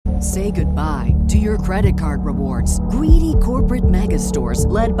Say goodbye to your credit card rewards. Greedy corporate mega stores,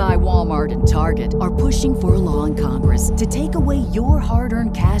 led by Walmart and Target, are pushing for a law in Congress to take away your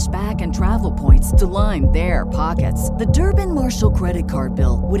hard-earned cash back and travel points to line their pockets. The Durbin-Marshall credit card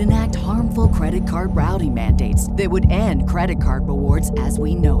bill would enact harmful credit card routing mandates that would end credit card rewards as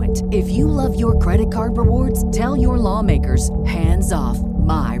we know it. If you love your credit card rewards, tell your lawmakers, hands off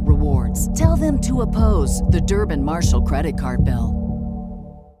my rewards. Tell them to oppose the Durbin-Marshall credit card bill.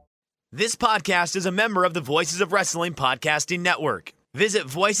 This podcast is a member of the Voices of Wrestling Podcasting Network. Visit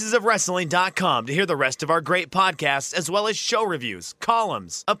voicesofwrestling.com to hear the rest of our great podcasts, as well as show reviews,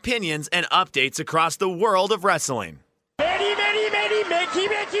 columns, opinions, and updates across the world of wrestling. Very, very, very, Mickey,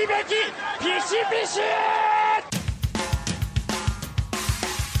 Pishy, Pishy!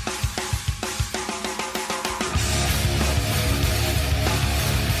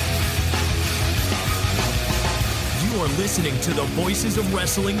 You are listening to the Voices of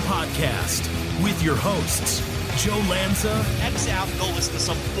Wrestling podcast with your hosts, Joe Lanza. X out and go listen to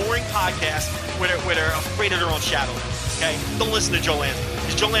some boring podcast where they're afraid of their own shadow. Okay? Don't listen to Joe Lanza,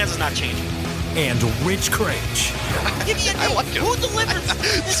 because Joe Lanza's not changing. And Rich Craich. Give me a name. Like him. Who delivers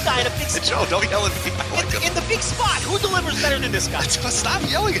this guy in a big spot? Joe, don't yell at me. I like him. In the big spot, who delivers better than this guy? Stop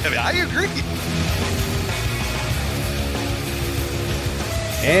yelling at me. I agree.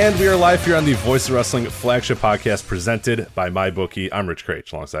 And we are live here on the Voice of Wrestling Flagship podcast presented by MyBookie. I'm Rich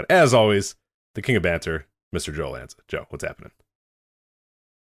Craich, alongside, as always, the king of banter, Mr. Joe Lanza. Joe, what's happening?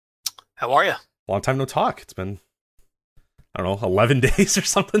 How are you? Long time no talk. It's been, I don't know, 11 days or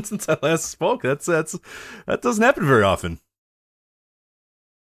something since I last spoke. That doesn't happen very often.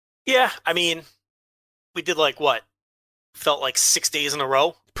 Yeah, I mean, we did felt like 6 days in a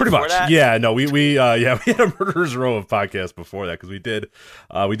row. Pretty much, that. Yeah. No, we had a murderer's row of podcasts before that because we did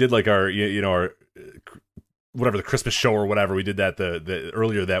like our our whatever the Christmas show or whatever. We did that the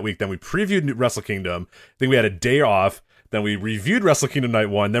earlier that week. Then we previewed Wrestle Kingdom. I think we had a day off. Then we reviewed Wrestle Kingdom Night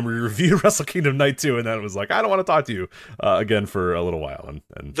 1. Then we reviewed Wrestle Kingdom Night 2. And then it was like, I don't want to talk to you again for a little while.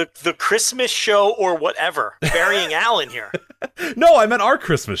 And the Christmas show or whatever, burying Alan here. No, I meant our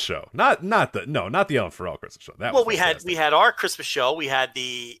Christmas show, not the Ellen Ferrell Christmas show. That we had our Christmas show. We had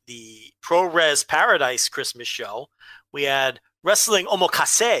the Pro Res Paradise Christmas show. We had Wrestling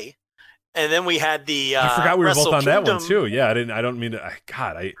Omakase. And then we had the I forgot we were Wrestle both on Kingdom. That one too. Yeah, I don't mean to.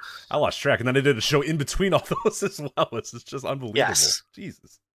 I lost track, and then I did a show in between all those as well. It's just unbelievable. Yes.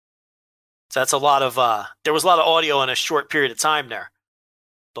 Jesus. So that's a lot of. There was a lot of audio in a short period of time there,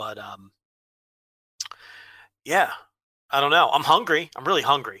 but yeah, I don't know. I'm hungry. I'm really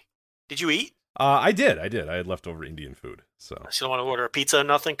hungry. Did you eat? I did. I had leftover Indian food. So you don't want to order a pizza or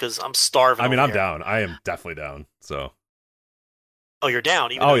nothing because I'm starving. I mean, I'm here. down. I am definitely down. So. Oh, you're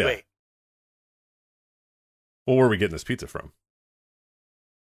down. Even though you ate. Well, where are we getting this pizza from?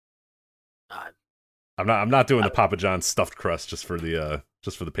 I'm not doing the Papa John's stuffed crust just for the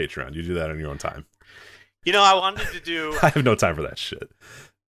Patreon. You do that on your own time. You know, I wanted to do. I have no time for that shit.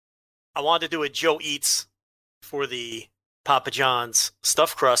 I wanted to do a Joe Eats for the Papa John's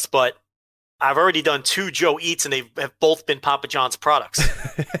stuffed crust, but I've already done 2 Joe Eats, and they have both been Papa John's products.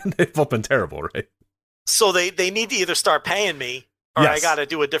 And they've both been terrible, right? So they need to either start paying me. Or yes. I got to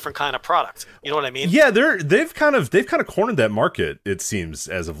do a different kind of product. You know what I mean? Yeah, they've kind of cornered that market. It seems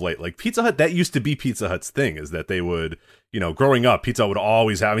as of late. Like Pizza Hut, that used to be Pizza Hut's thing, is that they would, growing up, Pizza Hut would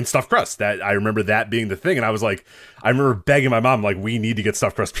always have stuffed crust. That I remember that being the thing, and I was like, I remember begging my mom, like, we need to get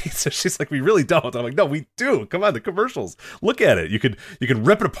stuffed crust pizza. She's like, we really don't. I'm like, no, we do. Come on, the commercials. Look at it. You can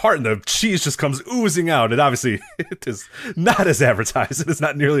rip it apart, and the cheese just comes oozing out. And obviously, it is not as advertised. It is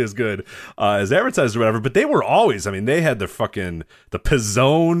not nearly as good as advertised or whatever. But they were always. I mean, they had the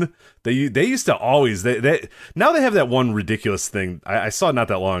pizzone. They used to always. They now they have that one ridiculous thing. I saw it not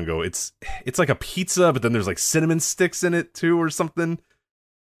that long ago. It's like a pizza, but then there's like cinnamon sticks in it too, or something.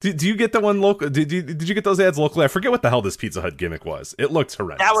 Do you get that one local? Did you get those ads locally? I forget what the hell this Pizza Hut gimmick was. It looked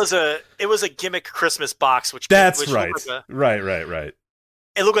horrendous. It was a gimmick Christmas box, which right. Right.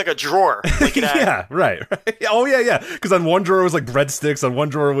 It looked like a drawer. Like it had, yeah, right. Oh yeah. Because on one drawer was like breadsticks, on one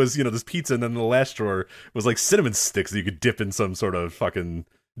drawer was this pizza, and then the last drawer was like cinnamon sticks that you could dip in some sort of fucking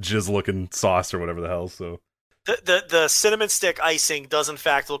jizz-looking sauce or whatever the hell. So the cinnamon stick icing does in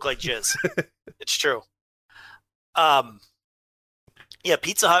fact look like jizz. It's true. Yeah,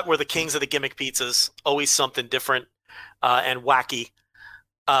 Pizza Hut were the kings of the gimmick pizzas. Always something different and wacky.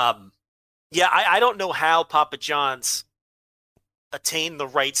 Yeah, I don't know how Papa John's attained the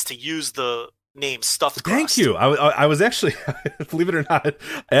rights to use the name stuffed crust. Thank you. I was actually, believe it or not,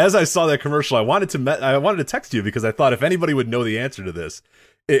 as I saw that commercial, I wanted to text you because I thought if anybody would know the answer to this,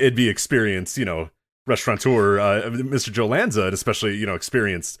 it'd be Experience, restaurateur, Mr. Joe Lanza, and especially, you know,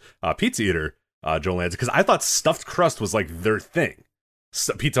 experienced pizza eater Joe Lanza, because I thought stuffed crust was like their thing.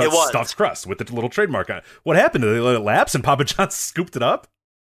 Pizza Hut stuffed crust with the little trademark on it. What happened? Did they let it lapse and Papa John's scooped it up?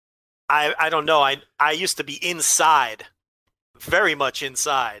 I don't know. I used to be inside, very much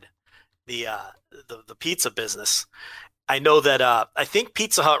inside the pizza business. I know that I think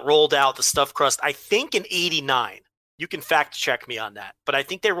Pizza Hut rolled out the stuffed crust, I think in 89. You can fact check me on that. But I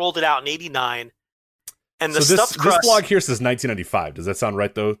think they rolled it out in 89. And the stuffed crust... This blog here says 1995. Does that sound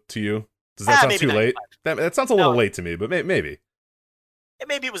right, though, to you? Does that sound too 95. Late? That sounds a little late to me, but maybe.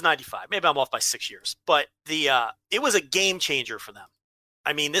 Maybe it was 95. Maybe I'm off by 6 years. But it was a game changer for them.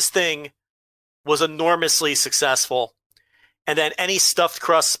 I mean, this thing was enormously successful. And then any stuffed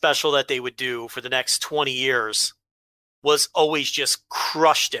crust special that they would do for the next 20 years was always just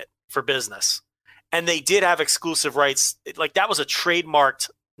crushed it for business. And they did have exclusive rights. Like, that was a trademarked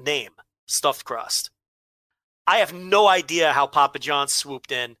name, stuffed crust. I have no idea how Papa John's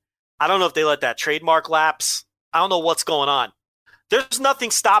swooped in. I don't know if they let that trademark lapse. I don't know what's going on. There's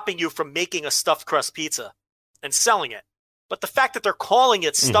nothing stopping you from making a stuffed crust pizza and selling it. But the fact that they're calling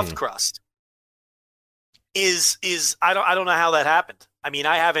it stuffed crust is I don't know how that happened. I mean,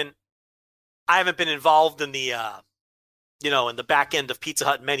 I haven't been involved in the in the back end of Pizza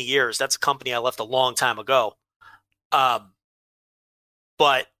Hut in many years. That's a company I left a long time ago.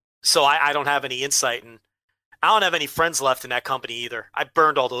 But so I don't have any insight, and I don't have any friends left in that company either. I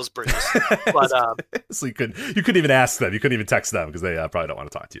burned all those bridges. But so you couldn't even ask them. You couldn't even text them because they probably don't want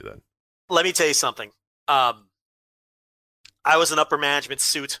to talk to you then. Let me tell you something. I was an upper management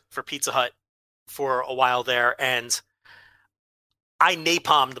suit for Pizza Hut for a while there, and I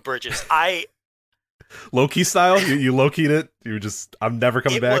napalmed the bridges. Low-key style? You low-keyed it? You were just, I'm never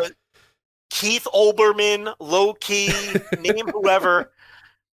coming back? Keith Olbermann, low-key, name whoever.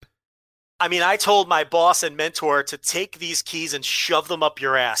 I mean, I told my boss and mentor to take these keys and shove them up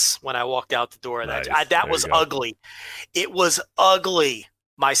your ass when I walked out the door. Nice. That was ugly. It was ugly,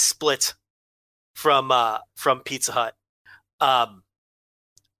 my split from Pizza Hut. And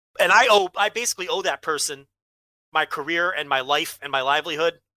I basically owe that person my career and my life and my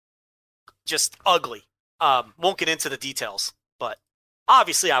livelihood. Just ugly. Won't get into the details, but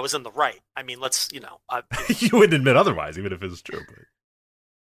obviously I was in the right. I mean, you wouldn't admit otherwise, even if it was true. But...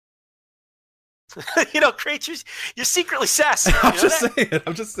 Craig, you're secretly sassy. I'm just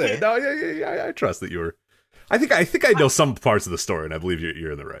saying. No, yeah, I trust that you were. I think I know some parts of the story, and I believe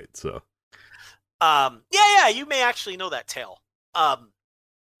you're in the right. So, yeah, you may actually know that tale.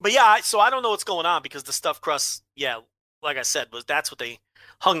 But yeah, so I don't know what's going on because the stuffed crust, like I said, that's what they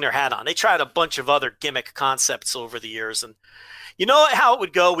hung their hat on. They tried a bunch of other gimmick concepts over the years, and you know how it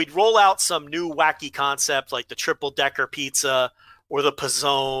would go. We'd roll out some new wacky concept like the triple decker pizza or the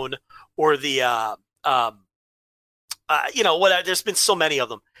Pizzone or the there's been so many of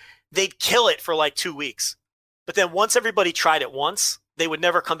them. They'd kill it for like 2 weeks, but then once everybody tried it once, they would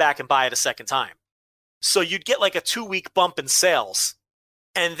never come back and buy it a second time. So you'd get like a 2-week bump in sales,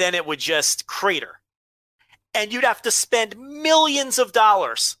 and then it would just crater. And you'd have to spend millions of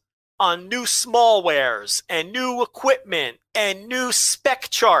dollars on new smallwares and new equipment and new spec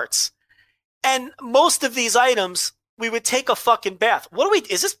charts. And most of these items, we would take a fucking bath.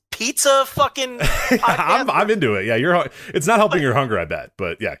 Is this pizza fucking? I'm into it. Yeah, it's not helping your hunger, I bet.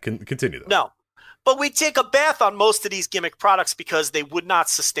 But yeah, continue though. No. But we'd take a bath on most of these gimmick products because they would not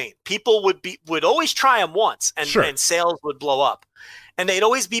sustain. People would always try them once, and sales would blow up. And they'd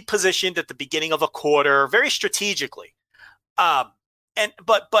always be positioned at the beginning of a quarter, very strategically. But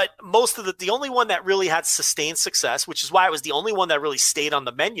most of the only one that really had sustained success, which is why it was the only one that really stayed on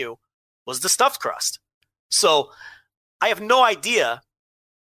the menu, was the stuffed crust. So I have no idea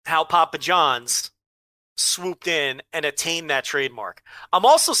how Papa John's swooped in and attained that trademark. I'm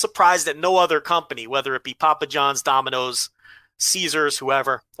also surprised that no other company, whether it be Papa John's, Domino's, Caesars,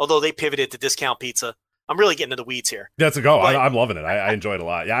 whoever, although they pivoted to discount pizza. I'm really getting into the weeds here. That's a go. I'm loving it. I enjoy it a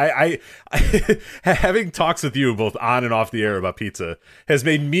lot. Yeah, I having talks with you both on and off the air about pizza has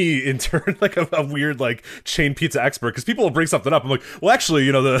made me in turn like a weird like chain pizza expert, because people will bring something up. I'm like, well,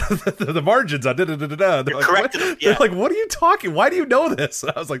 actually, the margins on da-da-da-da-da. They're like, corrected them. Yeah. They're like, what are you talking? Why do you know this?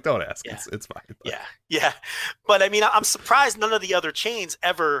 And I was like, don't ask. Yeah. It's fine. But. Yeah. But I mean, I'm surprised none of the other chains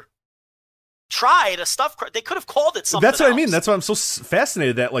ever tried a stuffed crust. They could have called it something. That's what else. I mean. That's why I'm so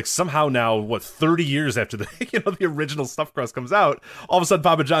fascinated that like somehow now, 30 years after the the original stuffed crust comes out, all of a sudden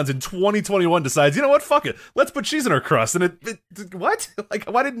Papa John's in 2021 decides, you know what, fuck it, let's put cheese in our crust. And it what? Like,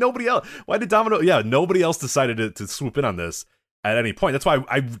 why did nobody else? Why did Domino? Yeah, nobody else decided to swoop in on this at any point. That's why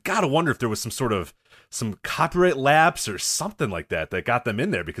I gotta wonder if there was some sort of some copyright lapse or something like that got them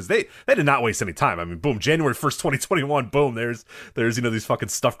in there, because they did not waste any time. I mean, boom, January 1st, 2021, boom, there's these fucking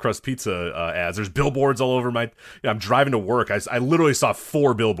stuffed crust pizza ads. There's billboards all over I'm driving to work. I literally saw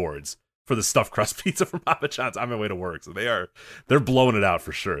 4 billboards for the stuffed crust pizza from Papa John's on my way to work. So they're blowing it out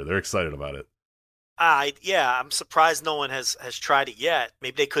for sure. They're excited about it. I'm surprised no one has tried it yet.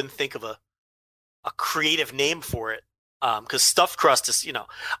 Maybe they couldn't think of a creative name for it. Because stuffed crust is,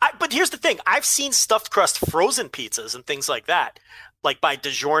 but here's the thing. I've seen stuffed crust frozen pizzas and things like that, like by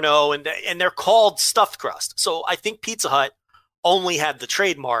DiGiorno, and they're called stuffed crust. So I think Pizza Hut only had the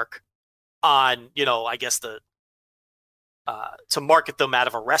trademark on, I guess to market them out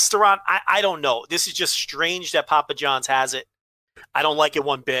of a restaurant. I don't know. This is just strange that Papa John's has it. I don't like it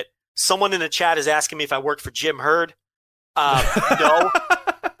one bit. Someone in the chat is asking me if I worked for Jim Hurd. No.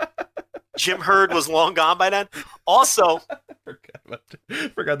 Jim Hurd was long gone by then. Also,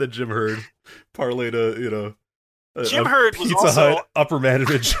 forgot that Jim Hurd parlayed Jim Hurd was Pizza also Hut upper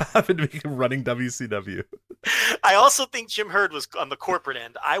management job and became running WCW. I also think Jim Hurd was on the corporate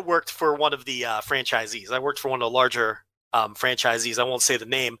end. I worked for one of the franchisees. I worked for one of the larger franchisees. I won't say the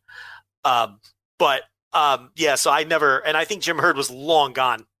name, but so I never. And I think Jim Hurd was long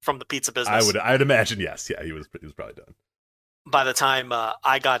gone from the pizza business. I'd imagine, yes, yeah, he was probably done by the time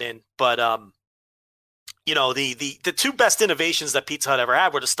I got in. But the 2 best innovations that Pizza Hut ever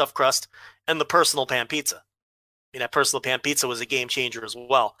had were the stuffed crust and the personal pan pizza. I mean, that personal pan pizza was a game changer as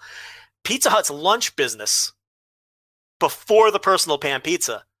well. Pizza Hut's lunch business before the personal pan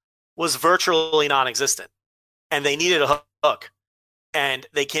pizza was virtually non-existent, and they needed a hook, and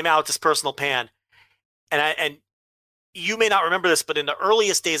they came out with this personal pan. And you may not remember this, but in the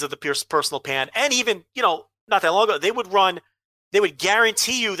earliest days of the personal pan, and even not that long ago, they would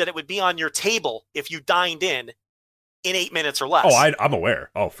guarantee you that it would be on your table if you dined in 8 minutes or less. Oh, I'm aware.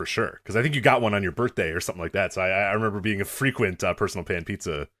 Oh, for sure. Because I think you got one on your birthday or something like that. So I remember being a frequent personal pan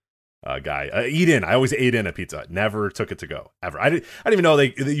pizza guy. Eat in. I always ate in at Pizza Hut. Never took it to go. Ever. I didn't even know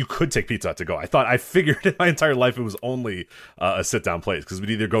that you could take Pizza Hut to go. I figured in my entire life it was only a sit-down place, because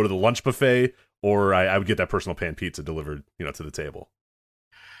we'd either go to the lunch buffet or I would get that personal pan pizza delivered, to the table.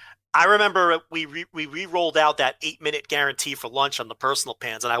 I remember we re-rolled out that 8-minute guarantee for lunch on the personal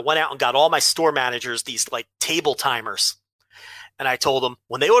pans, and I went out and got all my store managers these like table timers. And I told them,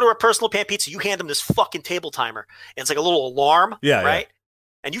 when they order a personal pan pizza, you hand them this fucking table timer. And it's like a little alarm, right? Yeah.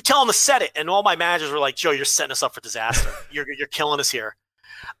 And you tell them to set it. And all my managers were like, Joe, you're setting us up for disaster. You're killing us here.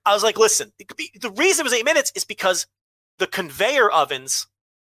 I was like, listen, the reason it was 8 minutes is because the conveyor ovens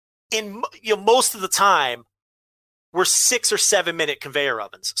in most of the time were 6 or 7 minute conveyor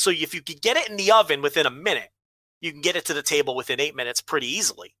ovens. So if you could get it in the oven within a minute, you can get it to the table within 8 minutes pretty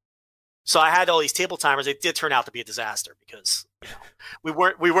easily. So I had all these table timers. It did turn out to be a disaster because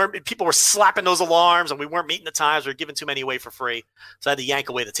people were slapping those alarms, and we weren't meeting the times. We were giving too many away for free. So I had to yank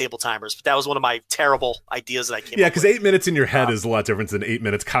away the table timers. But that was one of my terrible ideas that I came up with. Yeah, because 8 minutes in your head is a lot different than 8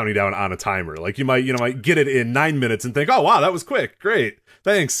 minutes counting down on a timer. Like you might get it in 9 minutes and think, oh wow, that was quick, great,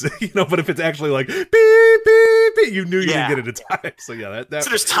 thanks. But if it's actually like beep beep beep, you knew you didn't get it in time. So yeah,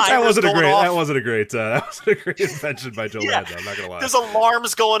 that wasn't a great invention by Joe Lanza. I'm not gonna lie. There's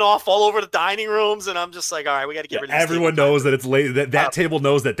alarms going off all over the dining rooms, and I'm just like, all right, we got to get rid of this. Everyone knows that it's late. That table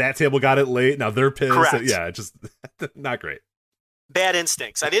knows that table got it late. Now they're pissed. Correct. Yeah, just not great. Bad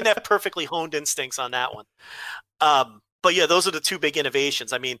instincts. I didn't have perfectly honed instincts on that one. But yeah, those are the 2 big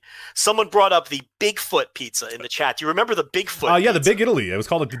innovations. I mean, someone brought up the Bigfoot pizza in the chat. Do you remember the Bigfoot? Yeah, pizza? the Big Italy. It was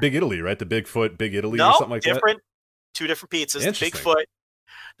called the Big Italy, right? The Bigfoot, Big Italy, or something like different. that. 2 different pizzas.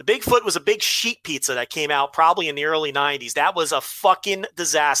 The Bigfoot was a big sheet pizza that came out probably in the early 90s. That was a fucking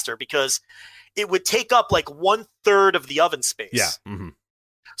disaster because it would take up like 1/3 of the oven space. Yeah. Mm-hmm.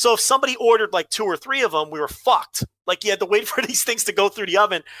 So if somebody ordered like 2 or 3 of them, we were fucked. Like you had to wait for these things to go through the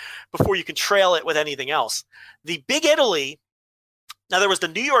oven before you can trail it with anything else. The Big Italy, now there was the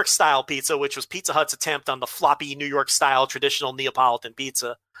New York style pizza, which was Pizza Hut's attempt on the floppy New York style traditional Neapolitan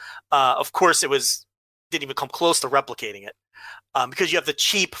pizza. Of course, didn't even come close to replicating it because you have the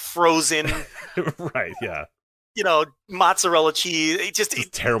cheap frozen, right? Yeah. Mozzarella cheese. It's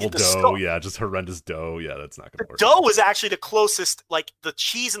terrible dough. Yeah, just horrendous dough. Yeah, that's not going to work. Dough was actually the closest. Like the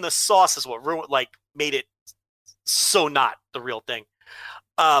cheese and the sauce is what made it so not the real thing.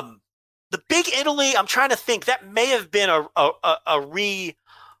 The Big Italy, I'm trying to think. That may have been a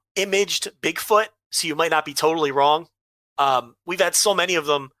re-imaged Bigfoot, so you might not be totally wrong. We've had so many of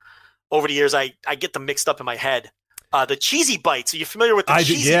them over the years. I get them mixed up in my head. The cheesy bites. Are you familiar with the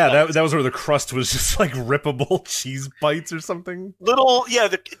cheesy bites? That was where the crust was just like rippable cheese bites or something. Now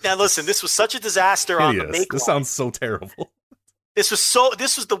listen, this was such a disaster on the make. This sounds so terrible. This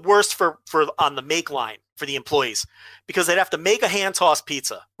was the worst for on the make line for the employees, because they'd have to make a hand tossed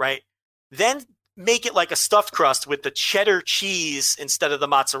pizza, right? Then make it like a stuffed crust with the cheddar cheese instead of the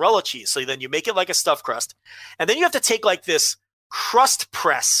mozzarella cheese. So then you make it like a stuffed crust. And then you have to take like this crust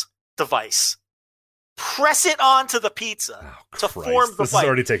press device, press it onto the pizza to form the This is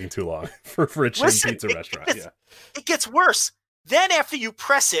already taking too long for a chain pizza restaurant. It gets worse. Then after you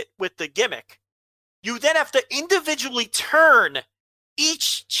press it with the gimmick, you then have to individually turn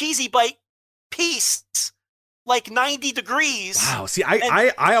each cheesy bite piece like 90 degrees. Wow. See,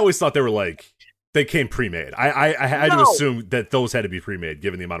 I always thought they came pre-made. I had to assume that those had to be pre-made,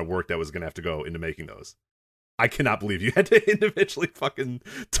 given the amount of work that was going to have to go into making those. I cannot believe you had to individually fucking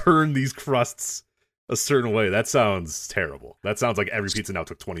turn these crusts a certain way. That sounds terrible. That sounds like every pizza now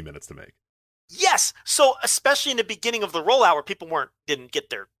took 20 minutes to make. Yes. So especially in the beginning of the rollout where people didn't get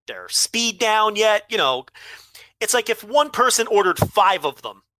their speed down yet, it's like if one person ordered 5 of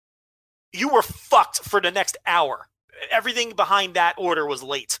them, you were fucked for the next hour. Everything behind that order was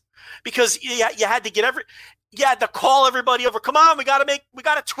late because you had to call everybody over. Come on, we got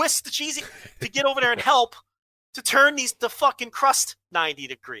to twist the cheesy to get over there and help to turn the fucking crust 90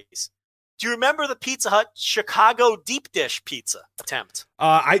 degrees. Do you remember the Pizza Hut Chicago deep dish pizza attempt?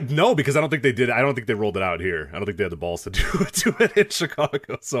 No, because I don't think they did. I don't think they rolled it out here. I don't think they had the balls to do it in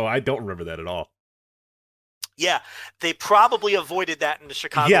Chicago. So I don't remember that at all. Yeah, they probably avoided that in the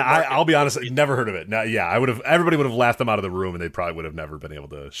Chicago. Yeah, I'll be honest, I never heard of it. Now, yeah, everybody would have laughed them out of the room, and they probably would have never been able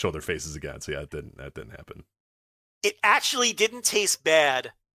to show their faces again. So yeah, that didn't happen. It actually didn't taste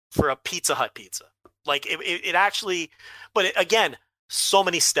bad for a Pizza Hut pizza. Like it actually, but again, so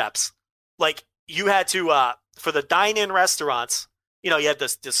many steps. Like you had to for the dine-in restaurants, you had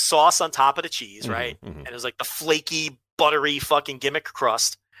this sauce on top of the cheese, right? Mm-hmm. And it was like the flaky, buttery fucking gimmick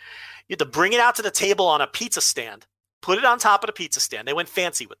crust. You had to bring it out to the table on a pizza stand, put it on top of the pizza stand. They went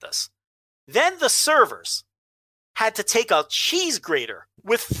fancy with this. Then the servers had to take a cheese grater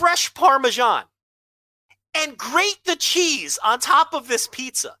with fresh Parmesan and grate the cheese on top of this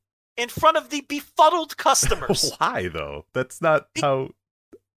pizza in front of the befuddled customers. Why, though? That's not how...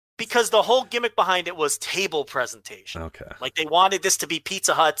 Because the whole gimmick behind it was table presentation. Okay. Like they wanted this to be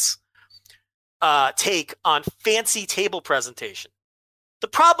Pizza Hut's take on fancy table presentation. The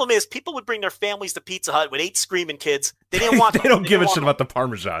problem is people would bring their families to Pizza Hut with 8 screaming kids. They didn't want They don't give a shit about the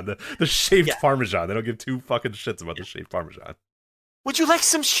Parmesan, the shaved Parmesan. They don't give 2 fucking shits about the shaved Parmesan. Would you like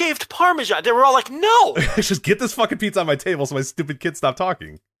some shaved Parmesan? They were all like, no. Just get this fucking pizza on my table so my stupid kids stop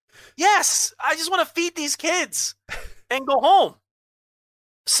talking. Yes. I just want to feed these kids and go home.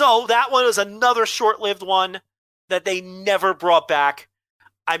 So that one was another short-lived one that they never brought back.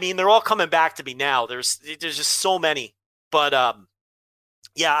 I mean, they're all coming back to me now. There's just so many. But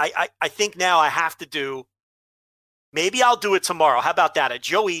yeah, I think now I have to do. Maybe I'll do it tomorrow. How about that? At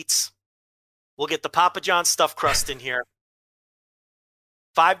Joe Eats, we'll get the Papa John stuffed crust in here.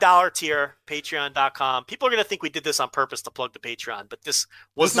 $5 tier, patreon.com. People are going to think we did this on purpose to plug the Patreon, but this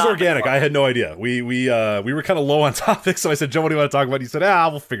was not organic. I had no idea. We were kind of low on topics, so I said, Joe, what do you want to talk about? You said,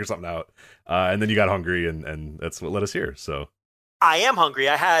 we'll figure something out. And then you got hungry, and that's what led us here. So I am hungry.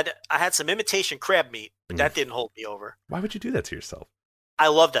 I had some imitation crab meat, but that didn't hold me over. Why would you do that to yourself? I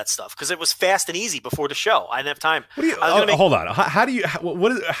love that stuff because it was fast and easy before the show. I didn't have time. Hold on. How do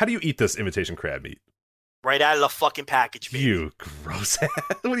you eat this imitation crab meat? Right out of the fucking package, baby. You gross ass.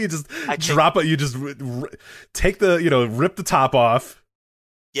 What do you just drop it? You just take rip the top off.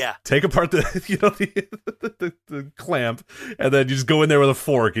 Yeah. Take apart the the clamp, and then you just go in there with a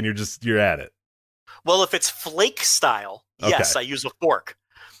fork, and you're at it. Well, if it's flake style, yes, I use a fork.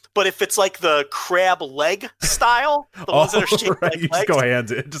 But if it's like the crab leg style, the ones that are shaped like you legs,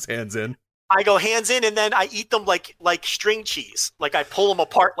 just go hands in. I go hands in, and then I eat them like string cheese. Like I pull them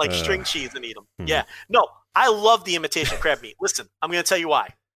apart like string cheese and eat them. Yeah. No, I love the imitation crab meat. Listen, I'm going to tell you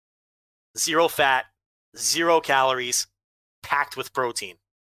why. 0 fat, 0 calories, packed with protein.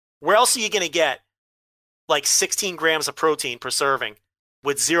 Where else are you going to get like 16 grams of protein per serving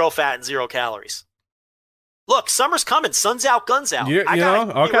with 0 fat and 0 calories? Look, summer's coming. Sun's out, guns out.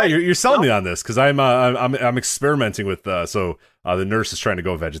 You're selling me on this because I'm experimenting with the nurse is trying to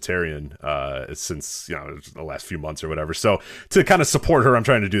go vegetarian since the last few months or whatever. So to kind of support her, I'm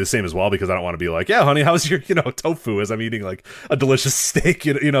trying to do the same as well because I don't want to be like, yeah, honey, how's your tofu as I'm eating like a delicious steak,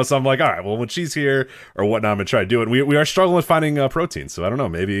 So I'm like, all right, well, when she's here or whatnot, I'm gonna try to do it. We are struggling with finding protein, so I don't know,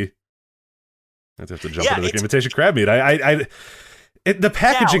 maybe I have to jump into the imitation crab meat. The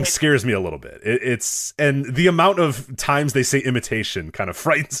packaging scares me a little bit. And the amount of times they say imitation kind of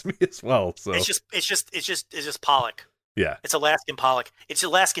frightens me as well. So it's just Pollock. Yeah, it's Alaskan Pollock. It's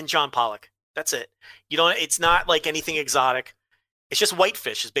Alaskan John Pollock. That's it. It's not like anything exotic. It's just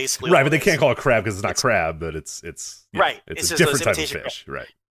whitefish is basically right, but they can't call it crab because it's not crab, but it's right. It's a different type of fish, right?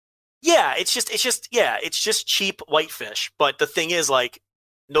 Yeah, it's just cheap whitefish. But the thing is, like,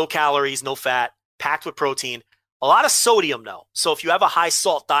 no calories, no fat, packed with protein, a lot of sodium though. So if you have a high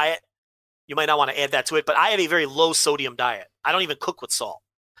salt diet, you might not want to add that to it. But I have a very low sodium diet. I don't even cook with salt,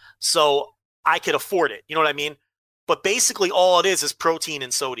 so I could afford it. You know what I mean? But basically, all it is protein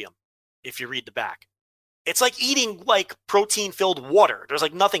and sodium. If you read the back. It's like eating like protein-filled water. There's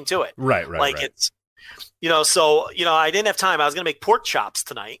like nothing to it. Right. It's, so, I didn't have time. I was going to make pork chops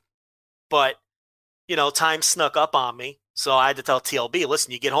tonight, but, time snuck up on me. So I had to tell TLB,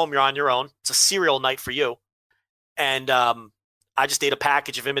 listen, you get home, you're on your own. It's a cereal night for you. And I just ate a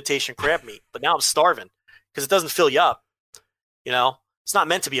package of imitation crab meat, but now I'm starving because it doesn't fill you up. It's not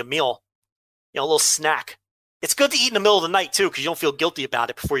meant to be a meal, a little snack. It's good to eat in the middle of the night too, because you don't feel guilty about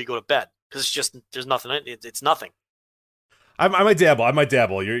it before you go to bed. Because it's just there's nothing. It's nothing. I might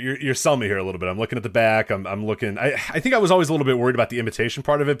dabble. You're selling me here a little bit. I'm looking at the back. I'm looking. I think I was always a little bit worried about the imitation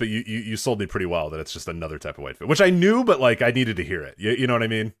part of it, but you sold me pretty well that it's just another type of whitefish, which I knew, but like I needed to hear it. You know what I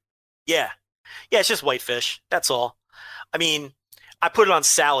mean? Yeah. It's just whitefish. That's all. I mean, I put it on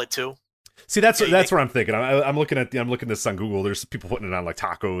salad too. See, that's what I'm thinking. I'm looking at this on Google. There's people putting it on like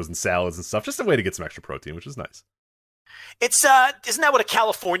tacos and salads and stuff. Just a way to get some extra protein, which is nice. It's isn't that what a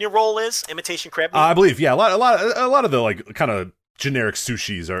California roll is? Imitation crab meat? I believe, yeah. A lot of the like kind of generic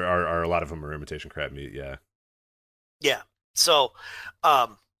sushis are a lot of them are imitation crab meat, yeah. Yeah. So,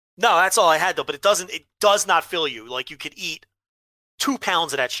 no, that's all I had though. But it does not fill you. Like you could eat 2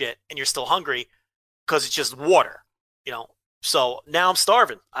 pounds of that shit and you're still hungry because it's just water, So now I'm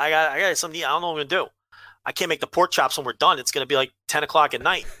starving. I got something. I don't know what I'm gonna do. I can't make the pork chops when we're done. It's gonna be like 10 o'clock at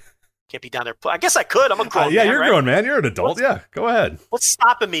night. Can't be down there. I guess I could. I'm a grown man. Yeah, you're right? grown, man. You're an adult. Yeah, go ahead. What's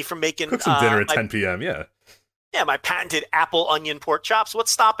stopping me from making cook some dinner at 10 p.m. Yeah. Yeah, my patented apple onion pork chops.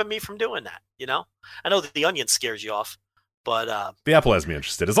 What's stopping me from doing that? I know that the onion scares you off, but the apple has me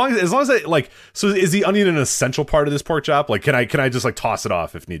interested. As long as I like. So is the onion an essential part of this pork chop? Like, can I just like toss it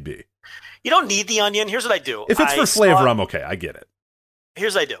off if need be? You don't need the onion. Here's what I do. If it's for flavor, I'm okay. I get it.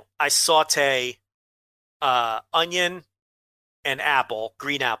 Here's what I do. I saute onion and apple,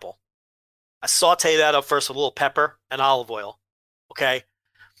 green apple. I saute that up first with a little pepper and olive oil. Okay.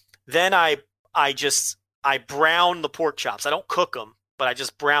 Then I brown the pork chops. I don't cook them, but I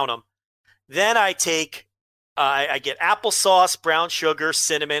just brown them. Then I take, I get applesauce, brown sugar,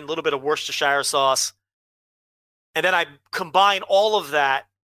 cinnamon, a little bit of Worcestershire sauce. And then I combine all of that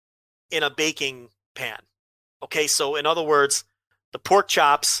in a baking pan. Okay. So in other words, the pork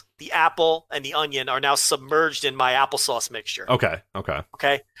chops, the apple, and the onion are now submerged in my applesauce mixture. Okay.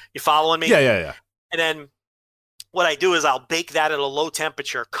 You following me? Yeah. And then what I do is I'll bake that at a low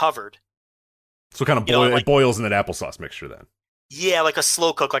temperature, covered. So kind of it boils in that applesauce mixture then? Yeah, like a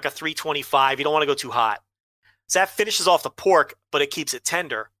slow cook, like a 325. You don't want to go too hot. So that finishes off the pork, but it keeps it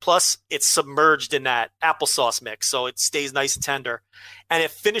tender. Plus, it's submerged in that applesauce mix, so it stays nice and tender. And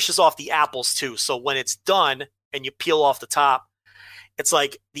it finishes off the apples too. So when it's done and you peel off the top, it's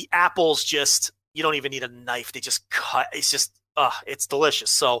like the apples just, you don't even need a knife. They just cut. It's just, it's delicious.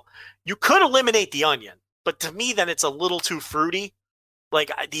 So you could eliminate the onion, but to me, then it's a little too fruity.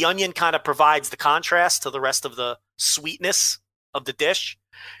 Like the onion kind of provides the contrast to the rest of the sweetness of the dish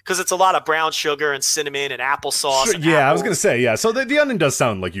because it's a lot of brown sugar and cinnamon and applesauce. Sure, and yeah, apples. I was going to say, yeah. So the onion does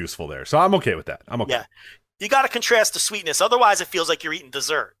sound like useful there. So I'm okay with that. I'm okay. Yeah. You got to contrast the sweetness. Otherwise, it feels like you're eating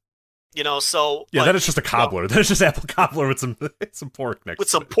dessert. So yeah, that is just a cobbler. That is just apple cobbler with some pork next. With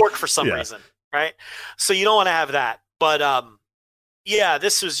some pork for some reason, right? So you don't want to have that. But yeah,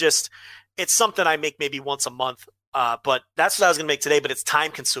 this was just it's something I make maybe once a month. But that's what I was going to make today. But it's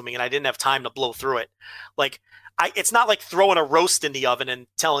time consuming, and I didn't have time to blow through it. Like it's not like throwing a roast in the oven and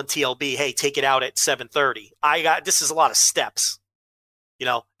telling TLB, "Hey, take it out at 7:30." This is a lot of steps,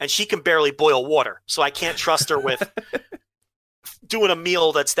 and she can barely boil water, so I can't trust her with. Doing a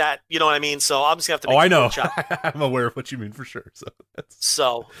meal that's that, you know what I mean? So I'm just gonna have to make I know. Chop. I'm aware of what you mean for sure.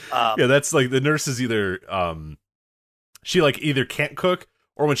 Yeah, that's like the nurse is either she like either can't cook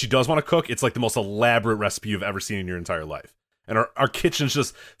or when she does want to cook, it's like the most elaborate recipe you've ever seen in your entire life. And our kitchen's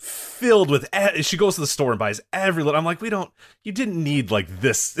just filled with. She goes to the store and buys every little. I'm like, you didn't need like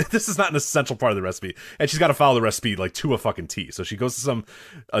this. This is not an essential part of the recipe. And she's got to follow the recipe like to a fucking T. So she goes to some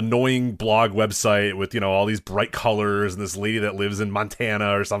annoying blog website with all these bright colors and this lady that lives in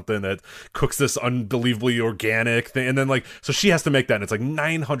Montana or something that cooks this unbelievably organic thing. And then so she has to make that, and it's like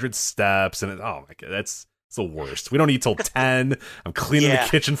 900 steps, and oh my god, it's the worst. We don't eat till 10. I'm cleaning the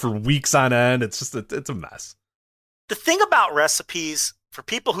kitchen for weeks on end. It's just it's a mess. The thing about recipes for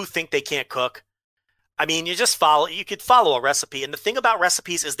people who think they can't cook, I mean, you could follow a recipe. And the thing about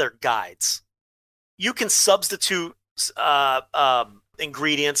recipes is they're guides. You can substitute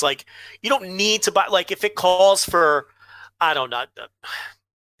ingredients. Like, you don't need to buy, like, if it calls for, I don't know,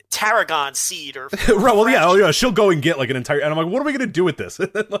 tarragon seed or right. Well, yeah, she'll go and get like an entire, and I'm like, what are we gonna do with this?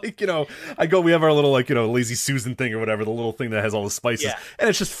 And then, like, we have our little, like, Lazy Susan thing or whatever, the little thing that has all the spices, and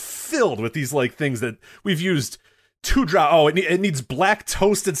it's just filled with these like things that we've used 2 drops. Oh, it needs black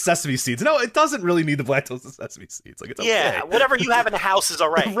toasted sesame seeds. No, it doesn't really need the black toasted sesame seeds. Like, it's okay. Yeah, whatever you have in the house is all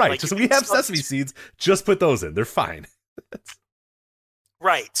right. Right. Like, just we have sesame seeds. Just put those in. They're fine.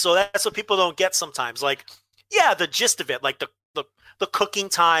 Right. So that's what people don't get sometimes. Like, yeah, the gist of it, like the cooking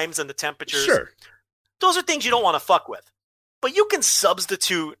times and the temperatures. Sure. Those are things you don't want to fuck with. But you can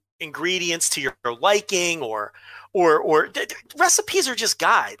substitute ingredients to your liking, or recipes are just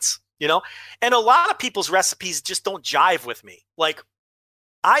guides, And a lot of people's recipes just don't jive with me. Like,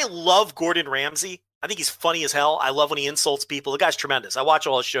 I love Gordon Ramsay. I think he's funny as hell. I love when he insults people. The guy's tremendous. I watch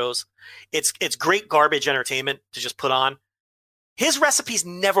all his shows. It's great garbage entertainment to just put on. His recipes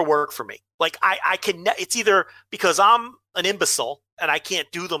never work for me. Like, it's either because I'm an imbecile and I can't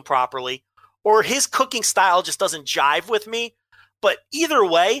do them properly, or his cooking style just doesn't jive with me. But either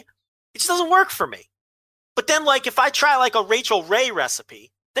way, it just doesn't work for me. But then, like, if I try like a Rachel Ray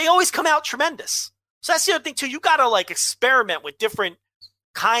recipe, they always come out tremendous. So that's the other thing too. You got to like experiment with different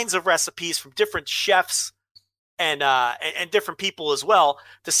kinds of recipes from different chefs and different people as well,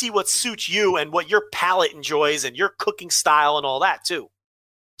 to see what suits you and what your palate enjoys and your cooking style and all that too.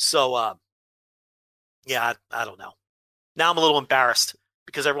 So, yeah, I don't know. Now I'm a little embarrassed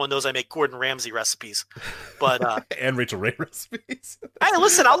because everyone knows I make Gordon Ramsay recipes, but and Rachel Ray recipes. Hey,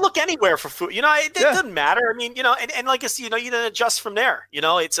 listen, I'll look anywhere for food. It doesn't matter. I mean, and like I said, you then adjust from there.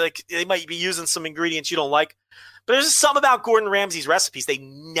 It's like they might be using some ingredients you don't like, but there's just something about Gordon Ramsay's recipes. They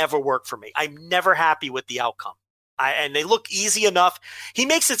never work for me. I'm never happy with the outcome. And they look easy enough. He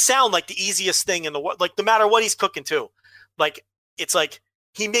makes it sound like the easiest thing in the world. Like, no matter what he's cooking too, like, it's like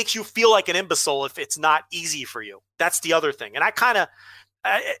he makes you feel like an imbecile if it's not easy for you. That's the other thing. And I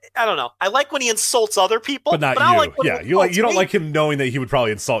don't know. I like when he insults other people, but not you. I like you don't like him knowing that he would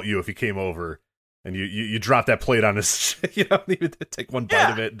probably insult you if he came over and you drop that plate on his. You don't even take one bite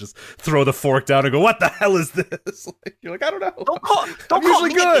of it and just throw the fork down and go, "What the hell is this?" Like, you're like, I don't know. I'm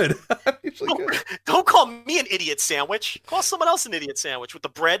usually good. Don't call me an idiot sandwich. Call someone else an idiot sandwich with the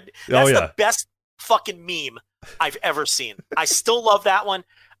bread. That's the best fucking meme I've ever seen. I still love that one.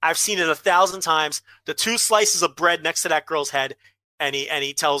 I've seen it 1,000 times. The 2 slices of bread next to that girl's head. And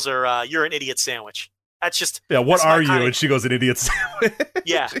he tells her, "You're an idiot sandwich." That's just What are you? And she goes, "An idiot sandwich."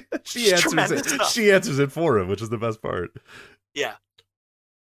 Yeah, she answers it. She answers it for him, which is the best part. Yeah.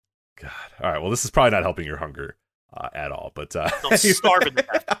 God. All right. Well, this is probably not helping your hunger at all. But I'm starving to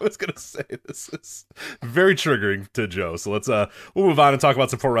death. I was gonna say this is very triggering to Joe. So let's we'll move on and talk about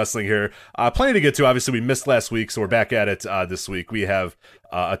some pro wrestling here. Plenty to get to. Obviously, we missed last week, so we're back at it this week. We have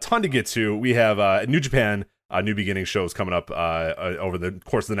a ton to get to. We have New Japan. New Beginning shows coming up over the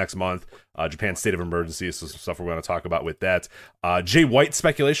course of the next month. Japan's state of emergency, so some stuff we're going to talk about with that. Jay White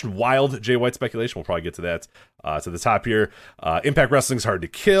speculation, wild Jay White speculation. We'll probably get to that to the top here. Impact Wrestling's hard to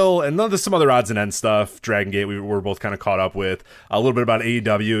kill, and then there's some other odds and ends stuff. Dragon Gate, we were both kind of caught up with. A little bit about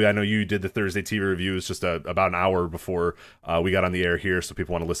AEW. I know you did the Thursday TV reviews just about an hour before we got on the air here, so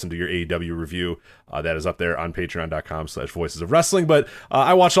people want to listen to your AEW review. That is up there on patreon.com/voices of wrestling. But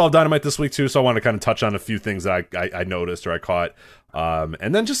I watched all of Dynamite this week too, so I want to kind of touch on a few things that I noticed or I caught.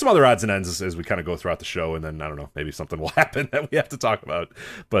 And then just some other odds and ends as we kind of go throughout the show, and then I don't know, maybe something will happen that we have to talk about.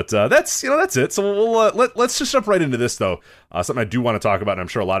 But that's it. So let's just jump right into this though. Something I do want to talk about, and I'm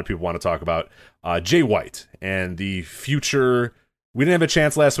sure a lot of people want to talk about, Jay White and the future. We didn't have a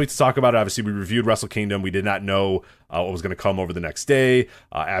chance last week to talk about it. Obviously, we reviewed Wrestle Kingdom. We did not know what was going to come over the next day.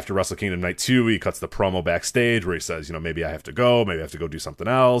 After Wrestle Kingdom Night 2, he cuts the promo backstage where he says, maybe I have to go. Maybe I have to go do something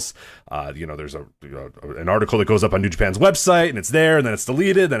else. There's an article that goes up on New Japan's website, and it's there, and then it's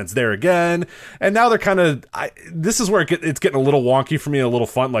deleted, then it's there again. And now they're kind of, this is where it's getting a little wonky for me, a little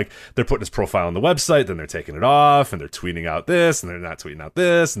fun. Like, they're putting his profile on the website, then they're taking it off, and they're tweeting out this, and they're not tweeting out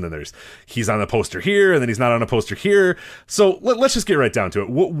this, and then he's on the poster here, and then he's not on a poster here. So let's just get right down to it.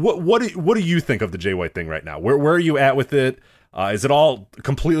 What do you think of the Jay White thing right now? Where are you at with it? Is it all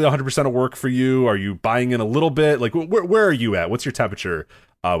completely 100% of work for you? Are you buying in a little bit? Like, where are you at? What's your temperature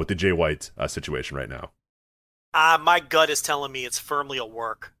with the Jay White situation right now? My gut is telling me it's firmly a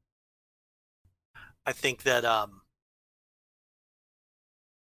work. I think that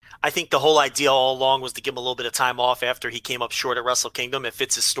I think the whole idea all along was to give him a little bit of time off after he came up short at Wrestle Kingdom. It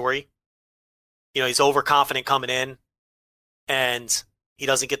fits his story. He's overconfident coming in, and he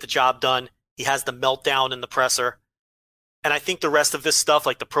doesn't get the job done. He has the meltdown in the presser. And I think the rest of this stuff,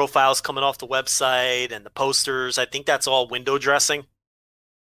 like the profiles coming off the website and the posters, I think that's all window dressing.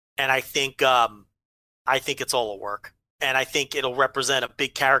 And I think it's all a work. And I think it'll represent a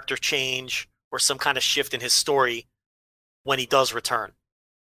big character change or some kind of shift in his story when he does return.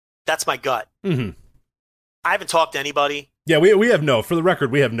 That's my gut. Mm-hmm. I haven't talked to anybody. Yeah, we have for the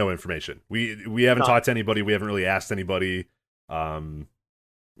record, we have no information. We haven't talked to anybody. We haven't really asked anybody.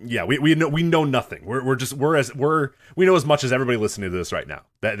 Yeah, we know nothing. We know as much as everybody listening to this right now.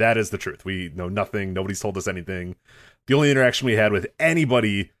 That is the truth. We know nothing. Nobody's told us anything. The only interaction we had with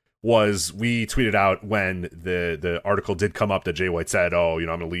anybody was we tweeted out when the article did come up that Jay White said, "Oh, I'm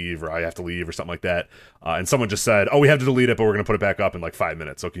gonna leave," or "I have to leave," or something like that. And someone just said, "Oh, we have to delete it, but we're gonna put it back up in like 5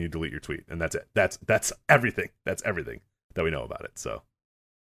 minutes. So can you delete your tweet?" And that's it. That's everything. That's everything that we know about it. So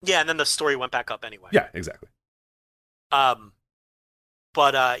yeah, and then the story went back up anyway. Yeah, exactly.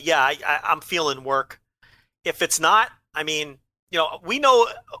 But I'm feeling work. If it's not, I mean, we know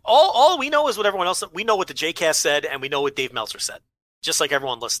all we know is what everyone else. We know what the JCast said, and we know what Dave Meltzer said, just like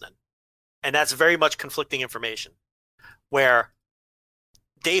everyone listening. And that's very much conflicting information. Where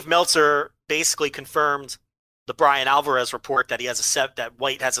Dave Meltzer basically confirmed the Brian Alvarez report that that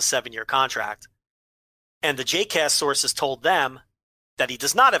White has a 7-year contract, and the JCast sources told them that he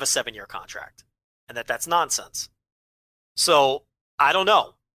does not have a 7-year contract, and that's nonsense. So I don't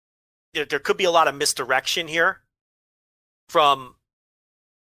know. There could be a lot of misdirection here from,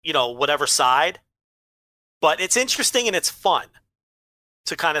 whatever side. But it's interesting and it's fun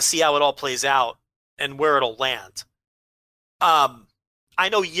to kind of see how it all plays out and where it'll land. I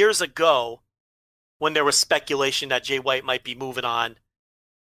know years ago when there was speculation that Jay White might be moving on,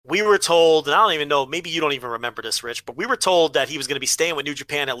 we were told, and I don't even know, maybe you don't even remember this, Rich, but we were told that he was going to be staying with New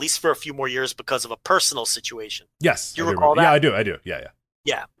Japan at least for a few more years because of a personal situation. Yes. Do you recall that? Yeah, I do. Yeah.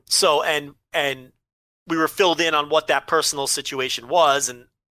 Yeah. So, and we were filled in on what that personal situation was, and,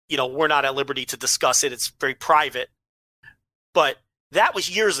 we're not at liberty to discuss it. It's very private. But that was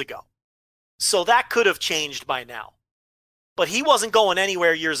years ago. So that could have changed by now. But he wasn't going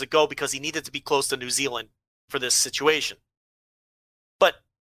anywhere years ago because he needed to be close to New Zealand for this situation. But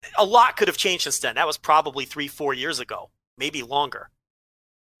a lot could have changed since then. That was probably 3-4 years ago, maybe longer.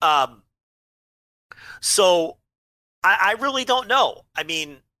 So I really don't know. I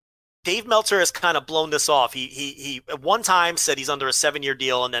mean, Dave Meltzer has kind of blown this off. He at one time said he's under a 7-year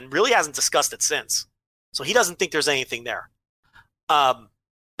deal and then really hasn't discussed it since. So he doesn't think there's anything there.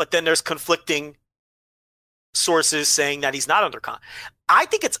 But then there's conflicting sources saying that he's not under contract. I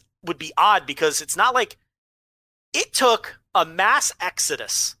think would be odd because it's not like it took a mass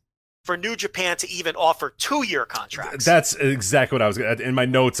exodus for New Japan to even offer 2-year contracts. That's exactly what I was going to, in my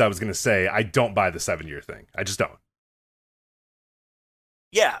notes, I was going to say, I don't buy the 7-year thing. I just don't.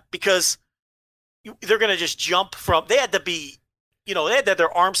 Yeah, because they're going to just jump from, they had to be, they had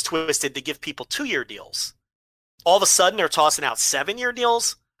their arms twisted to give people 2-year deals. All of a sudden, they're tossing out 7-year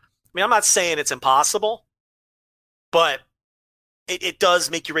deals. I mean, I'm not saying it's impossible, but it does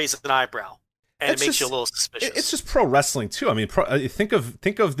make you raise an eyebrow. And it makes you a little suspicious. It's just pro wrestling too. I mean, think of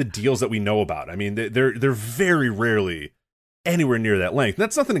the deals that we know about. I mean, they're very rarely anywhere near that length. And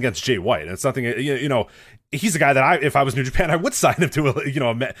that's nothing against Jay White. It's nothing. He's a guy that if I was New Japan, I would sign him to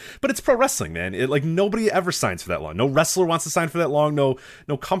but it's pro wrestling, man. Nobody ever signs for that long. No wrestler wants to sign for that long. No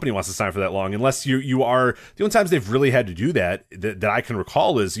company wants to sign for that long unless you are. The only times they've really had to do that I can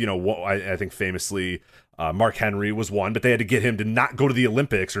recall is I think famously. Mark Henry was one, but they had to get him to not go to the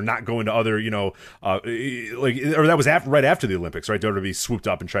Olympics or not go into other, or that was right after the Olympics, right? WWE swooped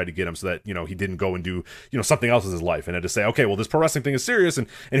up and tried to get him so that, he didn't go and do, something else in his life and had to say, okay, well, this pro wrestling thing is serious and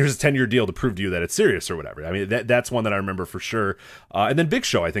here's a 10-year deal to prove to you that it's serious or whatever. I mean, that's one that I remember for sure. And then Big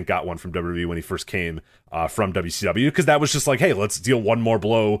Show, I think, got one from WWE when he first came from WCW because that was just like, hey, let's deal one more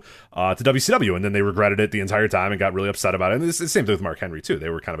blow to WCW. And then they regretted it the entire time and got really upset about it. And it's the same thing with Mark Henry, too. They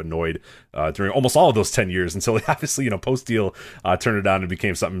were kind of annoyed during almost all of those 10 years until they obviously, post-deal turned it on and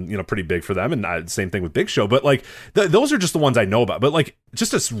became something, pretty big for them. And same thing with Big Show. But, those are just the ones I know about. But,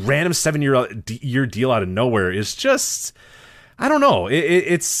 just a random 7-year deal out of nowhere is just... I don't know.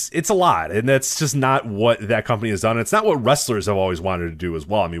 It's a lot, and that's just not what that company has done. It's not what wrestlers have always wanted to do as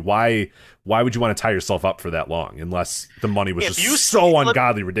well. I mean, why would you want to tie yourself up for that long unless the money was so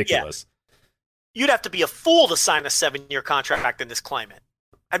ungodly ridiculous? Yeah. You'd have to be a fool to sign a 7-year contract in this climate.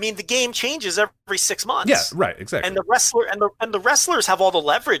 I mean, the game changes every 6 months. Yeah, right, exactly. And the wrestlers have all the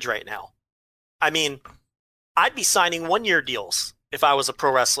leverage right now. I mean, I'd be signing 1-year deals if I was a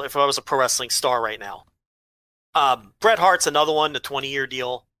pro wrestler. If I was a pro wrestling star right now. Bret Hart's another one, the 20-year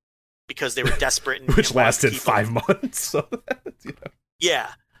deal, because they were desperate. Which lasted 5 months. So Yeah.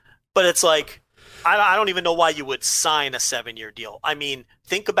 But it's like, I don't even know why you would sign a 7-year deal. I mean,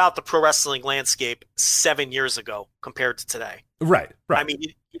 think about the pro wrestling landscape 7 years ago compared to today. Right. I mean,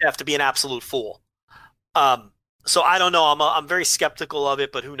 you'd have to be an absolute fool. So I don't know. I'm very skeptical of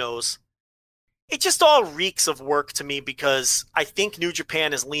it, but who knows? It just all reeks of work to me because I think New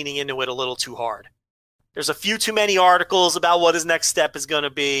Japan is leaning into it a little too hard. There's a few too many articles about what his next step is going to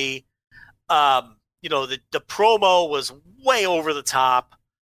be. The promo was way over the top.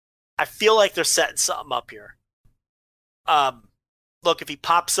 I feel like they're setting something up here. Look, if he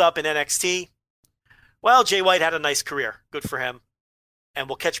pops up in NXT, well, Jay White had a nice career. Good for him. And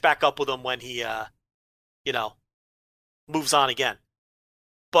we'll catch back up with him when he, moves on again.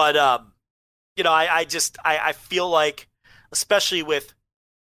 But, I feel like, especially with,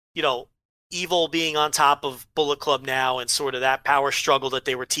 Evil being on top of Bullet Club now and sort of that power struggle that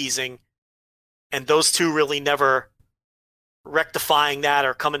they were teasing, and those two really never rectifying that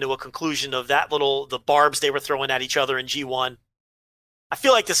or coming to a conclusion of the barbs they were throwing at each other in G1. I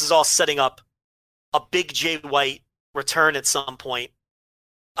feel like this is all setting up a big Jay White return at some point.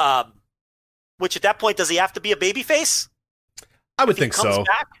 Which at that point, does he have to be a babyface? I would think so.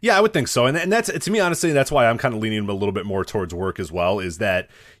 Back? Yeah, I would think so. And that's, to me, honestly, that's why I'm kind of leaning a little bit more towards work as well, is that,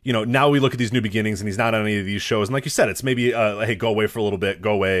 now we look at these new beginnings and he's not on any of these shows. And like you said, it's maybe, hey, go away for a little bit,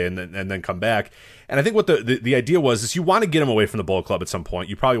 go away, and then come back. And I think what the idea was is you want to get him away from the Bullet Club at some point.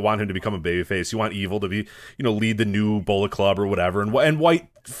 You probably want him to become a babyface. You want Evil to be, lead the new Bullet Club or whatever. And White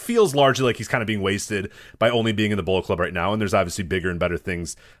feels largely like he's kind of being wasted by only being in the Bullet Club right now. And there's obviously bigger and better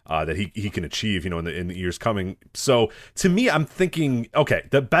things that he can achieve, in the years coming. So to me, I'm thinking, okay,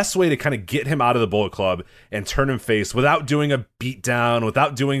 the best way to kind of get him out of the Bullet Club and turn him face without doing a beatdown,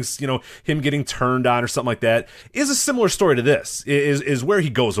 without doing, him getting turned on or something like that, is a similar story to this, is where he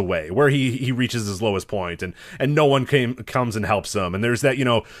goes away, where he reaches his lowest point and no one comes and helps him. And there's that,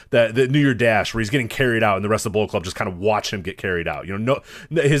 the New Year Dash where he's getting carried out and the rest of the Bullet Club just kind of watch him get carried out.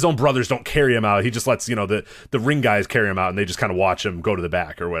 His own brothers don't carry him out. He just lets, the ring guys carry him out and they just kind of watch him go to the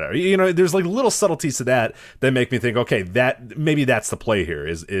back or whatever. There's like little subtleties to that make me think, okay, maybe that's the play here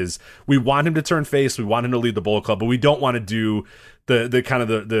is we want him to turn face. We want him to lead the Bullet Club, but we don't want to do the kind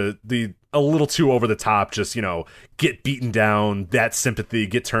of the a little too over the top, just, get beaten down, that sympathy,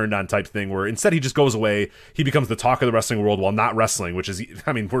 get turned on type thing, where instead he just goes away, he becomes the talk of the wrestling world while not wrestling, which is,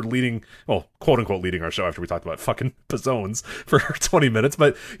 we're leading, well, quote unquote leading our show after we talked about fucking Pizzones for 20 minutes,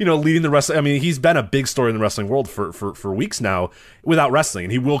 but, leading the wrestling, he's been a big story in the wrestling world for weeks now without wrestling,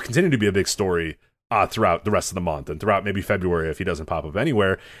 and he will continue to be a big story throughout the rest of the month and throughout maybe February if he doesn't pop up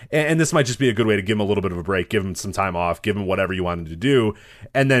anywhere. And this might just be a good way to give him a little bit of a break, give him some time off, give him whatever you wanted to do.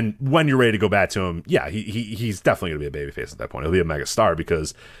 And then when you're ready to go back to him, yeah, he's definitely going to be a babyface at that point. He'll be a mega star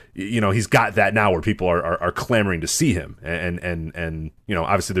because, he's got that now where people are clamoring to see him. And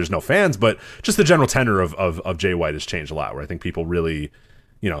obviously there's no fans, but just the general tenor of Jay White has changed a lot, where I think people really...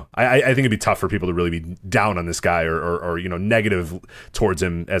 I think it'd be tough for people to really be down on this guy or negative towards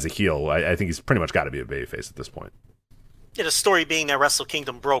him as a heel. I think he's pretty much got to be a babyface at this point. Yeah, the story being that Wrestle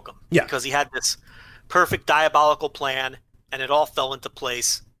Kingdom broke him. Yeah. Because he had this perfect diabolical plan, and it all fell into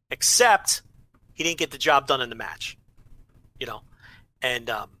place, except he didn't get the job done in the match.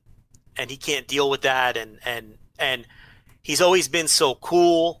 And he can't deal with that, and he's always been so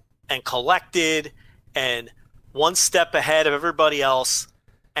cool and collected and one step ahead of everybody else.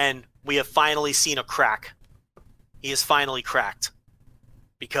 And we have finally seen a crack. He has finally cracked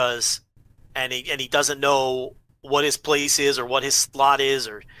because, and he doesn't know what his place is or what his slot is,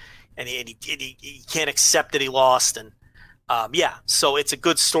 and he can't accept that he lost. And so it's a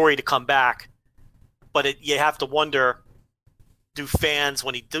good story to come back, but you have to wonder: do fans,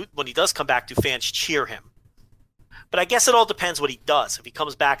 when he does come back, do fans cheer him? But I guess it all depends what he does. If he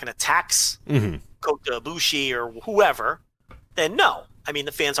comes back and attacks Kota Ibushi or whoever, then no.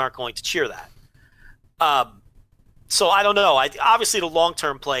 The fans aren't going to cheer that. So I don't know. Obviously, the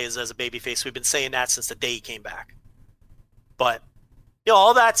long-term play is as a babyface. We've been saying that since the day he came back. But,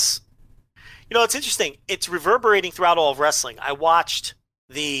 all that's... it's interesting. It's reverberating throughout all of wrestling. I watched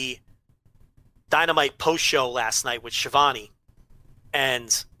the Dynamite post-show last night with Shivani,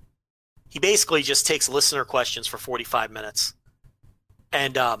 and he basically just takes listener questions for 45 minutes.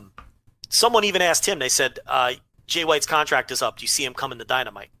 And someone even asked him, they said... Jay White's contract is up. Do you see him coming to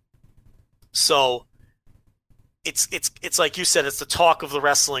Dynamite? So it's like you said, it's the talk of the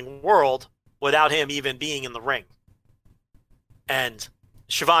wrestling world without him even being in the ring. And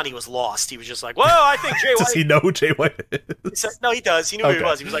Shivani was lost. He was just like, well, I think Jay White... Does he know who Jay White is? He said, no, he does. He knew who he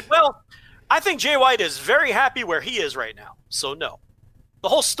was. He was like, well, I think Jay White is very happy where he is right now. So no. The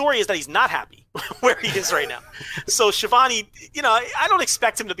whole story is that he's not happy where he is right now. So Schiavone, I don't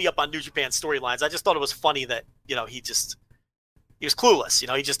expect him to be up on New Japan storylines. I just thought it was funny that, he was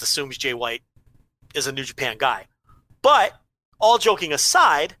clueless. He just assumes Jay White is a New Japan guy. But all joking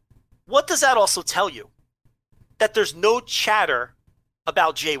aside, what does that also tell you? That there's no chatter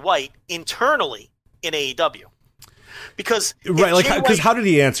about Jay White internally in AEW. Because how did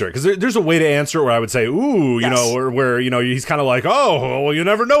he answer it? Because there's a way to answer it where I would say, ooh, where he's kind of like, oh, well, you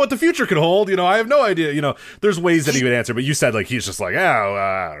never know what the future could hold. I have no idea. There's ways that he would answer, but you said like he's just like,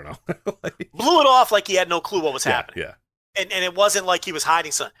 I don't know. Blew it off like he had no clue what was happening. Yeah. And it wasn't like he was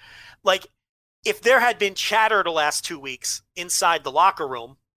hiding something. Like if there had been chatter the last 2 weeks inside the locker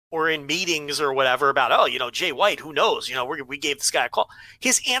room or in meetings or whatever about, Jay White, who knows? We gave this guy a call.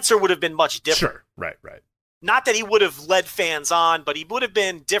 His answer would have been much different. Sure. Right. Not that he would have led fans on, but he would have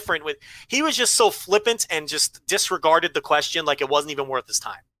been different. He was just so flippant and just disregarded the question like it wasn't even worth his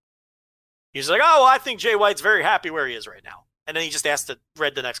time. He was like, oh, well, I think Jay White's very happy where he is right now. And then he just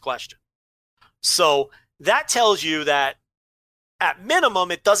read the next question. So that tells you that at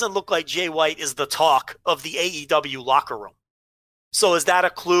minimum, it doesn't look like Jay White is the talk of the AEW locker room. So is that a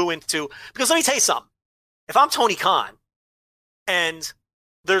clue into, because let me tell you something. If I'm Tony Khan and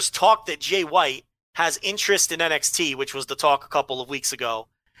there's talk that Jay White has interest in NXT, which was the talk a couple of weeks ago,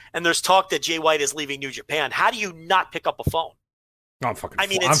 and there's talk that Jay White is leaving New Japan, how do you not pick up a phone? I'm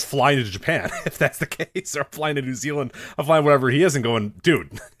flying to Japan if that's the case, or I'm flying to New Zealand. I'm flying wherever he is and going,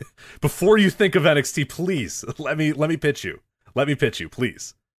 dude, before you think of NXT, please let me pitch you. Let me pitch you,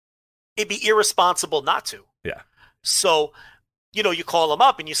 please. It'd be irresponsible not to. Yeah. So, you call him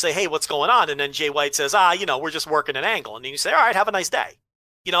up and you say, hey, what's going on? And then Jay White says, we're just working an angle. And then you say, all right, have a nice day.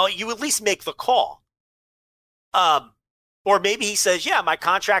 You at least make the call. Or maybe he says, yeah, my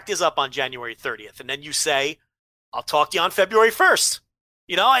contract is up on January 30th. And then you say, I'll talk to you on February 1st.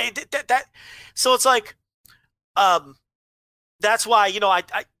 So it's like, that's why,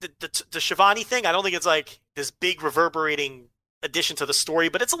 the Schiavone thing, I don't think it's like this big reverberating addition to the story,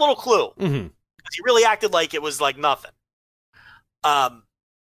 but it's a little clue. Mm-hmm. He really acted like it was like nothing.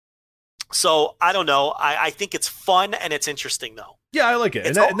 So I don't know. I think it's fun and it's interesting though. Yeah, I like it.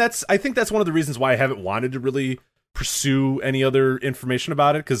 And I think that's one of the reasons why I haven't wanted to really pursue any other information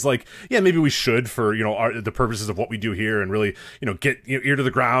about it, because maybe we should for the purposes of what we do here, and really get ear to the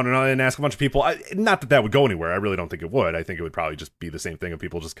ground and ask a bunch of people. Not that would go anywhere. I really don't think it would. I think it would probably just be the same thing of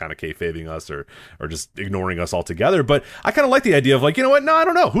people just kind of kayfabing us or just ignoring us altogether. But I kind of like the idea of no, I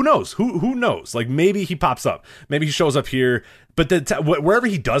don't know, who knows, who knows, maybe he pops up, maybe he shows up here. But wherever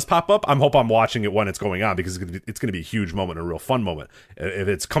he does pop up, I'm watching it when it's going on, because it's going to be a huge moment, a real fun moment. If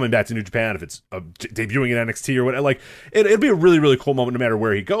it's coming back to New Japan, if it's debuting in NXT or whatever, it'll be a really, really cool moment no matter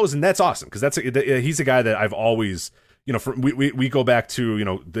where he goes, and that's awesome, because he's a guy that I've always, we go back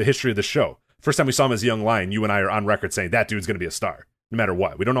to the history of the show. First time we saw him as a young lion, you and I are on record saying that dude's going to be a star no matter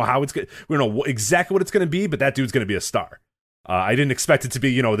what. We don't know how we don't know exactly what it's going to be, but that dude's going to be a star. I didn't expect it to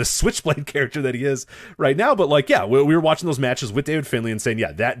be, this switchblade character that he is right now. But we were watching those matches with David Finlay and saying,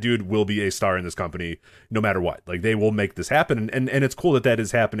 yeah, that dude will be a star in this company no matter what. They will make this happen. And it's cool that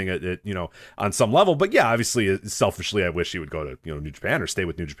is happening at on some level. But yeah, obviously, selfishly, I wish he would go to, New Japan or stay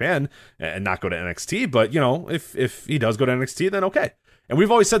with New Japan and not go to NXT. But, if he does go to NXT, then okay. And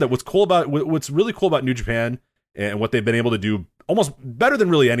we've always said that what's really cool about New Japan and what they've been able to do almost better than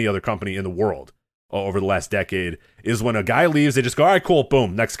really any other company in the world over the last decade is when a guy leaves, they just go, all right, cool,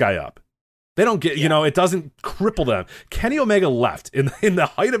 boom, next guy up. They don't get, it doesn't cripple them. Kenny Omega left in the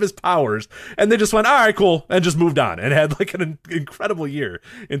height of his powers, and they just went, all right, cool, and just moved on and had an incredible year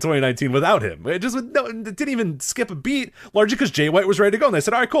in 2019 without him. It didn't even skip a beat, largely because Jay White was ready to go, and they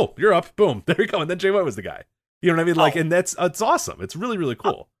said, all right, cool, you're up, boom, there you go, and then Jay White was the guy. You know what I mean? And it's awesome. It's really, really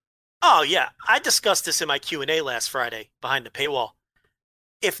cool. Oh yeah, I discussed this in my Q&A last Friday behind the paywall.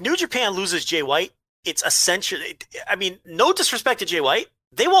 If New Japan loses Jay White, it's essential. No disrespect to Jay White.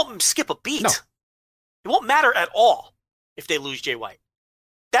 They won't skip a beat. No. It won't matter at all if they lose Jay White.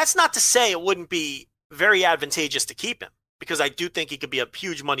 That's not to say it wouldn't be very advantageous to keep him, because I do think he could be a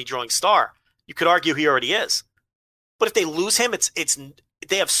huge money-drawing star. You could argue he already is. But if they lose him, it's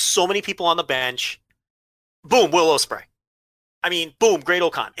they have so many people on the bench. Boom, Will Ospreay. Boom, Great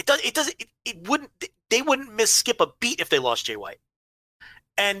O'Khan. They wouldn't skip a beat if they lost Jay White.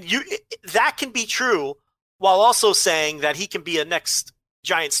 And that can be true while also saying that he can be a next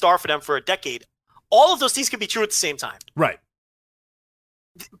giant star for them for a decade. All of those things can be true at the same time. Right.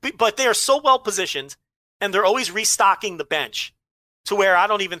 But they are so well positioned, and they're always restocking the bench to where I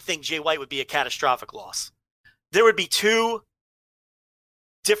don't even think Jay White would be a catastrophic loss. There would be two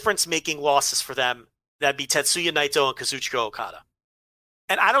difference-making losses for them. That'd be Tetsuya Naito and Kazuchika Okada.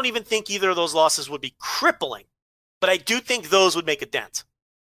 And I don't even think either of those losses would be crippling, but I do think those would make a dent.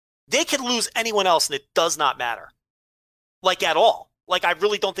 They could lose anyone else, and it does not matter. Like, at all. Like, I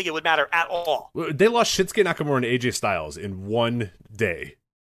really don't think it would matter at all. They lost Shinsuke Nakamura and AJ Styles in one day.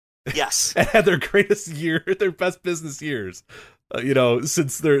 Yes. And had their greatest year, their best business years,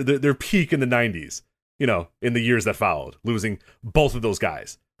 since their peak in the 90s, in the years that followed, losing both of those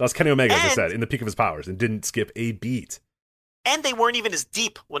guys. That was Kenny Omega, as I said, in the peak of his powers, and didn't skip a beat. And they weren't even as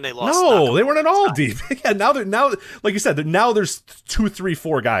deep when they lost. No, they weren't at all deep. Yeah, now like you said, now there's 2, 3,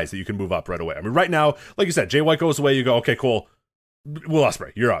 4 guys that you can move up right away. I mean, right now, like you said, Jay White goes away. You go, okay, cool. Will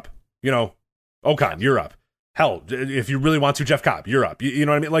Ospreay, you're up. Okan, you're up. Hell, if you really want to, Jeff Cobb, you're up. You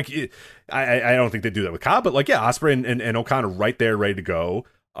know what I mean? Like, I don't think they do that with Cobb, but like, yeah, Ospreay and Okan are right there, ready to go.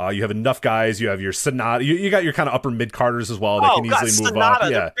 You have enough guys. You have your Sonata. You got your kind of upper mid carders as well that can easily move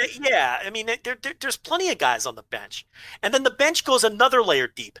up. Yeah. I mean, there's plenty of guys on the bench, and then the bench goes another layer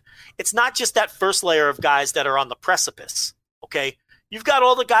deep. It's not just that first layer of guys that are on the precipice. Okay, you've got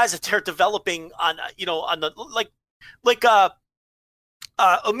all the guys that they're developing on the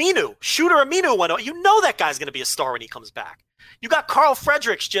Aminu, Shooter Aminu went on. That guy's going to be a star when he comes back. You got Carl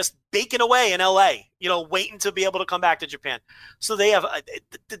Fredericks just baking away in LA, waiting to be able to come back to Japan. So they have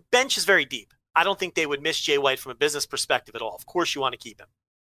the bench is very deep. I don't think they would miss Jay White from a business perspective at all. Of course, you want to keep him.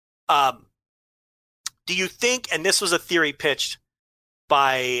 Do you think, and this was a theory pitched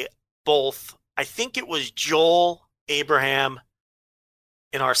by both, I think it was Joel Abraham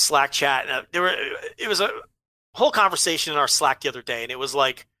in our Slack chat. It was a whole conversation in our Slack the other day, and it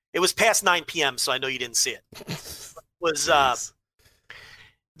was past 9 p.m., so I know you didn't see it.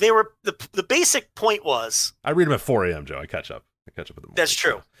 The basic point was, I read them at 4 a.m., Joe. I catch up with them. That's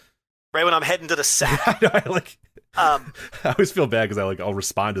true. Right when I'm heading to the sack. I always feel bad because I'll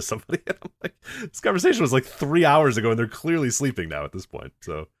respond to somebody and I'm like, this conversation was like 3 hours ago and they're clearly sleeping now at this point.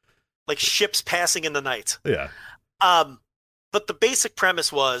 So like ships passing in the night. Yeah. But the basic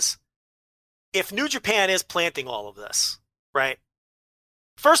premise was, if New Japan is planting all of this, right?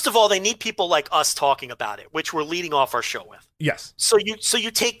 First of all, they need people like us talking about it, which we're leading off our show with. Yes. So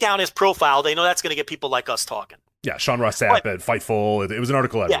you take down his profile. They know that's going to get people like us talking. Yeah, Sean Ross Sapp at Fightful. It was an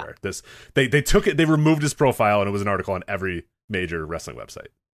article everywhere. Yeah. They took it. They removed his profile, and it was an article on every major wrestling website.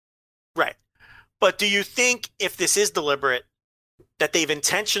 Right. But do you think, if this is deliberate, that they've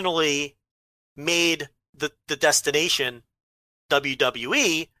intentionally made the destination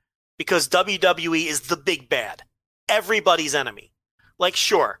WWE, because WWE is the big bad, everybody's enemy? Like,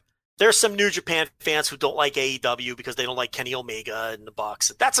 sure, there's some New Japan fans who don't like AEW because they don't like Kenny Omega and the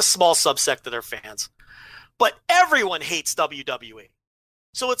Bucks. That's a small subsect of their fans. But everyone hates WWE.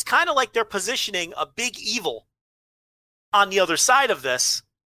 So it's kind of like they're positioning a big evil on the other side of this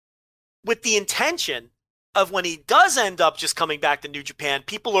with the intention of, when he does end up just coming back to New Japan,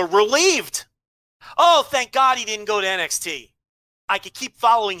 people are relieved. Oh, thank God he didn't go to NXT. I could keep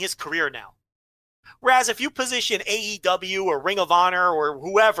following his career now. Whereas if you position AEW or Ring of Honor or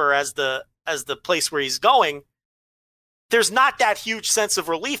whoever as the place where he's going, there's not that huge sense of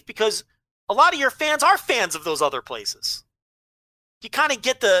relief, because a lot of your fans are fans of those other places. You kind of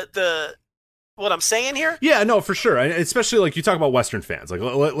get the what I'm saying here? Yeah, no, for sure. Especially like you talk about Western fans. Like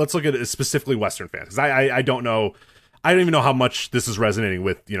let's look at it specifically Western fans, because I don't know. I don't even know how much this is resonating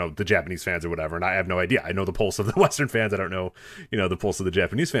with, the Japanese fans or whatever, and I have no idea. I know the pulse of the Western fans. I don't know, the pulse of the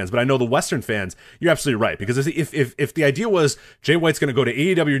Japanese fans, but I know the Western fans. You're absolutely right, because if the idea was Jay White's going to go to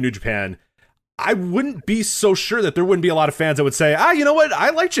AEW or New Japan, I wouldn't be so sure that there wouldn't be a lot of fans that would say, you know what?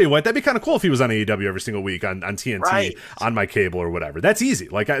 I like Jay White. That'd be kind of cool if he was on AEW every single week on TNT, right, on my cable or whatever. That's easy.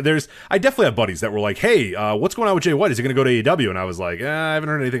 Like I definitely have buddies that were like, hey, what's going on with Jay White? Is he going to go to AEW? And I was like, I haven't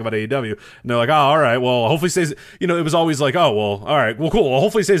heard anything about AEW. And they're like, oh, all right. Well, hopefully he stays. It was always like, oh, well, all right. Well, cool. Well,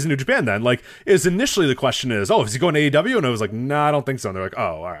 hopefully he stays in New Japan then. Like, initially the question is, is he going to AEW? And I was like, no, I don't think so. And they're like,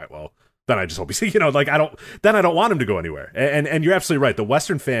 oh, all right. Well, then I just hope he's, I don't want him to go anywhere. And you're absolutely right. The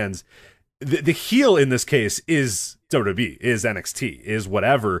Western fans, the heel in this case is WWE, is NXT, is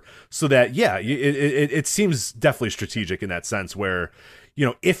whatever. So that, yeah, it seems definitely strategic in that sense where,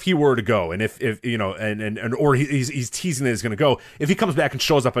 if he were to go, and if or he's teasing that he's going to go, if he comes back and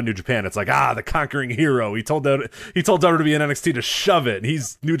shows up on New Japan, it's like, the conquering hero. He told WWE and NXT to shove it. And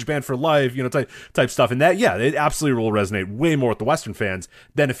he's New Japan for life, type stuff. And that, yeah, it absolutely will resonate way more with the Western fans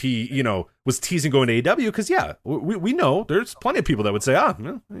than if he, was teasing going to AEW. Because, yeah, we know there's plenty of people that would say,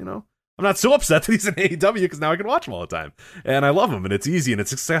 I'm not so upset that he's in AEW because now I can watch him all the time, and I love him, and it's easy, and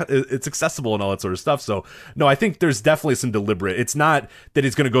it's accessible and all that sort of stuff. So no, I think there's definitely some deliberate. It's not that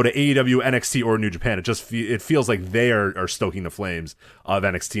he's going to go to AEW, NXT, or New Japan. It just it feels like they are stoking the flames of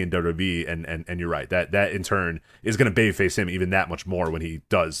NXT and WWE, and you're right, that in turn is going to babyface him even that much more when he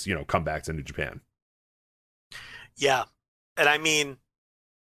does come back to New Japan. Yeah, and I mean,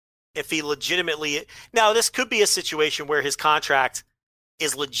 if he legitimately now this could be a situation where his contract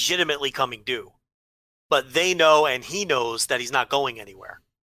is legitimately coming due, but they know and he knows that he's not going anywhere,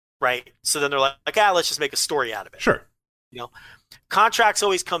 right? So then they're like, let's just make a story out of it. Sure. Contracts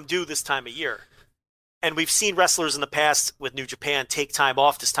always come due this time of year. And we've seen wrestlers in the past with New Japan take time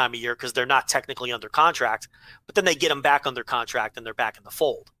off this time of year because they're not technically under contract, but then they get them back under contract and they're back in the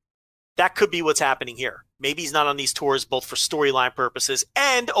fold. That could be what's happening here. Maybe he's not on these tours both for storyline purposes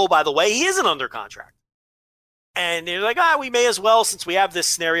and, oh, by the way, he isn't under contract. And they're like, we may as well, since we have this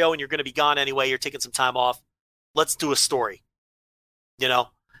scenario and you're going to be gone anyway, you're taking some time off, let's do a story.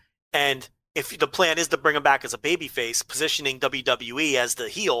 And if the plan is to bring him back as a babyface, positioning WWE as the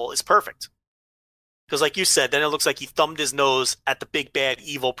heel is perfect. Because like you said, then it looks like he thumbed his nose at the big, bad,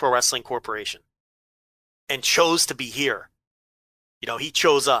 evil Pro Wrestling Corporation and chose to be here. He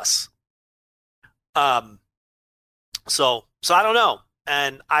chose us. So I don't know.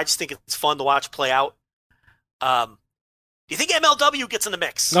 And I just think it's fun to watch play out. Do you think MLW gets in the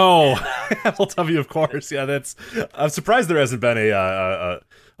mix? Oh, MLW, of course. Yeah, I'm surprised there hasn't been a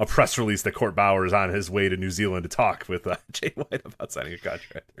press release that Court Bauer is on his way to New Zealand to talk with Jay White about signing a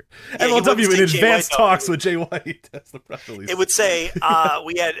contract. Yeah, MLW in advanced talks with Jay White. That's the press release. It would say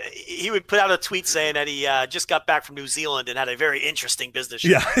he would put out a tweet saying that he just got back from New Zealand and had a very interesting business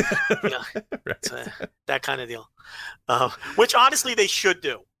trip. Yeah, right. That kind of deal. Which honestly they should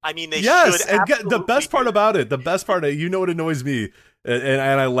do. I mean, they should. Yes, and the best part about it, what annoys me, and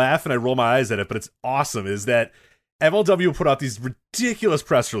I laugh and I roll my eyes at it, but it's awesome, is that MLW will put out these ridiculous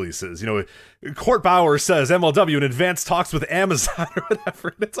press releases. Court Bauer says MLW in advanced talks with Amazon or whatever.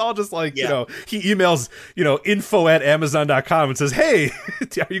 And it's all just like, he emails, info@amazon.com and says, hey,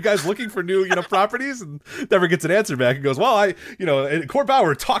 are you guys looking for new, properties? And never gets an answer back and goes, well, and Court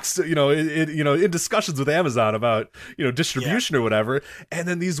Bauer talks, in discussions with Amazon about, distribution or whatever. And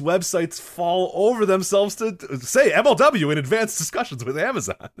then these websites fall over themselves to say MLW in advanced discussions with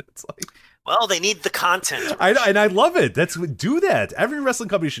Amazon. It's like, well, they need the content. I know, and I love it. Do that. Every wrestling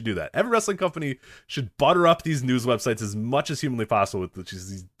company should do that. Every wrestling company should butter up these news websites as much as humanly possible with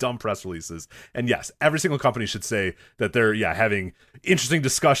these dumb press releases. And yes, every single company should say that they're having interesting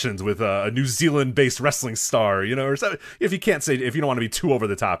discussions with a New Zealand-based wrestling star, or something. If you don't want to be too over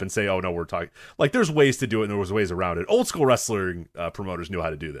the top and say, oh no, we're talking, like, there's ways to do it and there's ways around it. Old school wrestling promoters knew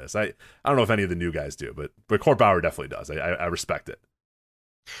how to do this. I don't know if any of the new guys do, but Court Bauer definitely does. I respect it.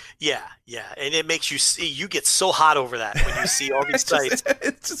 Yeah, and it makes you get so hot over that when you see all these sites.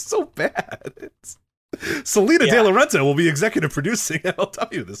 It's just so bad. Selena De La Renta will be executive producing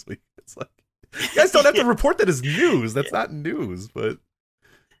MLW this week. It's like, you guys don't have to report that as news. That's not news, but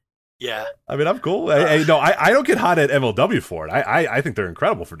yeah. I mean, I'm cool. I don't get hot at MLW for it. I think they're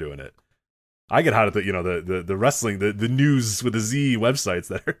incredible for doing it. I get hot at the wrestling, the news with the Z websites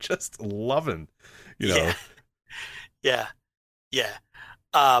that are just loving, Yeah.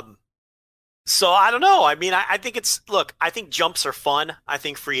 So I don't know. I mean, I think I think jumps are fun. I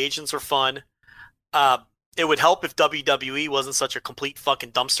think free agents are fun. It would help if WWE wasn't such a complete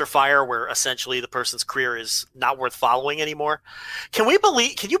fucking dumpster fire where essentially the person's career is not worth following anymore. Can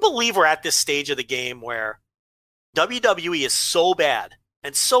you believe we're at this stage of the game where WWE is so bad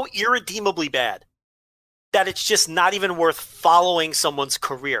and so irredeemably bad that it's just not even worth following someone's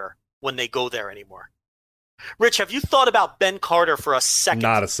career when they go there anymore? Rich, have you thought about Ben Carter for a second?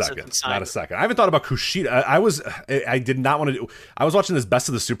 Not a second. I haven't thought about Kushida. I did not want to do. I was watching this Best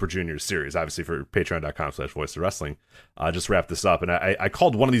of the Super Juniors series, obviously for patreon.com/voice of wrestling. Just wrapped this up, and I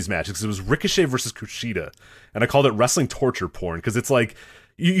called one of these matches because it was Ricochet versus Kushida, and I called it wrestling torture porn because it's like,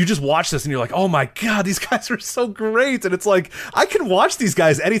 you just watch this and you're like, oh my God, these guys are so great. And it's like, I can watch these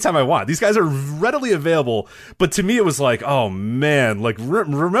guys anytime I want. These guys are readily available. But to me, it was like, oh man, like,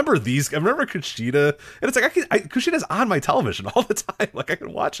 remember Kushida? And it's like, Kushida's on my television all the time. Like, I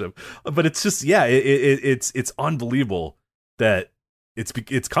can watch him. But it's just, it's unbelievable that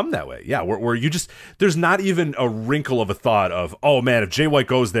it's come that way. Yeah, where you just, there's not even a wrinkle of a thought of, oh man, if Jay White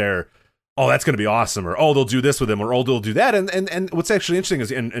goes there, oh, that's going to be awesome, or oh, they'll do this with him, or oh, they'll do that. And what's actually interesting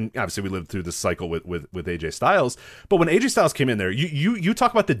is, and obviously we lived through this cycle with AJ Styles, but when AJ Styles came in there, you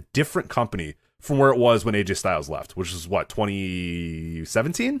talk about the different company from where it was when AJ Styles left, which is what,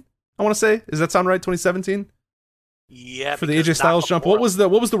 2017? I want to say, does that sound right? 2017? Yeah, for the AJ Styles jump. What was the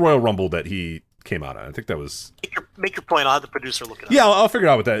Royal Rumble that he came out on? I think that was. Make your point. I'll have the producer look it up. Yeah, I'll figure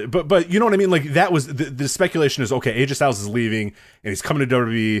it out with that. But you know what I mean? Like that was the speculation is okay. AJ Styles is leaving and he's coming to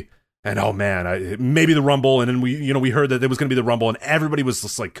WWE. And oh man, maybe the Rumble, and then we heard that there was going to be the Rumble, and everybody was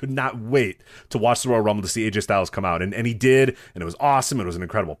just like could not wait to watch the Royal Rumble to see AJ Styles come out, and he did, and it was awesome. It was an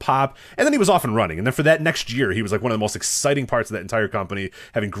incredible pop, and then he was off and running, and then for that next year, he was like one of the most exciting parts of that entire company,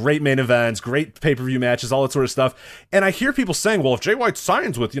 having great main events, great pay-per-view matches, all that sort of stuff. And I hear people saying, well, if Jay White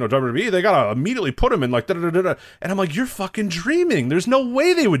signs with WWE, they gotta immediately put him in like da-da-da-da-da. And I'm like, you're fucking dreaming. There's no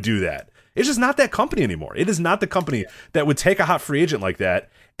way they would do that. It's just not that company anymore. It is not the company that would take a hot free agent like that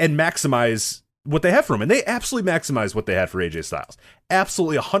and maximize what they have for him. And they absolutely maximized what they had for AJ Styles.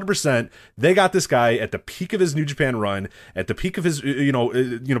 Absolutely 100%. They got this guy at the peak of his New Japan run, at the peak of his,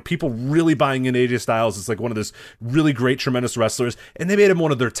 people really buying in AJ Styles. It's like one of those really great, tremendous wrestlers. And they made him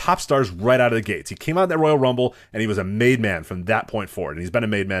one of their top stars right out of the gates. He came out in that Royal Rumble and he was a made man from that point forward. And he's been a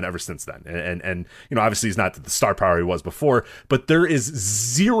made man ever since then. And obviously he's not the star power he was before, but there is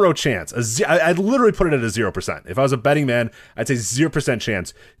zero chance. I'd literally put it at a 0%. If I was a betting man, I'd say 0%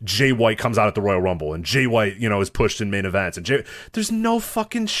 chance Jay White comes out at the Royal Rumble and Jay White, is pushed in main events. And there's no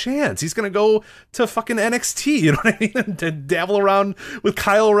fucking chance. He's gonna go to fucking NXT, you know what I mean? And to dabble around with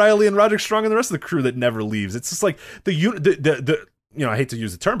Kyle O'Reilly and Roderick Strong and the rest of the crew that never leaves. It's just like the I hate to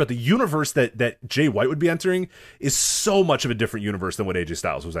use the term, but the universe that Jay White would be entering is so much of a different universe than what AJ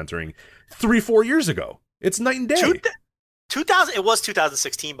Styles was entering 3-4 years ago. It's night and day. 2000. It was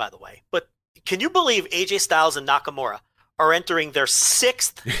 2016, by the way. But can you believe AJ Styles and Nakamura are entering their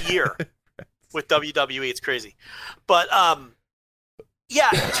 6th year with WWE? It's crazy. But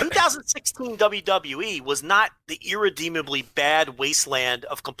 2016 WWE was not the irredeemably bad wasteland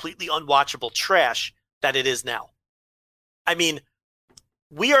of completely unwatchable trash that it is now. I mean,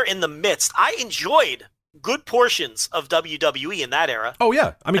 we are in the midst. I enjoyed good portions of WWE in that era. Oh,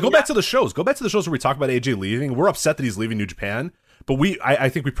 yeah. I mean, go back to the shows. Go back to the shows where we talk about AJ leaving. We're upset that he's leaving New Japan. But I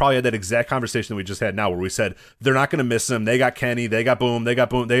think we probably had that exact conversation that we just had now where we said they're not going to miss him. They got Kenny. They got Boom.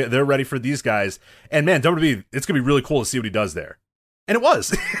 They're ready for these guys. And, man, WWE, it's going to be really cool to see what he does there. And it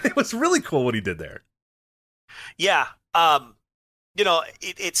was. It was really cool what he did there. Yeah. There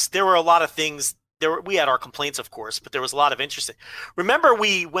were a lot of things. We had our complaints, of course, but there was a lot of interesting. Remember,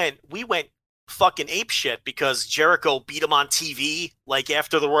 we went fucking apeshit because Jericho beat him on TV, like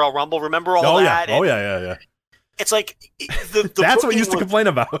after the Royal Rumble. Remember all that? Yeah. Yeah. It's like that's what we used to complain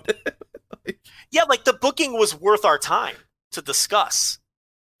about. Yeah, like the booking was worth our time to discuss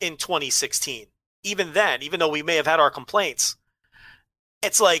in 2016. Even then, even though we may have had our complaints,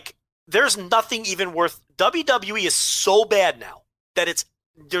 it's like there's nothing even worth. WWE is so bad now that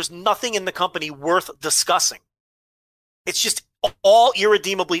there's nothing in the company worth discussing. It's just all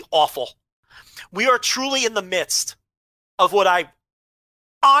irredeemably awful. We are truly in the midst of what I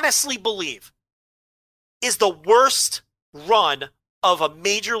honestly believe is the worst run of a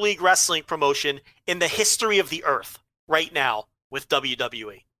Major League Wrestling promotion in the history of the earth right now with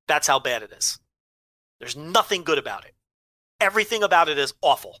WWE. That's how bad it is. There's nothing good about it. Everything about it is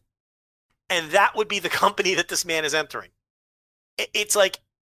awful. And that would be the company that this man is entering. It's like,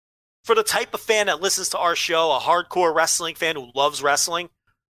 for the type of fan that listens to our show, a hardcore wrestling fan who loves wrestling,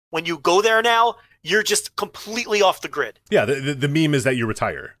 when you go there now, you're just completely off the grid. Yeah, the meme is that you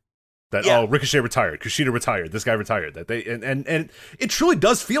retire. Ricochet retired, Kushida retired, this guy retired. That they and it truly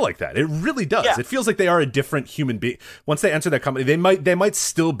does feel like that. It really does. Yeah. It feels like they are a different human being. Once they enter that company, they might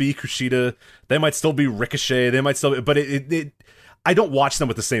still be Kushida, they might still be Ricochet, they might still be, but I don't watch them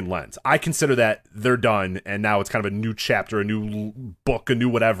with the same lens. I consider that they're done, and now it's kind of a new chapter, a new book, a new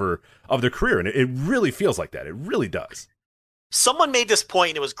whatever of their career, and it really feels like that. It really does. Someone made this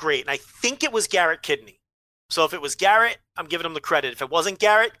point, and it was great, and I think it was Garrett Kidney. So if it was Garrett, I'm giving him the credit. If it wasn't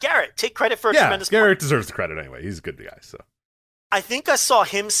Garrett, take credit for a tremendous point. Garrett deserves the credit anyway. He's a good guy. So I think I saw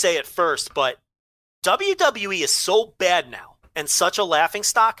him say it first, but WWE is so bad now and such a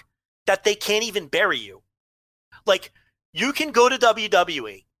laughingstock that they can't even bury you. Like, you can go to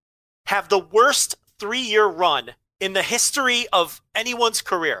WWE, have the worst 3-year run in the history of anyone's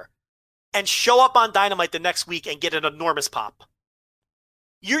career, and show up on Dynamite the next week and get an enormous pop.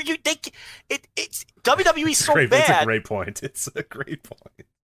 It's WWE so bad. It's a great point. It's a great point.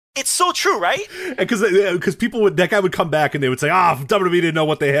 It's so true, right? Because people that guy would come back and they would say, WWE didn't know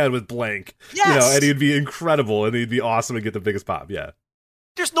what they had with blank. Yes. And he'd be incredible and he'd be awesome and get the biggest pop. Yeah.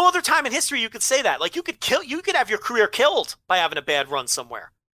 There's no other time in history you could say that. Like, you could have your career killed by having a bad run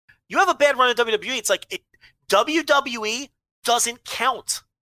somewhere. You have a bad run in WWE, it's like WWE doesn't count.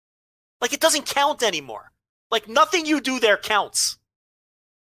 Like, it doesn't count anymore. Like, nothing you do there counts.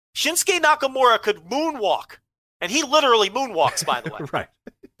 Shinsuke Nakamura could moonwalk And he literally moonwalks, by the way. Right.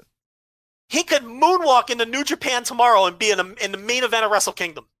 He could moonwalk into New Japan tomorrow and be in the main event of Wrestle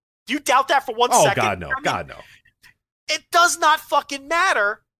Kingdom. Do you doubt that for 1 second? Oh, God, no. God, no. It does not fucking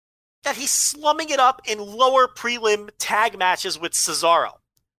matter that he's slumming it up in lower prelim tag matches with Cesaro.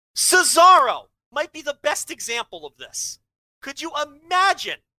 Cesaro might be the best example of this. Could you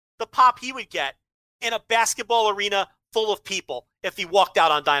imagine the pop he would get in a basketball arena full of people if he walked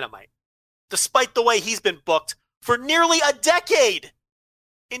out on Dynamite? Despite the way he's been booked for nearly a decade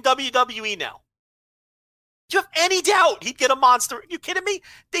in WWE now. Do you have any doubt he'd get a monster? Are you kidding me?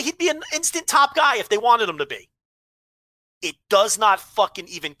 He'd be an instant top guy if they wanted him to be. It does not fucking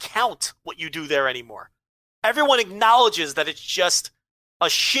even count what you do there anymore. Everyone acknowledges that it's just a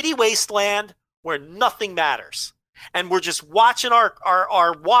shitty wasteland where nothing matters. And we're just watching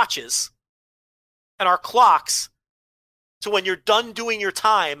our watches and our clocks to when you're done doing your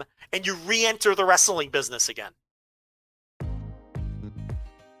time and you re-enter the wrestling business again.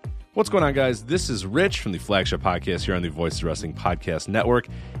 What's going on, guys? This is Rich from the Flagship podcast here on the Voices of Wrestling Podcast Network,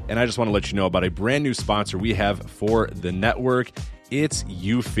 and I just want to let you know about a brand new sponsor we have for the network. It's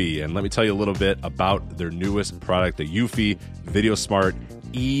Eufy, and let me tell you a little bit about their newest product, the Eufy Video Smart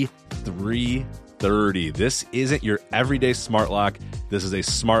E330. This isn't your everyday smart lock. This is a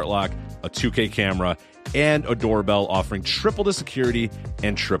smart lock, a 2K camera, and a doorbell offering triple the security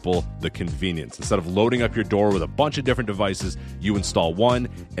and triple the convenience. Instead of loading up your door with a bunch of different devices, you install one,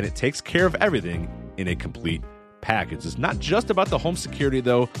 and it takes care of everything in a complete package. It's not just about the home security,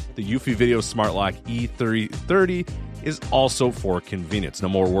 though. The Eufy Video Smart Lock E330 is also for convenience. No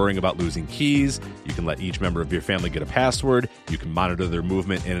more worrying about losing keys. You can let each member of your family get a password. You can monitor their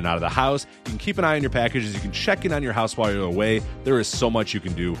movement in and out of the house. You can keep an eye on your packages. You can check in on your house while you're away. There is so much you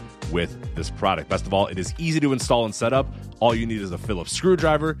can do with this product. Best of all, it is easy to install and set up. All you need is a Phillips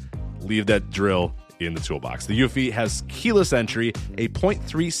screwdriver. Leave that drill in the toolbox. The Eufy has keyless entry, a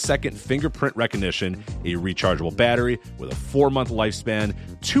 0.3-second fingerprint recognition, a rechargeable battery with a 4-month lifespan,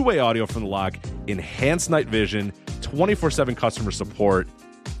 two-way audio from the lock, enhanced night vision, 24/7 customer support,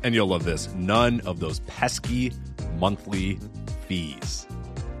 and you'll love this, none of those pesky monthly fees.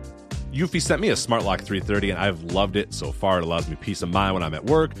 Eufy sent me a Smart Lock 330, and I've loved it so far. It allows me peace of mind when I'm at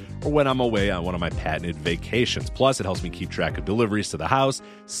work or when I'm away on one of my patented vacations. Plus, it helps me keep track of deliveries to the house,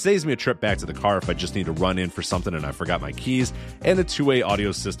 saves me a trip back to the car if I just need to run in for something and I forgot my keys, and the two-way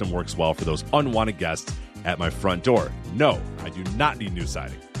audio system works well for those unwanted guests at my front door. No, I do not need new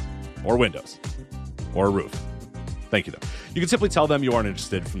siding or windows or a roof. Thank you, though. You can simply tell them you aren't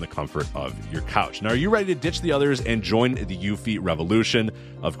interested from the comfort of your couch. Now, are you ready to ditch the others and join the Eufy revolution?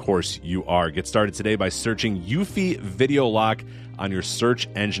 Of course you are. Get started today by searching Eufy Video Lock on your search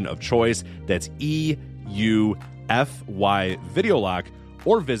engine of choice. That's EUFY Video Lock,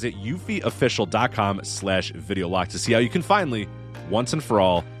 or visit eufyofficial.com/video lock to see how you can finally, once and for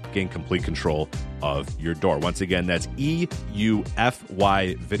all, gain complete control of your door. Once again, that's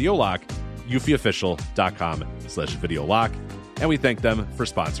EUFY Video Lock, eufyofficial.com/video lock, and we thank them for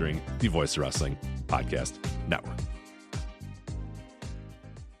sponsoring the Voice of Wrestling Podcast Network.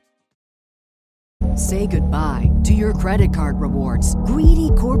 Say goodbye to your credit card rewards. Greedy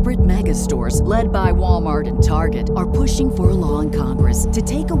corporate mega stores, led by Walmart and Target, are pushing for a law in Congress to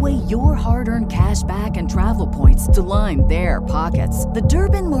take away your hard-earned cash back and travel points to line their pockets. The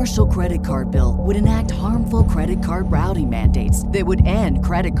Durbin-Marshall credit card bill would enact harmful credit card routing mandates that would end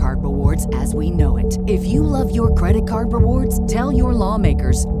credit card rewards as we know it. If you love your credit card rewards, tell your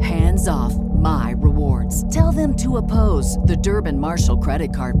lawmakers, hands off my rewards. Tell them to oppose the Durbin-Marshall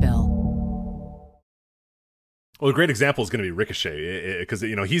credit card bill. Well, a great example is going to be Ricochet, because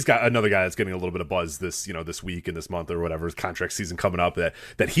he's got another guy that's getting a little bit of buzz this week and this month or whatever, his contract season coming up, that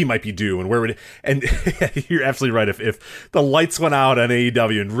he might be due, and you're absolutely right. If the lights went out on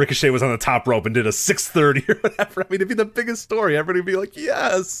AEW and Ricochet was on the top rope and did a 630 or whatever, I mean, it'd be the biggest story. Everybody would be like,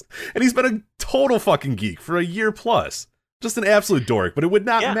 yes. And he's been a total fucking geek for a year plus, just an absolute dork. But it would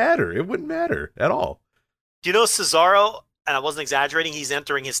not matter. It wouldn't matter at all. Do you know Cesaro? And I wasn't exaggerating, he's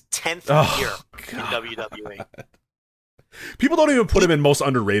entering his 10th year in WWE. People don't even put him in most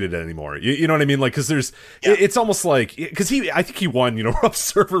underrated anymore. You know what I mean? Like, because it's almost like, because I think he won, Rob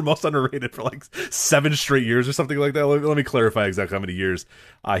Server most underrated for like 7 straight years or something like that. Let me clarify exactly how many years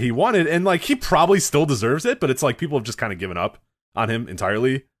he won it. And like, he probably still deserves it, but it's like people have just kind of given up on him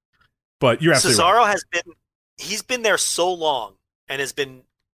entirely. But you're absolutely Cesaro right. He's been there so long and has been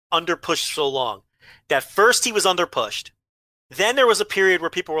underpushed so long that first he was underpushed. Then there was a period where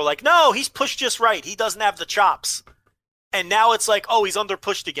people were like, no, he's pushed just right. He doesn't have the chops. And now it's like, oh, he's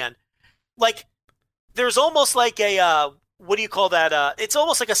underpushed again. Like, there's almost like a, what do you call that? It's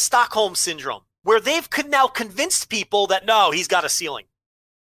almost like a Stockholm syndrome where they've now convinced people that no, he's got a ceiling.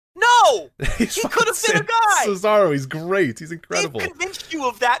 No, he could have been a guy. Cesaro, he's great. He's incredible. They've convinced you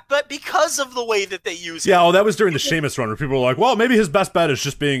of that, but because of the way that they use him. Yeah, well, that was during the Sheamus run where people were like, well, maybe his best bet is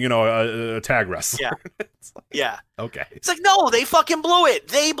just being, a tag wrestler. Yeah. Yeah. Okay. It's like, no, they fucking blew it.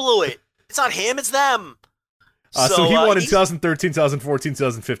 They blew it. It's not him, it's them. So he won in 2013, 2014,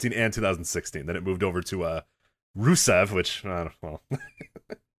 2015, and 2016. Then it moved over to Rusev, which, well,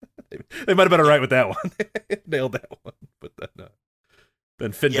 they might have been all right with that one. Nailed that one. But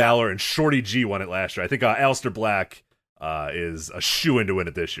then Finn Balor and Shorty G won it last year. I think Aleister Black is a shoo-in to win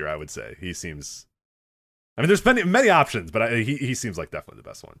it this year, I would say. He seems... I mean, there's been many options, but he seems like definitely the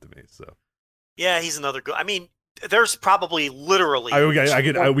best one to me. So yeah, he's another good... I mean, there's probably literally...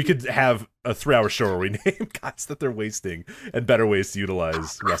 we could have a 3-hour show where we name guys that they're wasting and better ways to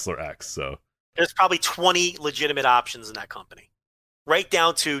utilize Wrestler X. So there's probably 20 legitimate options in that company. Right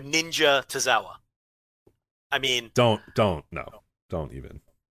down to Ninja Tozawa. I mean... Don't even.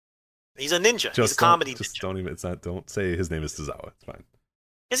 He's a ninja. He's a comedy ninja. Don't say his name is Tozawa. It's fine.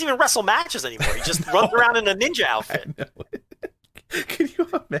 He doesn't even wrestle matches anymore. He just runs around in a ninja outfit. Can you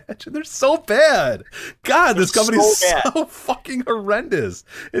imagine? They're so bad. God, this company's so fucking horrendous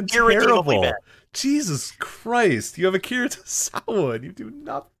and terrible. Bad. Jesus Christ. You have Akira Tozawa and you do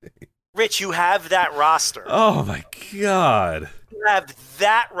nothing. Rich, you have that roster. Oh my God. You have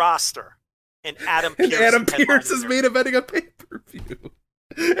that roster. And Adam Pearce is main eventing a pay-per-view.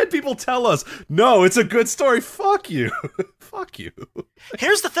 And people tell us, no, it's a good story. Fuck you. Fuck you.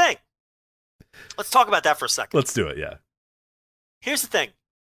 Here's the thing. Let's talk about that for a second. Let's do it, yeah. Here's the thing.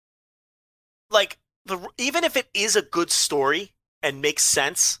 Like, even if it is a good story and makes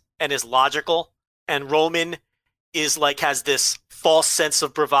sense and is logical, and Roman is like has this false sense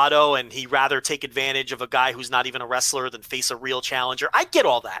of bravado and he'd rather take advantage of a guy who's not even a wrestler than face a real challenger, I get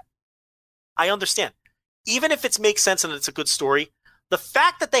all that. I understand. Even if it makes sense and it's a good story, the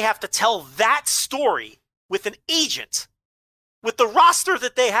fact that they have to tell that story with an agent, with the roster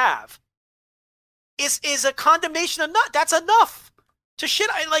that they have, is a condemnation enough. That's enough to shit.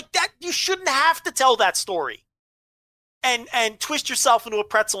 Like that, you shouldn't have to tell that story and twist yourself into a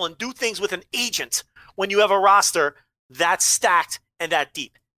pretzel and do things with an agent when you have a roster that's stacked and that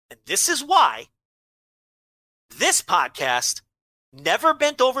deep. And this is why this podcast never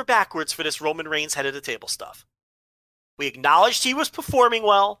bent over backwards for this Roman Reigns head of the table stuff. We acknowledged he was performing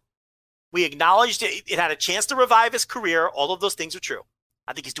well. We acknowledged it had a chance to revive his career. All of those things are true.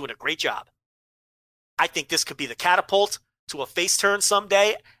 I think he's doing a great job. I think this could be the catapult to a face turn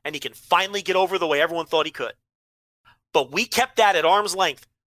someday, and he can finally get over the way everyone thought he could. But we kept that at arm's length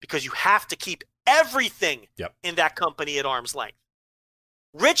because you have to keep everything in that company at arm's length.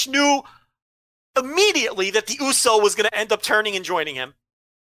 Rich knew immediately that the Uso was going to end up turning and joining him,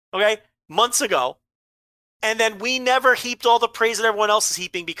 okay, months ago. And then we never heaped all the praise that everyone else is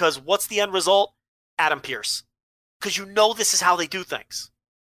heaping because what's the end result? Adam Pearce. Because you know this is how they do things.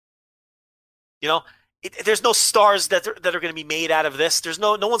 You know, there's no stars that are going to be made out of this. There's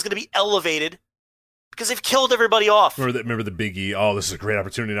no one's going to be elevated because they've killed everybody off. Remember the Big E? Oh, this is a great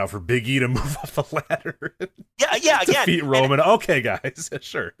opportunity now for Big E to move up the ladder. Yeah, again. Defeat Roman. Okay, guys,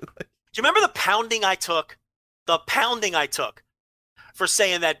 sure. Do you remember the pounding I took? The pounding I took for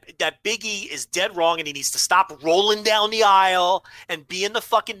saying that Big E is dead wrong and he needs to stop rolling down the aisle and being the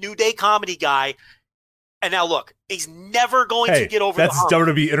fucking New Day comedy guy. And now look, he's never going to get over the hump. That's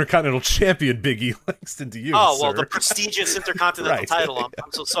WWE Intercontinental Champion Big E Langston to you, Oh, well, sir. the prestigious Intercontinental title.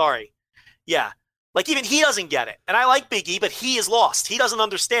 I'm so sorry. Yeah. Like even he doesn't get it. And I like Big E, but he is lost. He doesn't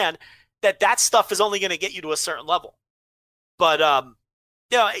understand that stuff is only going to get you to a certain level. But,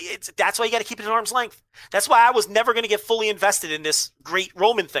 that's why you got to keep it at arm's length. That's why I was never going to get fully invested in this great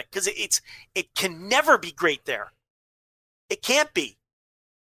Roman thing because it can never be great there. It can't be.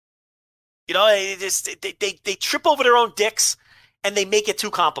 You know, they trip over their own dicks and they make it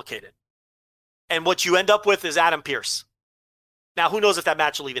too complicated. And what you end up with is Adam Pearce. Now, who knows if that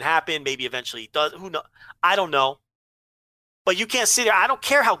match will even happen? Maybe eventually it does. Who knows? I don't know. But you can't sit there. I don't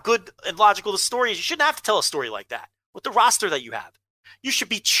care how good and logical the story is. You shouldn't have to tell a story like that with the roster that you have. You should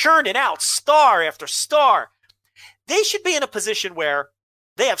be churning out star after star. They should be in a position where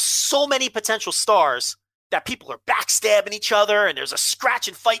they have so many potential stars that people are backstabbing each other and there's a scratch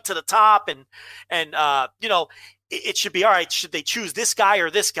and fight to the top. And it should be, all right, should they choose this guy or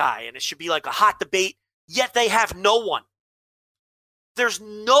this guy? And it should be like a hot debate, yet they have no one. There's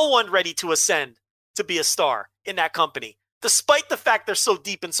no one ready to ascend to be a star in that company, despite the fact they're so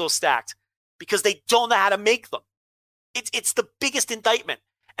deep and so stacked, because they don't know how to make them. It's the biggest indictment,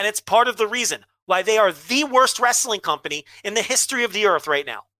 and it's part of the reason why they are the worst wrestling company in the history of the earth right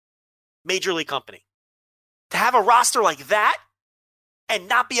now. major league company. To have a roster like that and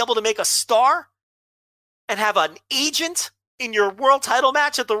not be able to make a star and have an agent in your world title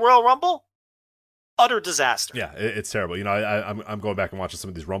match at the Royal Rumble, utter disaster. Yeah, it's terrible. You know, I'm going back and watching some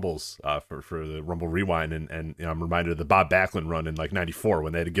of these Rumbles for the Rumble Rewind, and you know, I'm reminded of the Bob Backlund run in like '94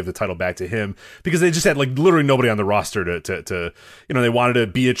 when they had to give the title back to him because they just had like literally nobody on the roster to you know, they wanted to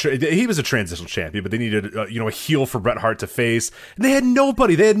be he was a transitional champion, but they needed you know, a heel for Bret Hart to face, and they had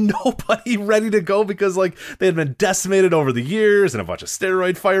nobody ready to go because like they had been decimated over the years and a bunch of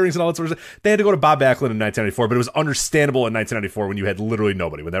steroid firings and all that sort of stuff. They had to go to Bob Backlund in 1994, but it was understandable in 1994 when you had literally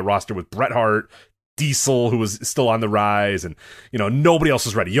nobody, when that roster with Bret Hart, Diesel, who was still on the rise, and you know, nobody else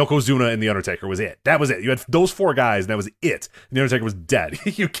was ready. Yokozuna and The Undertaker was it. That was it. You had those four guys, and that was it. And The Undertaker was dead.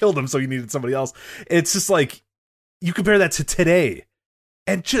 You killed him, so you needed somebody else. It's just like, you compare that to today,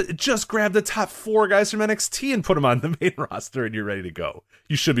 and just grab the top four guys from NXT and put them on the main roster, and you're ready to go.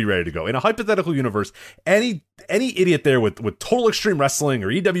 You should be ready to go. In a hypothetical universe, any idiot there with Total Extreme Wrestling or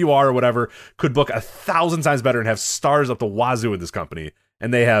EWR or whatever could book 1,000 times better and have stars up the wazoo in this company,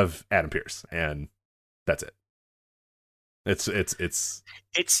 and they have Adam Pearce, and that's it. It's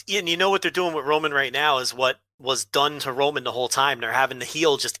and you know what they're doing with Roman right now is what was done to Roman the whole time. They're having the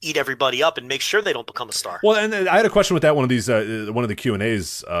heel just eat everybody up and make sure they don't become a star. Well, and I had a question with that one of the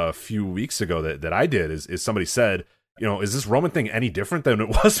Q&As a few weeks ago that I did is somebody said, you know, is this Roman thing any different than it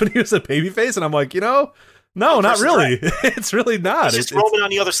was when he was a babyface? And I'm like, you know, no, not really. It's really not. He's just Roman on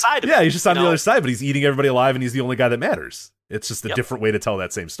the other side of it. Yeah, he's just on the other side, but he's eating everybody alive and he's the only guy that matters. It's just a different way to tell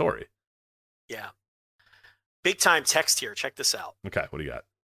that same story. Yeah. Big time text here. Check this out. Okay, what do you got?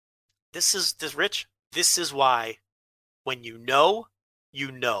 Rich. This is why when you know,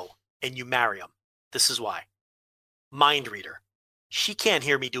 and you marry him. This is why. Mind reader. She can't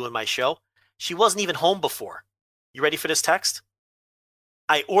hear me doing my show. She wasn't even home before. You ready for this text?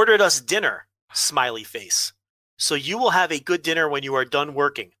 I ordered us dinner, smiley face. So you will have a good dinner when you are done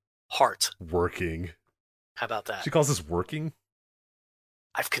working. Heart. Working. How about that? She calls this working?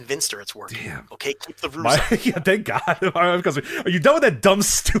 I've convinced her it's working. Damn. Okay, keep the ruse up. Yeah, thank God. Are you done with that dumb,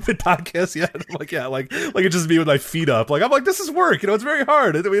 stupid podcast yet? I'm like, yeah, like it just me with my feet up. Like, I'm like, this is work. You know, it's very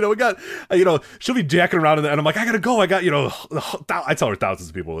hard. And, you know, we got, you know, she'll be jacking around and I'm like, I gotta go. I got, you know, I tell her thousands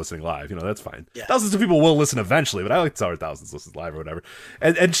of people listening live. You know, that's fine. Yeah. Thousands of people will listen eventually, but I like to tell her thousands listen live or whatever.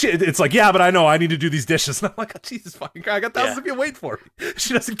 And she, it's like, yeah, but I know I need to do these dishes. And I'm like, oh, Jesus fucking Christ, I got thousands of people waiting for me.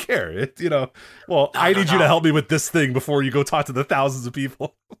 She doesn't care. It, you know, well, I need you to help me with this thing before you go talk to the thousands of people.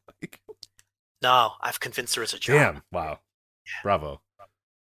 No, I've convinced her it's a job. Damn. Wow. Yeah. Bravo.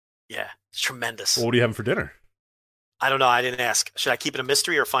 Yeah, it's tremendous. Well, what are you having for dinner? I don't know. I didn't ask. Should I keep it a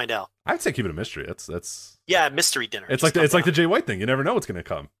mystery or find out? I'd say keep it a mystery. That's yeah, mystery dinner. It's like the Jay White thing. You never know what's going to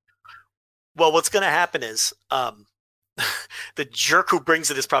come. Well, what's going to happen is the jerk who brings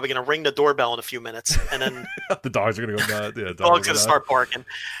it is probably going to ring the doorbell in a few minutes, and then the dogs are going to go nuts. Yeah, dog's going to start barking.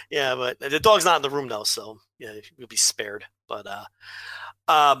 Yeah, but the dog's not in the room though, so yeah, you'll be spared. But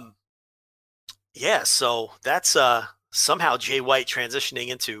yeah, so that's somehow Jay White transitioning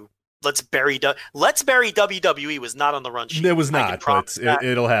into let's bury WWE was not on the run sheet. It was not, but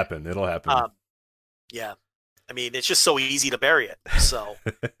it'll happen. It'll happen. Yeah, I mean it's just so easy to bury it. So,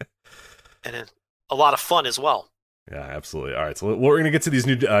 and a lot of fun as well. Yeah, absolutely. All right, so we're gonna get to these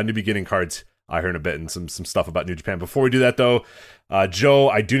new beginning cards here in a bit and some stuff about New Japan. Before we do that, though, Joe,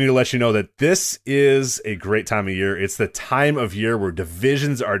 I do need to let you know that this is a great time of year. It's the time of year where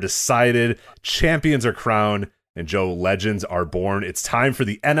divisions are decided, champions are crowned, and Joe, legends are born. It's time for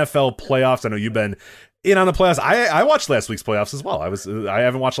the NFL playoffs. I know you've been in on the playoffs. I watched last week's playoffs as well. I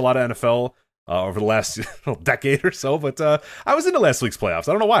haven't watched a lot of NFL over the last decade or so, but I was into last week's playoffs.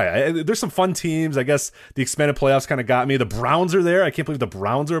 I don't know why. There's some fun teams. I guess the expanded playoffs kind of got me. The Browns are there. I can't believe the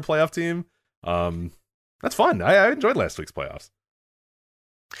Browns are a playoff team. That's fun. I enjoyed last week's playoffs.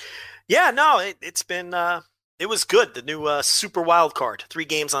 Yeah, no, it's been it was good. The new super wild card, 3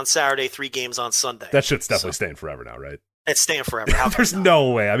 games on Saturday, 3 games on Sunday. That shit's definitely staying forever now, right? It's staying forever. There's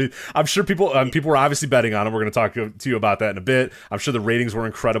no way. I mean, I'm sure people were obviously betting on them. We're going to talk to you about that in a bit. I'm sure the ratings were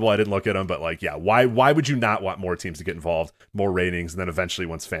incredible. I didn't look at them, but like, yeah, why would you not want more teams to get involved, more ratings, and then eventually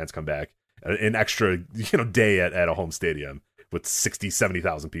once fans come back, an extra day at a home stadium with 60,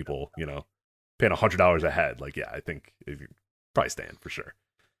 70,000 people, paying $100 a head. Like, yeah, I think you're probably staying for sure.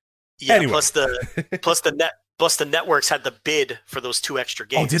 Yeah, anyway. plus the networks had the bid for those 2 extra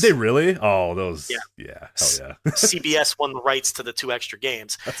games. Oh, did they really? Oh, those. Yeah, hell yeah. CBS won the rights to the 2 extra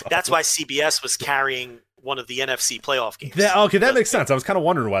games. That's why CBS was carrying one of the NFC playoff games. That makes sense. I was kind of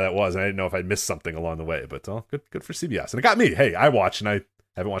wondering why that was, and I didn't know if I missed something along the way. But good for CBS, and it got me. Hey, I watched, and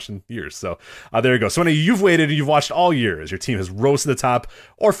Haven't watched in years. So there you go. So you've waited and you've watched all year as your team has rose to the top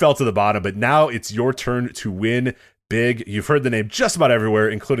or fell to the bottom, but now it's your turn to win big. You've heard the name just about everywhere,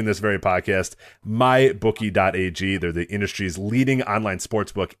 including this very podcast, mybookie.ag. They're the industry's leading online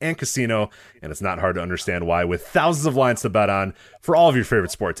sportsbook and casino, and it's not hard to understand why, with thousands of lines to bet on for all of your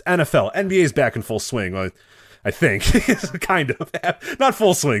favorite sports. NFL, NBA's back in full swing. Well, I think kind of not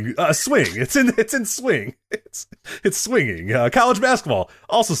full swing, swing. It's in swing. It's swinging. College basketball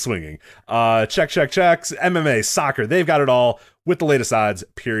also swinging. Checks. MMA, soccer. They've got it all with the latest odds.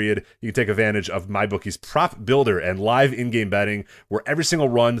 Period. You can take advantage of MyBookie's prop builder and live in-game betting, where every single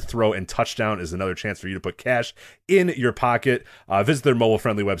run, throw, and touchdown is another chance for you to put cash in your pocket. Visit their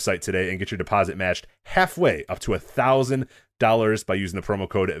mobile-friendly website today and get your deposit matched halfway up to $1,000 by using the promo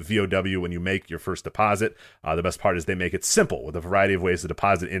code VOW when you make your first deposit. The best part is they make it simple with a variety of ways to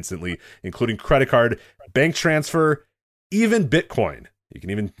deposit instantly, including credit card, bank transfer, even Bitcoin. You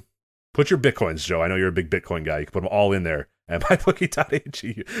can even put your Bitcoins, Joe. I know you're a big Bitcoin guy. You can put them all in there at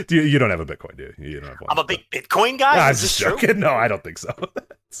mybookie.ag. You don't have a Bitcoin, do you? You don't have one. I'm a big Bitcoin guy? I'm just joking. True? No, I don't think so.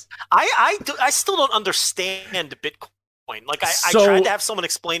 I still don't understand Bitcoin. Like, I tried to have someone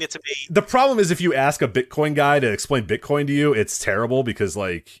explain it to me. The problem is if you ask a Bitcoin guy to explain Bitcoin to you, it's terrible because,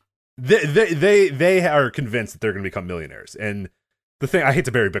 like, they are convinced that they're going to become millionaires. And the thing, I hate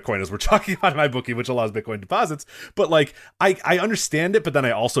to bury Bitcoin as we're talking about MyBookie, which allows Bitcoin deposits, but, like, I understand it, but then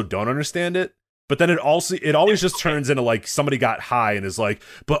I also don't understand it. But then it always just turns into, like, somebody got high and is like,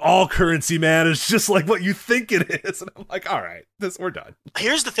 but all currency, man, is just like what you think it is. And I'm like, all right, we're done.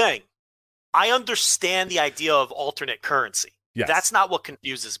 Here's the thing. I understand the idea of alternate currency. Yes. That's not what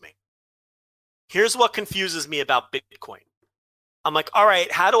confuses me. Here's what confuses me about Bitcoin. I'm like, all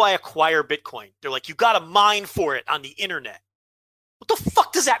right, how do I acquire Bitcoin? They're like, you got to mine for it on the internet. What the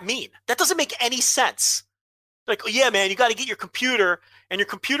fuck does that mean? That doesn't make any sense. Like, oh, yeah, man, you got to get your computer, and your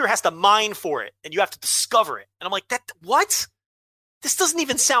computer has to mine for it, and you have to discover it. And I'm like, what? This doesn't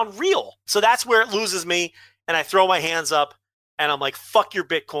even sound real. So that's where it loses me, and I throw my hands up, and I'm like, fuck your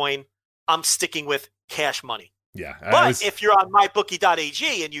Bitcoin. I'm sticking with cash money. Yeah. But if you're on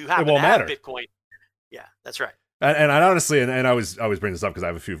mybookie.ag and you happen to have Bitcoin, yeah, that's right. And I honestly, and I always bring this up because I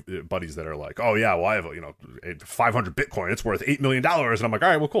have a few buddies that are like, oh yeah, well I have 500 Bitcoin, it's worth $8 million, and I'm like, all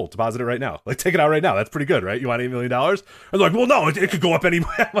right, well cool, deposit it right now, like take it out right now, that's pretty good, right? You want $8 million? And they're like, well no, it could go up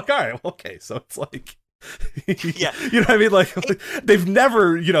anymore. I'm like, all right, well, okay, so it's like, yeah, you know what I mean? Like they've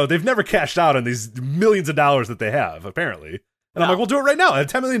never cashed out on these millions of dollars that they have apparently. And I'm like, well, do it right now. At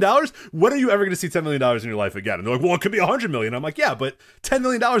 $10 million, when are you ever going to see $10 million in your life again? And they're like, well, it could be $100 million. I'm like, yeah, but $10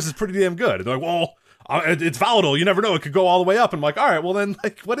 million is pretty damn good. And they're like, well, it's volatile. You never know. It could go all the way up. And I'm like, all right, well then,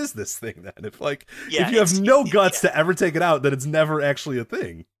 like, what is this thing then? If you have no guts to ever take it out, then it's never actually a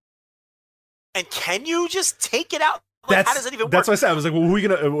thing. And can you just take it out? Like, how does it even work? That's what I said. I was like, well, who are we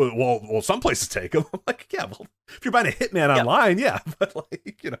going to, well, some places take them. I'm like, yeah, well, if you're buying a Hitman online, yeah. But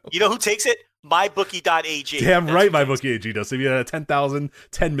like, You know who takes it? MyBookie.ag. Damn right, MyBookie.ag does. So if you had 10,000,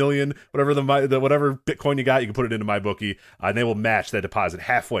 10 million, whatever whatever Bitcoin you got, you can put it into MyBookie, and they will match that deposit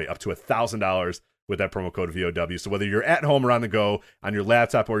halfway up to $1,000 with that promo code VOW. So whether you're at home or on the go, on your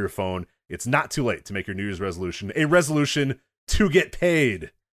laptop or your phone, it's not too late to make your New Year's resolution a resolution to get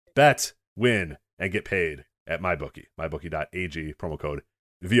paid. Bet, win, and get paid at MyBookie. MyBookie.ag, promo code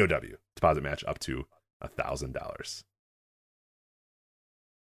VOW. Deposit match up to $1,000.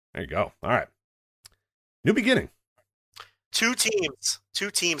 There you go. All right. New beginning. Two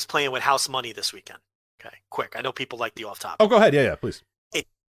teams playing with house money this weekend. Okay, quick. I know people like the off topic. Oh, go ahead. Yeah, please.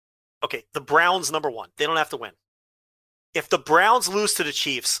 Okay, the Browns, number one. They don't have to win. If the Browns lose to the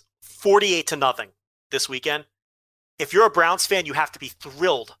Chiefs 48-0 this weekend, if you're a Browns fan, you have to be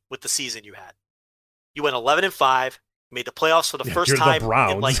thrilled with the season you had. You went 11-5, made the playoffs for the first time. The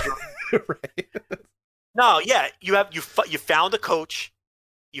Browns. Right. No, yeah, you found a coach.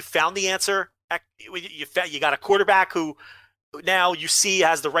 You found the answer. You got a quarterback who now you see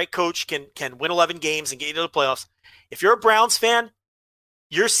has the right coach, can win 11 games and get into the playoffs. If you're a Browns fan,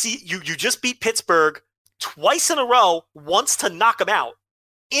 you just beat Pittsburgh twice in a row, once to knock them out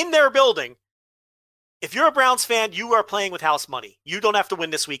in their building. If you're a Browns fan, you are playing with house money. You don't have to win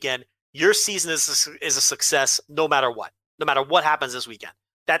this weekend. Your season is a success no matter what. No matter what happens this weekend.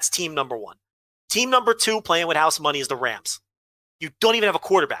 That's team number one. Team number two playing with house money is the Rams. You don't even have a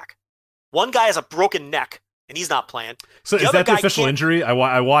quarterback. One guy has a broken neck, and he's not playing. So is that the official injury?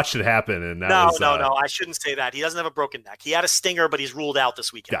 I watched it happen, and no. I shouldn't say that. He doesn't have a broken neck. He had a stinger, but he's ruled out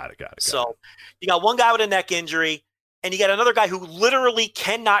this weekend. Got it. So you got one guy with a neck injury, and you got another guy who literally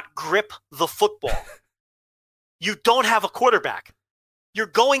cannot grip the football. You don't have a quarterback. You're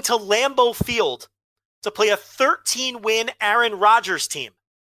going to Lambeau Field to play a 13-win Aaron Rodgers team.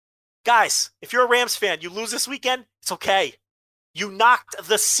 Guys, if you're a Rams fan, you lose this weekend, it's okay. You knocked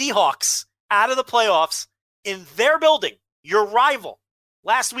the Seahawks out of the playoffs in their building, your rival,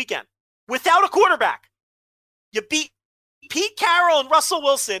 last weekend, without a quarterback. You beat Pete Carroll and Russell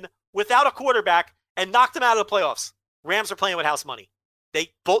Wilson without a quarterback and knocked them out of the playoffs. Rams are playing with house money.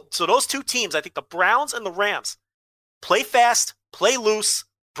 So those two teams, I think the Browns and the Rams, play fast, play loose,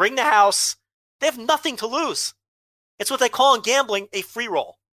 bring the house. They have nothing to lose. It's what they call in gambling a free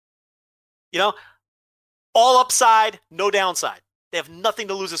roll. All upside, no downside. They have nothing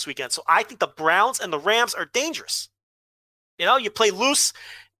to lose this weekend. So I think the Browns and the Rams are dangerous. You play loose.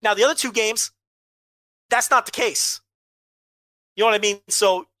 Now, the other two games, that's not the case. You know what I mean?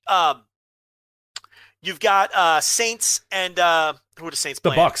 So you've got Saints and who are the Saints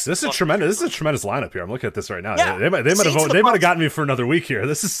playing? The Bucks. This is a tremendous lineup here. I'm looking at this right now. Yeah, they might have gotten me for another week here.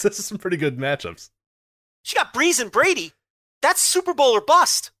 This is some pretty good matchups. You got Breeze and Brady. That's Super Bowl or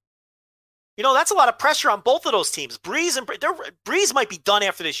bust. That's a lot of pressure on both of those teams. Breeze might be done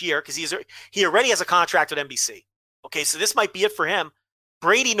after this year because he already has a contract with NBC. Okay, so this might be it for him.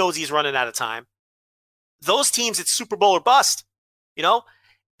 Brady knows he's running out of time. Those teams, it's Super Bowl or bust.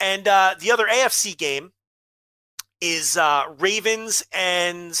 And the other AFC game is Ravens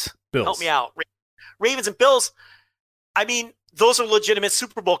and Bills. Help me out. Ravens and Bills. I mean, those are legitimate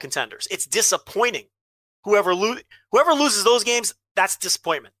Super Bowl contenders. It's disappointing. Whoever loses those games, that's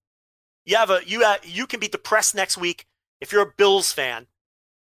disappointment. You can be depressed next week if you're a Bills fan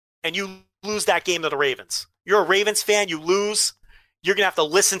and you lose that game to the Ravens. You're a Ravens fan, you lose. You're going to have to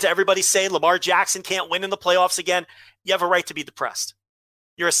listen to everybody say Lamar Jackson can't win in the playoffs again. You have a right to be depressed.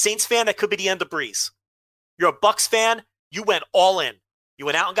 You're a Saints fan, that could be the end of Breeze. You're a Bucks fan, you went all in. You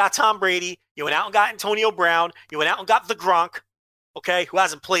went out and got Tom Brady. You went out and got Antonio Brown. You went out and got the Gronk, okay, who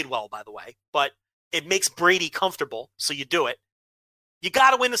hasn't played well, by the way. But it makes Brady comfortable, so you do it. You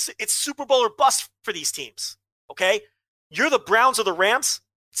got to win this. It's Super Bowl or bust for these teams, okay? You're the Browns or the Rams,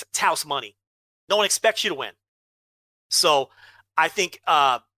 it's house money. No one expects you to win. So I think,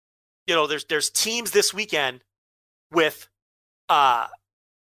 there's teams this weekend with,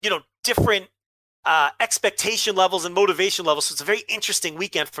 different expectation levels and motivation levels. So it's a very interesting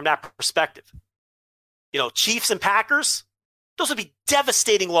weekend from that perspective. Chiefs and Packers, those would be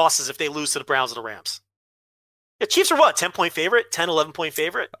devastating losses if they lose to the Browns or the Rams. Yeah, Chiefs are what, 10-point favorite, 10, 11-point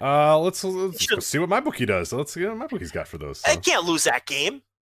favorite? Let's see what my bookie does. Let's see what my bookie's got for those. So. They can't lose that game.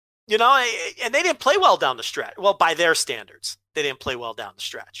 And they didn't play well down the stretch. Well, by their standards, they didn't play well down the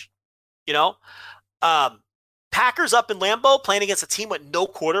stretch. Packers up in Lambeau playing against a team with no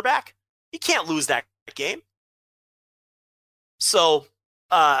quarterback. You can't lose that game. So,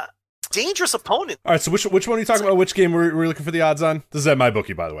 dangerous opponent. All right, so which one are you talking about? Which game we're looking for the odds on? This is at my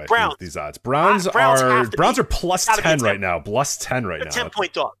bookie, by the way. Browns. These odds. Browns are plus 10 right now. Plus 10 right now.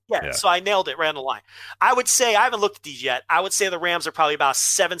 10-point dog. Yeah, so I nailed it right on the line. I would say, I haven't looked at these yet. I would say the Rams are probably about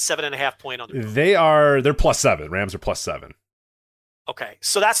 7.5 point under. They're plus 7. Rams are plus 7. Okay,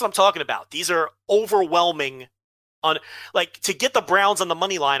 so that's what I'm talking about. These are overwhelming. To get the Browns on the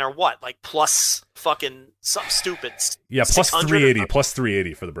money line are what? Like plus fucking something stupid. Yeah, plus 380. Plus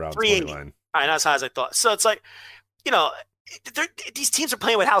 380 for the Browns money line. All right, not as high as I thought. So it's like, these teams are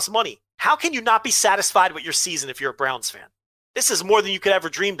playing with house money. How can you not be satisfied with your season if you're a Browns fan? This is more than you could ever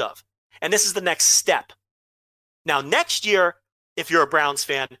dreamed of. And this is the next step. Now, next year, if you're a Browns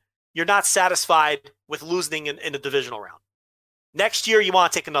fan, you're not satisfied with losing in the divisional round. Next year, you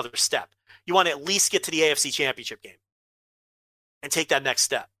want to take another step. You want to at least get to the AFC Championship game and take that next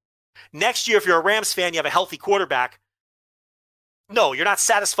step. Next year, if you're a Rams fan, you have a healthy quarterback. No, you're not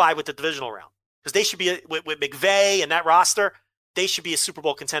satisfied with the divisional round because they should be, with McVay and that roster, they should be a Super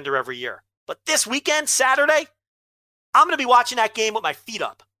Bowl contender every year. But this weekend, Saturday, I'm going to be watching that game with my feet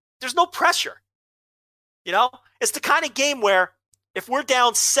up. There's no pressure. It's the kind of game where if we're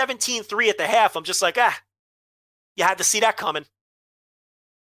down 17-3 at the half, I'm just like, you had to see that coming.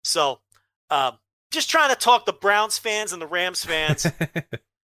 So, just trying to talk the Browns fans and the Rams fans.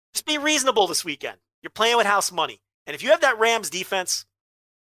 Just be reasonable this weekend. You're playing with house money. And if you have that Rams defense,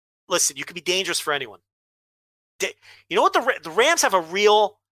 listen, you can be dangerous for anyone. You know what? The Rams have a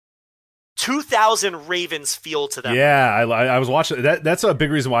real 2000 Ravens feel to them. Yeah, I was watching that. That's a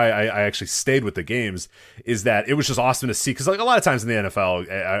big reason why I actually stayed with the games, is that it was just awesome to see, because like a lot of times in the NFL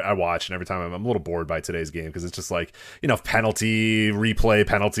I watch, and every time I'm a little bored by today's game because it's just like, penalty replay,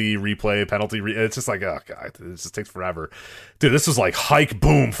 it's just like, oh god, it just takes forever. Dude, this was like hike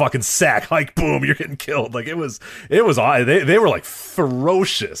boom, fucking sack, hike boom, you're getting killed. Like it was they were like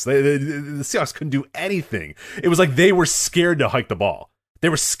ferocious. The Seahawks couldn't do anything. It was like they were scared to hike the ball. they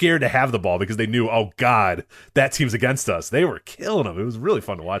were scared to have the ball because they knew, oh God, that team's against us. They were killing them. It was really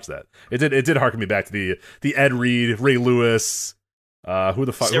fun to watch that. It did harken me back to the Ed Reed, Ray Lewis. Who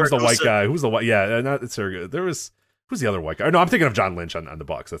the fuck? Who was the white guy? Who's the white? Yeah, not Saragusa. Who's the other white guy? No, I'm thinking of John Lynch on the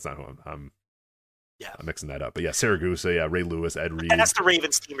Bucks. That's not who I'm mixing that up. But yeah, Saragusa, yeah, Ray Lewis, Ed Reed. And that's the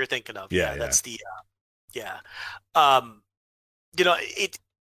Ravens team you're thinking of. Yeah. That's the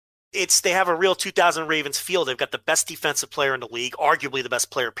it's they have a real 2000 Ravens feel. They've got the best defensive player in the league, arguably the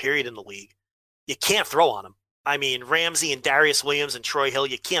best player period in the league. You can't throw on them. I mean, Ramsey and Darius Williams and Troy Hill,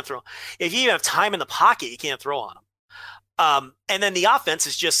 you can't throw. If you even have time in the pocket, you can't throw on them. And then the offense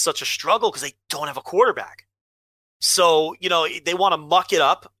is just such a struggle because they don't have a quarterback. So, they want to muck it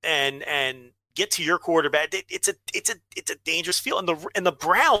up and get to your quarterback. It's a dangerous field. And the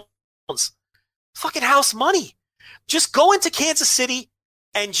Browns, fucking house money. Just go into Kansas City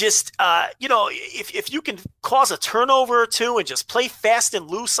and just, if you can cause a turnover or two and just play fast and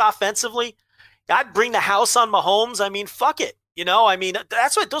loose offensively, I'd bring the house on Mahomes. I mean, fuck it.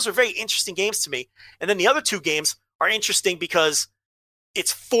 Those are very interesting games to me. And then the other two games are interesting because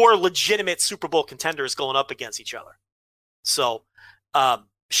it's 4 legitimate Super Bowl contenders going up against each other. So,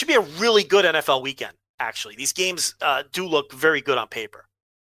 should be a really good NFL weekend, actually. These games do look very good on paper.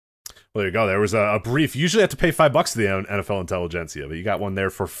 Well, there you go. There was a brief. You usually have to pay $5 to the NFL Intelligentsia, but you got one there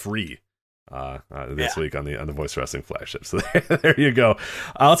for free this week on the Voice Wrestling Flagship. So there you go.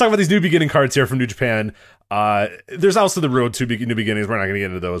 Let's talk about these new beginning cards here from New Japan. There's also the Road to New Beginnings. We're not going to get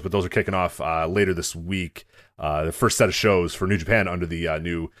into those, but those are kicking off later this week. The first set of shows for New Japan under the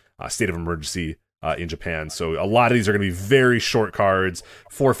new state of emergency in Japan. So a lot of these are going to be very short cards,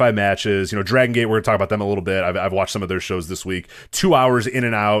 4 or 5 matches. Dragon Gate, we're going to talk about them a little bit. I've watched some of their shows this week. 2 hours in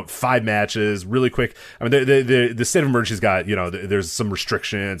and out, 5 matches, really quick. I mean, the state of emergency's got, there's some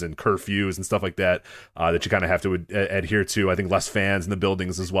restrictions and curfews and stuff like that that you kind of have to adhere to. I think less fans in the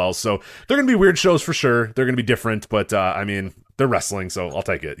buildings as well. So they're going to be weird shows for sure. They're going to be different, but I mean, they're wrestling, so I'll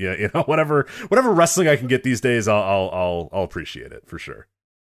take it. Whatever wrestling I can get these days, I'll appreciate it for sure.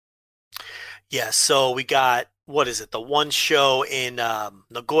 Yeah, so we got, what is it, the one show in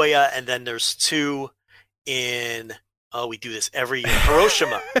Nagoya, and then there's 2 in, we do this every year,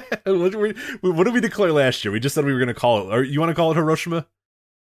 Hiroshima. What did we declare last year? We just said we were going to call it, or you want to call it Hiroshima?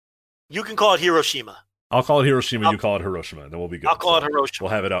 You can call it Hiroshima. I'll call it Hiroshima, you call it Hiroshima, and then we'll be good. I'll call it Hiroshima.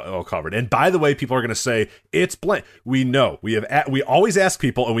 We'll have it all covered. And by the way, people are going to say, it's blank. We know. We always ask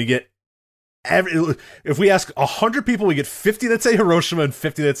people, and we get if we ask 100 people, we get 50 that say Hiroshima and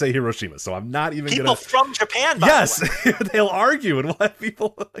 50 that say Hiroshima. So I'm not even people from Japan. By the way. They'll argue, and we'll have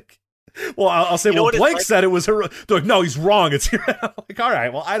people like, well, I'll say, well, Blake said it was Hiroshima. They're like, no, he's wrong. It's here. I'm like, all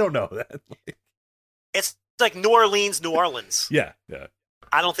right, well, I don't know that. It's like New Orleans, New Orleans. Yeah.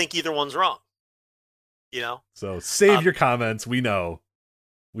 I don't think either one's wrong. So save your comments. We know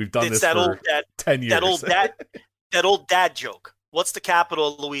we've done this for 10 years. That old dad joke. What's the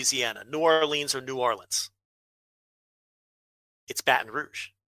capital of Louisiana? New Orleans or New Orleans? It's Baton Rouge.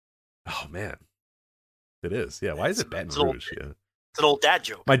 Oh, man. It is. Yeah, why is it Baton Rouge? Yeah. It's an old dad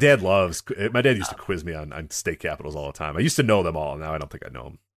joke. My dad used to quiz me on state capitals all the time. I used to know them all. Now I don't think I know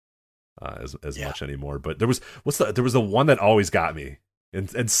them as much anymore. But there was the one that always got me,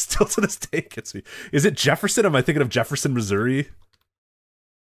 and still to this day gets me. Is it Jefferson? Am I thinking of Jefferson, Missouri?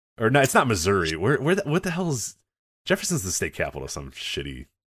 Or no, it's not Missouri. What the hell is... Jefferson's the state capital of some shitty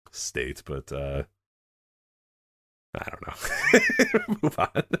state, but I don't know. Move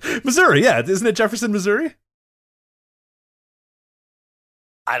on. Missouri, yeah. Isn't it Jefferson, Missouri?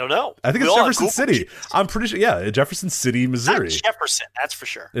 I don't know. I think it's Jefferson City. I'm pretty sure, yeah, Jefferson City, Missouri. Not Jefferson, that's for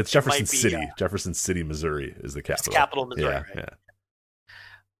sure. It's Jefferson City. Jefferson City, Missouri is the capital. It's the capital of Missouri, right? Yeah.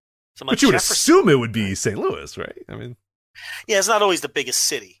 So but you would assume it would be St. Louis, right? I mean... Yeah, it's not always the biggest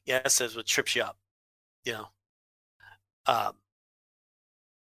city. Yeah, that says what trips you up,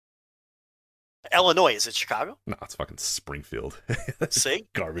 Illinois, is it Chicago? No, it's fucking Springfield. See?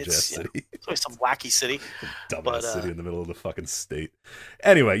 Garbage ass city. It's always some wacky city. Dumbass city in the middle of the fucking state.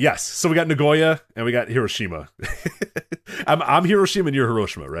 Anyway, yes. So we got Nagoya and we got Hiroshima. I'm Hiroshima and you're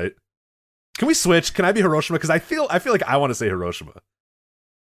Hiroshima, right? Can we switch? Can I be Hiroshima? Because I feel like I want to say Hiroshima.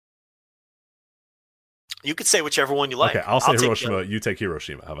 You could say whichever one you like. Okay, I'll say Hiroshima. You take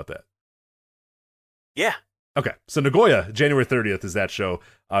Hiroshima. How about that? Yeah. Okay, so Nagoya, January 30th is that show,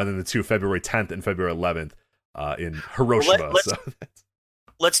 and then the 2 February 10th and February 11th in Hiroshima.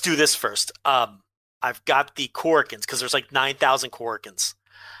 Let's do this first. I've got the Korakuens, because there's like 9,000 Korakuens.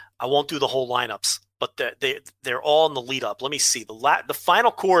 I won't do the whole lineups, but they're all in the lead up. Let me see. The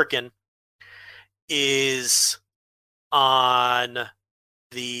final Korakuen is on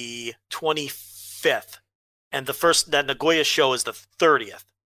the 25th. and that Nagoya show is the 30th,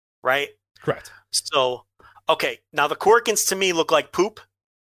 right? Correct. So, okay, now the Korakuens to me look like poop.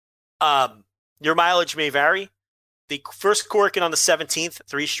 Your mileage may vary. The first Korakuen on the 17th,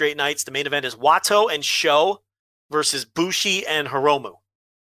 3 straight nights. The main event is Wato and Sho versus Bushi and Hiromu.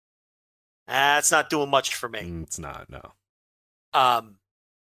 That's not doing much for me. It's not, no.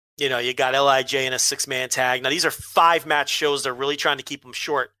 You got LIJ in a 6-man tag. Now, these are 5-match shows. They're really trying to keep them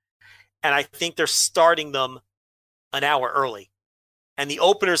short. And I think they're starting them an hour early. And the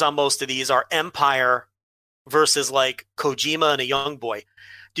openers on most of these are Empire versus like Kojima and a young boy.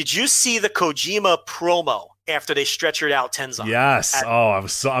 Did you see the Kojima promo after they stretchered out Tenzan? Yes.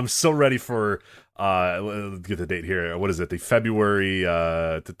 I'm so ready for let's get the date here. What is it? The February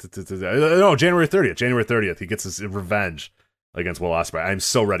January 30th. January 30th. He gets his revenge against Will Ospreay. I'm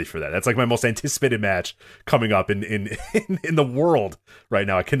so ready for that. That's like my most anticipated match coming up in the world right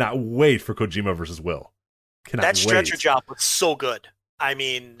now. I cannot wait for Kojima versus Will. That stretcher job was so good. I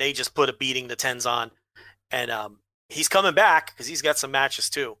mean, they just put a beating to Tenzan, and he's coming back because he's got some matches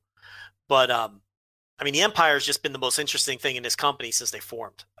too. But I mean, the Empire's just been the most interesting thing in this company since they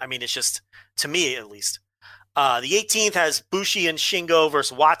formed. I mean, it's just, to me at least. The 18th has Bushi and Shingo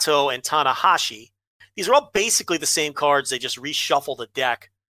versus Wato and Tanahashi. These are all basically the same cards. They just reshuffle the deck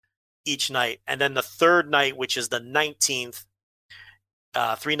each night. And then the third night, which is the 19th,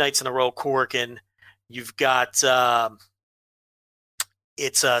 3 nights in a row, Korakuen. You've got,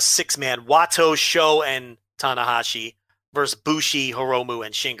 it's a 6-man, Wato, Sho, and Tanahashi versus Bushi, Hiromu,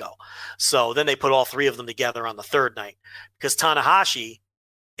 and Shingo. So then they put all 3 of them together on the third night because Tanahashi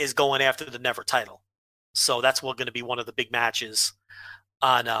is going after the Never title. So that's going to be one of the big matches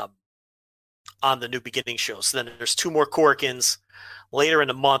on the New Beginning show. So then there's 2 more Korakuens later in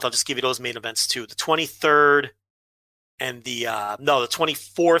the month. I'll just give you those main events too. The 23rd and the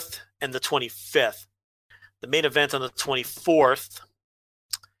 24th and the 25th. The main event on the 24th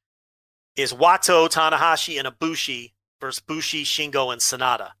is Wato, Tanahashi, and Ibushi versus Bushi, Shingo, and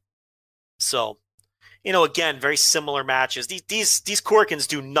Sanada. So, again, very similar matches. These Korakuens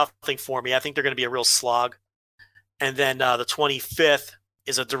do nothing for me. I think they're going to be a real slog. And then the 25th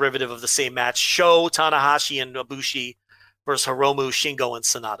is a derivative of the same match. Sho, Tanahashi, and Ibushi versus Hiromu, Shingo, and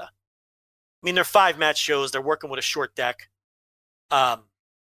Sanada. I mean, they're 5-match shows. They're working with a short deck.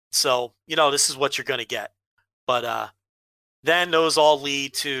 So, this is what you're going to get. But then those all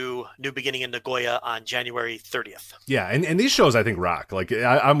lead to New Beginning in Nagoya on January 30th. Yeah, and these shows I think rock. Like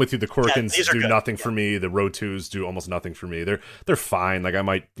I'm with you. The Korakuens do good. nothing for me. The Road 2s do almost nothing for me. They're fine. Like I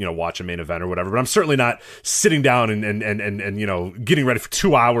might watch a main event or whatever, but I'm certainly not sitting down and getting ready for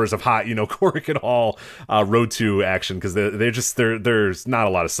 2 hours of hot Korakuen Hall Road 2 action because there's not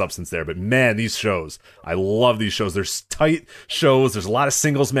a lot of substance there. But man, these shows, I love these shows. There's tight shows. There's a lot of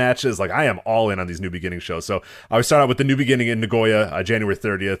singles matches. Like I am all in on these New Beginning shows. So I would start out with the New Beginning in Nagoya, January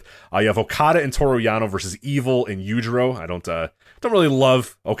 30th. You have Okada and Toru Yano versus Evil and Yujiro. I don't really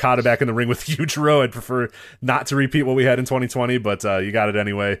love Okada back in the ring with Yujiro. I'd prefer not to repeat what we had in 2020, but you got it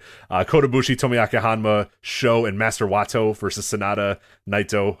anyway. Kota Ibushi, Tomoyaka Hanma, Sho, and Master Wato versus Sanada,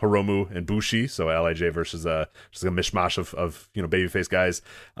 Naito, Hiromu, and Bushi. So LIJ versus just a mishmash of babyface guys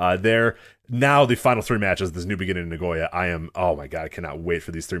there. Now the final 3 matches, this New Beginning in Nagoya, oh my god, I cannot wait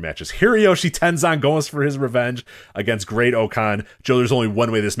for these 3 matches. Hiroyoshi Tenzan going for his revenge against Great Okan. Joe, there's only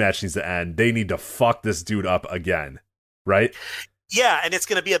one way this match needs to end. They need to fuck this dude up again, right? Yeah, and it's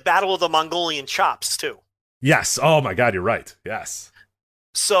going to be a battle of the Mongolian chops too. Yes. Oh my god, you're right. Yes.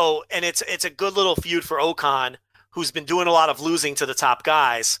 So, and it's a good little feud for Okan, who's been doing a lot of losing to the top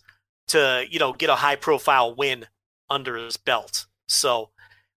guys to, get a high profile win under his belt. So,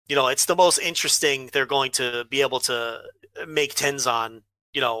 it's the most interesting they're going to be able to make Tenzan,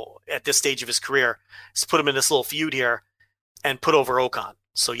 at this stage of his career, is put him in this little feud here and put over Okan.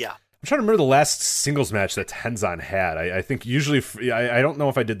 So, yeah. I'm trying to remember the last singles match that Tenzan had. I think usually, I don't know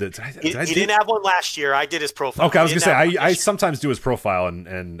if I did that. He didn't have one last year. I did his profile. Okay, I was going to say, I sometimes do his profile,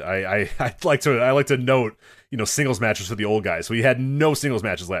 and I like to note, singles matches for the old guys. So he had no singles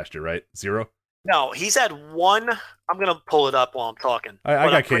matches last year, right? 0? No, he's had one. I'm going to pull it up while I'm talking. I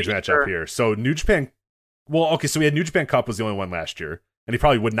got Cage Match up here. So New Japan, so we had New Japan Cup was the only one last year. And he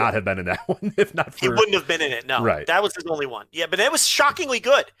probably would not have been in that one if not for... He wouldn't have been in it, no. Right. That was his only one. Yeah, but it was shockingly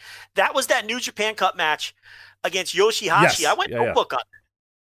good. That was that New Japan Cup match against Yoshihashi. Yes. I went notebook on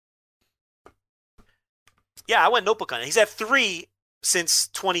it. Yeah, I went notebook on it. He's had 3 since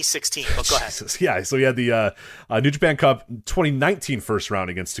 2016, but go ahead. Yeah, so he had the New Japan Cup 2019 first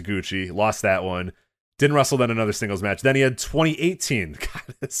round against Taguchi. Lost that one. Didn't wrestle then another singles match. Then he had 2018.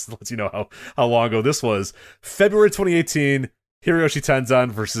 God, this lets you know how long ago this was. February 2018... Hiroshi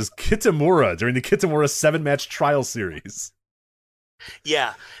Tenzan versus Kitamura during the Kitamura 7-match trial series.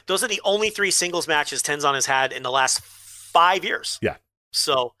 Yeah, those are the only 3 singles matches Tenzan has had in the last 5 years. Yeah.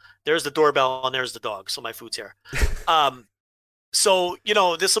 So there's the doorbell and there's the dog. So my food's here. So,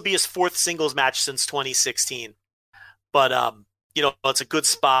 this will be his 4th singles match since 2016. But, it's a good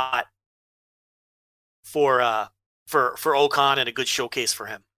spot for Okan and a good showcase for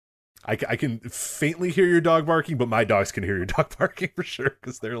him. I can faintly hear your dog barking, but my dogs can hear your dog barking for sure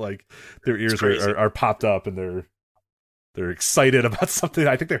because they're like their ears are popped up and they're excited about something.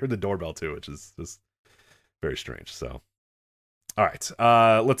 I think they heard the doorbell too, which is just very strange. So, all right,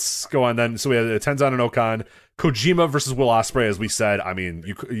 let's go on then. So we have Tenzan and Okan, Kojima versus Will Ospreay, as we said. I mean,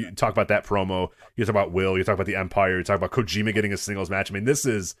 you talk about that promo, you talk about Will, you talk about the Empire, you talk about Kojima getting a singles match. I mean, this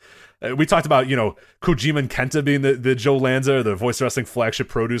is we talked about Kojima and Kenta being the Joe Lanza, the Voice Wrestling Flagship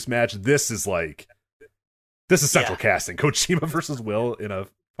Produce match. This is central casting. Kojima versus Will in a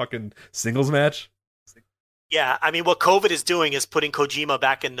fucking singles match. Yeah, I mean, what COVID is doing is putting Kojima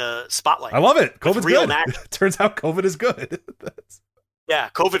back in the spotlight. I love it. COVID's real good. match. Turns out COVID is good. Yeah,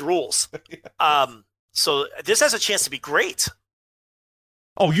 COVID rules. So this has a chance to be great.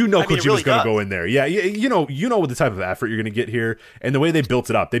 Oh, Kojima's really going to go in there. Yeah, you know what the type of effort you're going to get here, and the way they built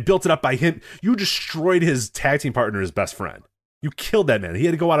it up. They built it up by him. You destroyed his tag team partner, his best friend. You killed that man. He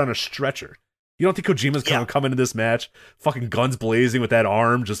had to go out on a stretcher. You don't think Kojima's going to come into this match, fucking guns blazing with that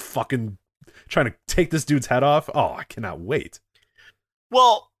arm, just fucking trying to take this dude's head off? Oh, I cannot wait.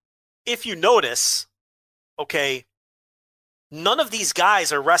 Well, if you notice, okay, none of these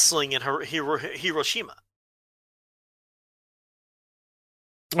guys are wrestling in Hiroshima.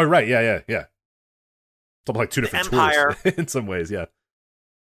 Oh, right. Yeah. Something like 2 different Empire, tours in some ways. Yeah.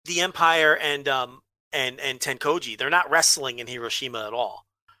 The Empire and Tenkoji, they're not wrestling in Hiroshima at all.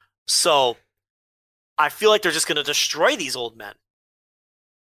 So I feel like they're just going to destroy these old men.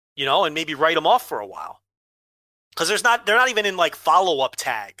 And maybe write them off for a while. Because they're not even in like follow-up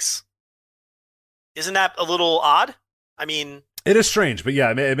tags. Isn't that a little odd? I mean, it is strange, but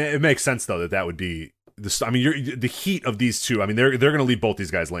yeah, it makes sense though that would be this. I mean, the heat of these two. I mean, they're going to leave both these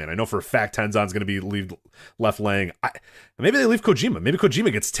guys laying. I know for a fact Tenzan's going to be left laying. Maybe they leave Kojima. Maybe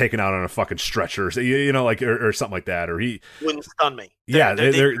Kojima gets taken out on a fucking stretcher, or something like that. Or he wouldn't stun me.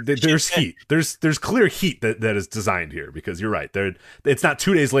 There's heat. There's clear heat that is designed here because you're right. It's not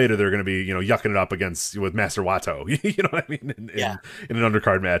 2 days later they're going to be yucking it up with Master Wato. You know what I mean? In an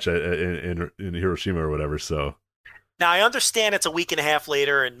undercard match in Hiroshima or whatever. So. Now, I understand it's a week and a half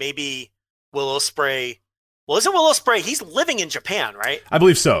later, and maybe Will Ospreay... Well, isn't Will Ospreay... He's living in Japan, right? I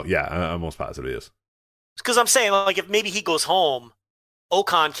believe so, yeah. I'm almost positive he is. Because I'm saying, like, if maybe he goes home,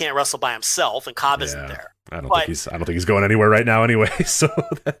 Okan can't wrestle by himself, and Cobb isn't there. I don't think he's going anywhere right now anyway, so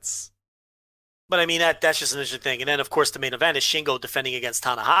that's... But, I mean, that's just an interesting thing. And then, of course, the main event is Shingo defending against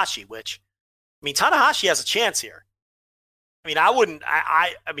Tanahashi, which... I mean, Tanahashi has a chance here. I mean, I wouldn't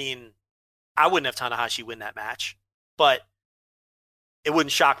have Tanahashi win that match. But it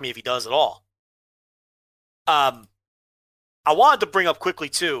wouldn't shock me if he does at all. I wanted to bring up quickly,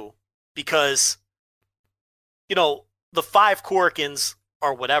 too, because, the 5 Korakuens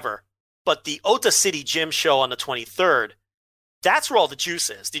are whatever, but the Ota City Gym show on the 23rd, that's where all the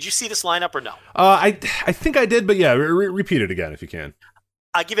juice is. Did you see this lineup or no? I think I did, but yeah, repeat it again if you can.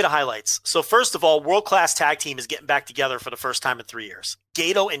 I'll give you the highlights. So first of all, World Class Tag Team is getting back together for the first time in 3 years.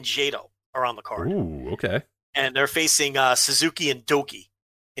 Gato and Jado are on the card. Ooh, okay. And they're facing Suzuki and Doki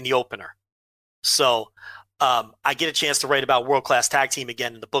in the opener. So I get a chance to write about World Class Tag Team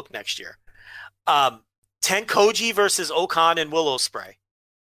again in the book next year. Tenkoji versus Okan and Will Ospreay.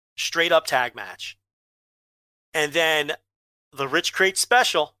 Straight up tag match. And then the Rich Crate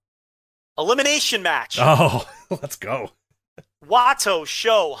special. Elimination match. Oh, let's go. Wato,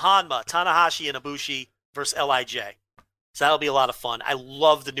 Sho, Hanma, Tanahashi, and Ibushi versus LIJ. So that'll be a lot of fun. I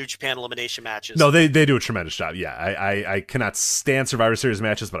love the New Japan elimination matches. No, they do a tremendous job. Yeah, I cannot stand Survivor Series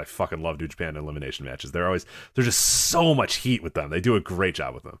matches, but I fucking love New Japan elimination matches. There's just so much heat with them. They do a great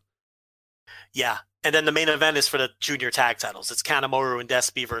job with them. Yeah, and then the main event is for the junior tag titles. It's Kanemaru and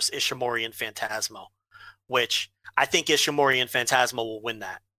Despy versus Ishimori and Phantasmo, which I think Ishimori and Phantasmo will win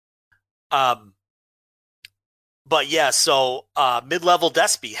that. But yeah, so mid-level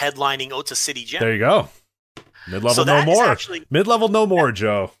Despy headlining Ota City Gym. There you go. Mid-level no more. Mid-level no more,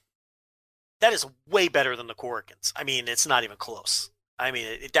 Joe. That is way better than the Korakuens. I mean, it's not even close. I mean,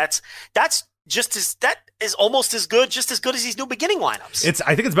 that is almost as good, just as good as these new beginning lineups.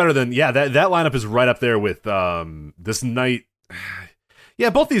 I think it's better than that lineup is right up there with this night. Yeah,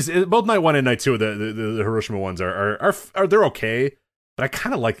 both night 1 and night 2 the Hiroshima ones are they're okay. But I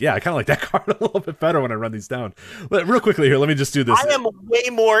kind of like that card a little bit better when I run these down. But real quickly here, let me just do this. I am way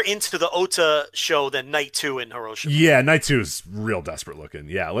more into the Ota show than Night 2 in Hiroshima. Yeah, Night 2 is real desperate looking.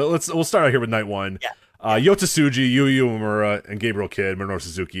 Yeah, we'll start out here with Night 1. Yeah. Yota Tsuji, Yu Uemura, and Gabriel Kidd, Minoru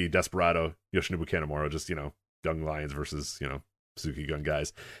Suzuki, Desperado, Yoshinobu Kanemaru, just, young lions versus, Suzuki gun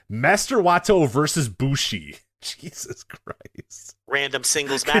guys. Master Wato versus Bushi. Jesus Christ. Random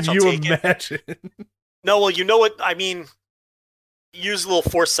singles match. Can you imagine? No, well, you know what? I mean, use a little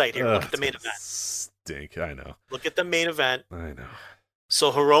foresight here. Look at the main event. Stink, I know. Look at the main event. I know.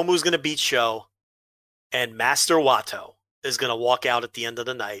 So Hiromu's going to beat Sho, and Master Wato is going to walk out at the end of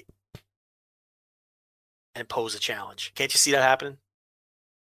the night and pose a challenge. Can't you see that happening?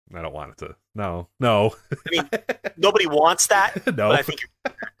 I don't want it to. No. I mean, nobody wants that. No. But I think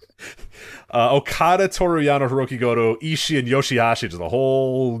Okada, Toru Yano, Hiroki Goto, Ishii, and Yoshihashi, just a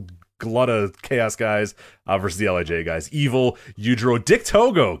whole glut of chaos guys versus the LIJ guys. Evil, Yujiro, Dick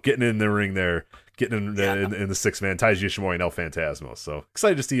Togo getting in the ring there, getting in the six-man. Taiji Ishimori and El Phantasmo. So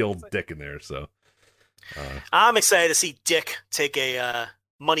excited to see old Dick in there. So I'm excited to see Dick take a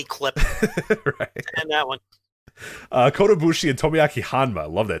money clip right. and that one. Kota Ibushi and Tomoyaki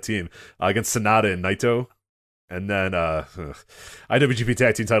Hanma, love that team, against Sonata and Naito. And then IWGP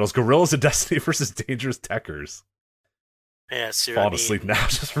Tag Team titles, Gorillas of Destiny versus Dangerous Techers. Yeah, seriously. Falling asleep now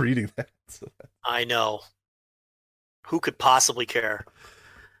just reading that. I know. Who could possibly care?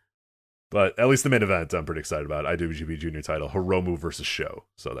 But at least the main event I'm pretty excited about. IWGP Junior title, Hiromu versus Sho.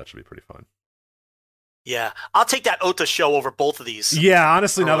 So that should be pretty fun. Yeah, I'll take that Ota show over both of these. Yeah,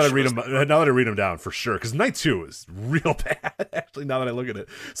 honestly, now that I read them down for sure, because Night 2 is real bad. Actually, now that I look at it,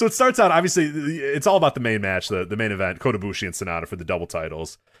 so it starts out obviously it's all about the main match, the main event, Kota Ibushi and Sonata for the double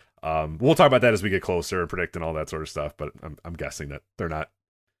titles. We'll talk about that as we get closer and predict and all that sort of stuff. But I'm guessing that they're not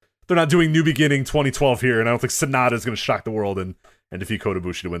doing New Beginning 2012 here, and I don't think Sonata is going to shock the world and defeat Kota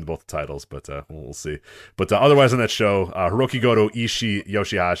Ibushi to win both the titles, but we'll see. But otherwise on that show, Hiroki Goto, Ishii,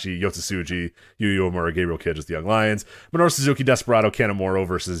 Yoshihashi, Yota Tsuji, Yu Uemura, Gabriel Kidd as the Young Lions, Minoru Suzuki, Desperado, Kanemaru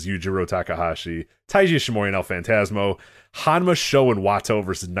versus Yujiro Takahashi, Taiji Ishimori and El Phantasmo, Hanma, Sho, and Wato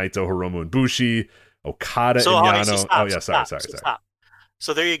versus Naito, Hiromu, and Bushi, Okada and Yano. Stop.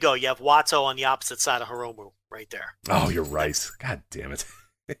 So there you go. You have Wato on the opposite side of Hiromu right there. Oh, you're right. God damn it.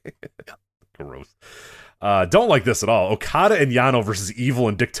 Yep. Gross. Don't like this at all. Okada and Yano versus Evil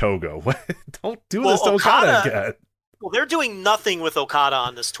and Dick Togo. Don't do this to Okada again. Well, they're doing nothing with Okada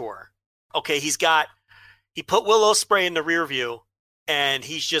on this tour. Okay, he put Will Ospreay in the rear view, and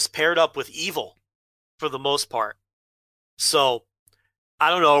he's just paired up with Evil for the most part. So, I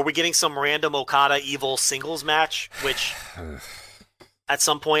don't know. Are we getting some random Okada Evil singles match? Which, at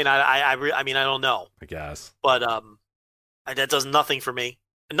some point, I mean, I don't know. I guess. But that does nothing for me.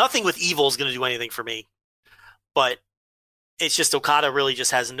 Nothing with Evil is going to do anything for me. But it's just Okada really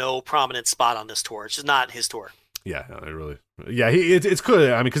just has no prominent spot on this tour. It's just not his tour. Yeah, no, it's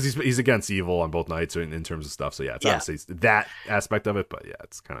good. I mean, because he's against Evil on both nights in terms of stuff. So yeah, it's obviously that aspect of it. But yeah,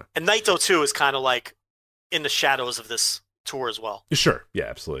 it's kind of, and Naito too is kind of like in the shadows of this tour as well. Sure, yeah,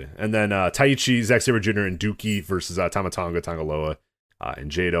 absolutely. And then Taichi, Zack Sabre Jr. and Dookie versus Tama Tonga, Tangaloa,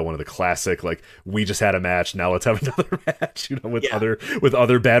 and Jado, one of the classic, like, we just had a match, now let's have another match, with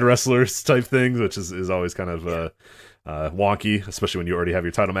other bad wrestlers type things, which is always kind of wonky, especially when you already have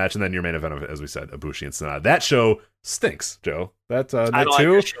your title match, and then your main event of, as we said, Ibushi and Sonata. That show stinks, Joe. That night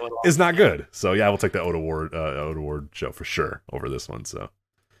 2 is not good. So yeah, we'll take the Oda Ward show for sure over this one. So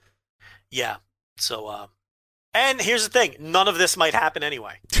yeah. So and here's the thing, none of this might happen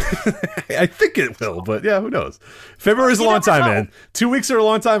anyway. I think it will, but yeah, who knows? February's a long time, man. 2 weeks are a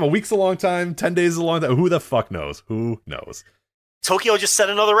long time, a week's a long time, 10 days is a long time. Who the fuck knows? Who knows? Tokyo just set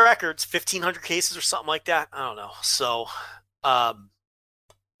another record. It's 1,500 cases or something like that. I don't know. So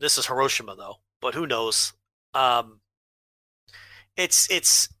this is Hiroshima though, but who knows?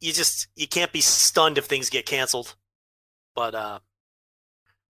 It's you can't be stunned if things get canceled. But I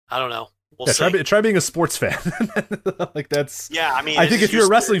don't know. We'll see. Try being a sports fan. Like that's. Yeah, I mean, I think if you're a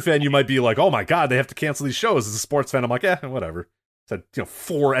wrestling fan, you might be like, "Oh my god, they have to cancel these shows." As a sports fan, I'm like, "Yeah, whatever." Said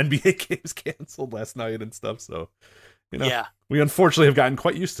 4 NBA games canceled last night and stuff. So, yeah, we unfortunately have gotten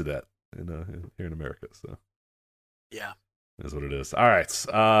quite used to that here in America. So, yeah, is what it is. All right,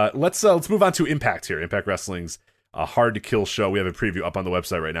 let's move on to Impact here. Impact Wrestling's Hard to Kill show. We have a preview up on the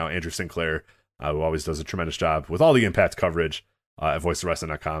website right now. Andrew Sinclair, who always does a tremendous job with all the Impact coverage. At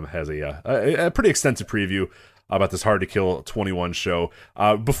voiceofwrestling.com has a pretty extensive preview about this Hard to Kill 21 show.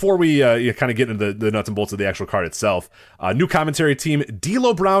 Before we kind of get into the nuts and bolts of the actual card itself, new commentary team,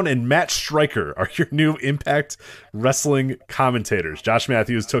 D'Lo Brown and Matt Stryker are your new Impact Wrestling commentators. Josh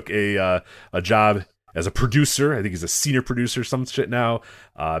Matthews took a job as a producer. I think he's a senior producer, some shit now.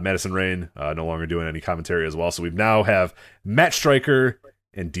 Madison Rain no longer doing any commentary as well. So we now have Matt Stryker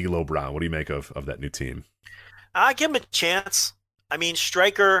and D'Lo Brown. What do you make of that new team? I give him a chance. I mean,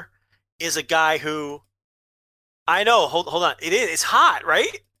 Stryker is a guy who I know. Hold on. It's hot,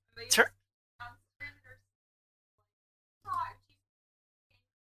 right?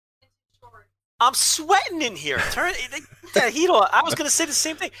 I'm sweating in here. Turn that heat on. I was going to say the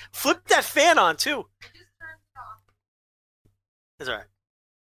same thing. Flip that fan on, too. It's all right.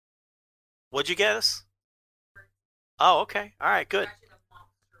 What'd you get us? Oh, okay. All right, good.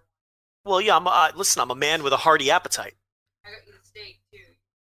 Well, yeah, listen, I'm a man with a hearty appetite. I got you the steak, too.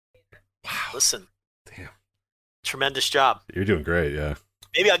 Wow. Listen. Damn. Tremendous job. You're doing great, yeah.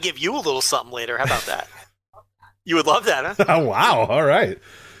 Maybe I'll give you a little something later. How about that? You would love that, huh? Oh, wow. All right.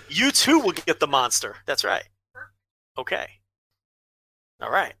 You too will get the monster. That's right. Okay. All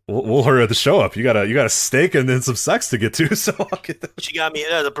right. We'll hurry the show up. You got a steak and then some sex to get to, so I'll get that. She got me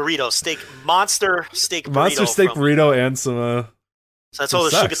the burrito steak, monster steak burrito. Monster steak burrito and some. So I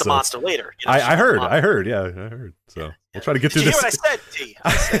told her she'll get the monster later. You know, I heard. Yeah, I heard. So we'll try to get through this. Did you hear what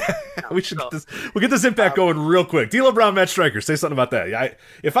I said, T? We should get this. We'll get this impact going real quick. D'Lo Brown, Matt Stryker. Say something about that.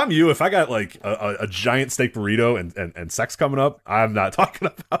 If I'm you, if I got like a giant steak burrito and sex coming up, I'm not talking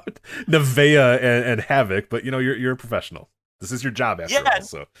about Nevea and Havoc. But you're a professional. This is your job after all.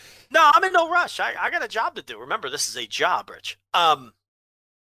 So no, I'm in no rush. I got a job to do. Remember, this is a job, Rich. I'll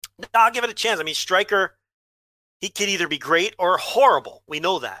give it a chance. I mean, Stryker, he could either be great or horrible. We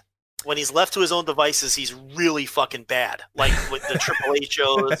know that. When he's left to his own devices, he's really fucking bad. Like with the Triple H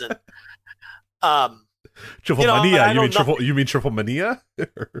shows and Triple Mania. You mean Triple Mania?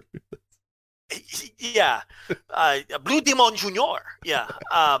 Yeah. Blue Demon Jr. Yeah.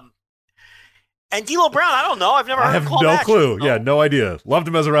 And D'Lo Brown, I don't know. I've never heard him call I have no matches, clue. Yeah, no idea. Loved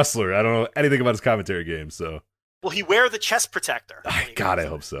him as a wrestler. I don't know anything about his commentary game, so. Will he wear the chest protector? God, I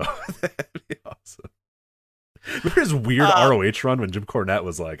hope so. That'd be awesome. Remember his weird ROH run when Jim Cornette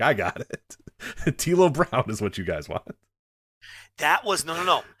was like, I got it. D'Lo Brown is what you guys want. That was,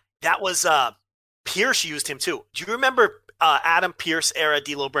 no. That was, Pierce used him too. Do you remember Adam Pierce era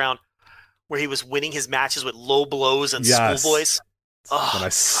D'Lo Brown where he was winning his matches with low blows and schoolboys? When I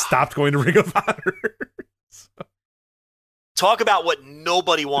stopped going to Ring of Honor. Talk about what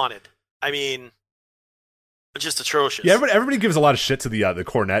nobody wanted. I mean, just atrocious. Yeah, everybody gives a lot of shit to the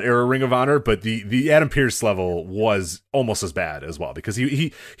Cornette era Ring of Honor, but the Adam Pearce level was almost as bad as well because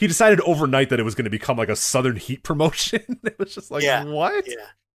he decided overnight that it was going to become like a Southern Heat promotion. It was just like, what?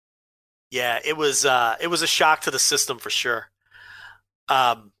 Yeah. It was a shock to the system for sure.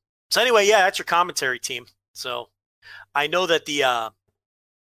 So anyway, that's your commentary team. So I know that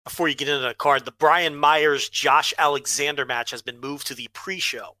before you get into the card, the Brian Myers Josh Alexander match has been moved to the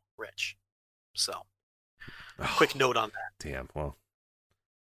pre-show, Rich. So. Quick note on that. Damn. Well,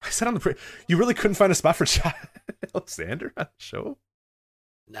 I said on the you really couldn't find a spot for Alexander on the show?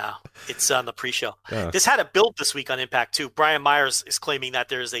 No, it's on the pre-show. Yeah. This had a build this week on Impact too. Brian Myers is claiming that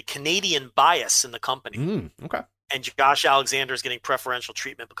there is a Canadian bias in the company. Okay. And Josh Alexander is getting preferential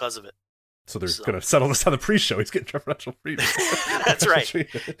treatment because of it. So they're going to settle this on the pre-show. He's getting preferential treatment. That's right.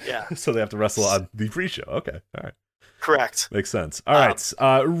 Yeah. So they have to wrestle on the pre-show. Okay. All right. Correct. Makes sense. All right.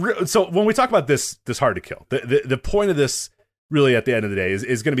 So when we talk about this Hard to Kill, the point of this really at the end of the day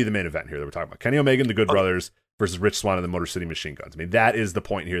is going to be the main event here that we're talking about. Kenny Omega and the Good Brothers versus Rich Swann and the Motor City Machine Guns. I mean, that is the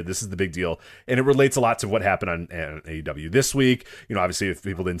point here. This is the big deal. And it relates a lot to what happened on AEW this week. Obviously, if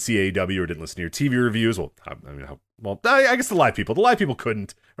people didn't see AEW or didn't listen to your TV reviews, I guess the live people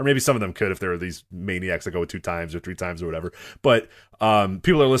couldn't, or maybe some of them could if there are these maniacs that go 2 times or 3 times or whatever. But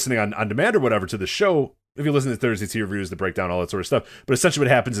people are listening on demand or whatever to the show. If you listen to Thursday TV reviews, the breakdown, all that sort of stuff. But essentially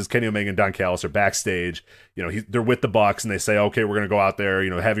what happens is Kenny Omega and Don Callis are backstage. They're with the Bucks, and they say, okay, we're going to go out there,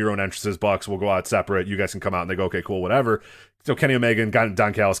 have your own entrances, Bucks. We'll go out separate. You guys can come out. And they go, okay, cool, whatever. So Kenny Omega and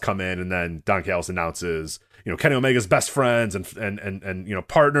Don Callis come in, and then Don Callis announces, Kenny Omega's best friends and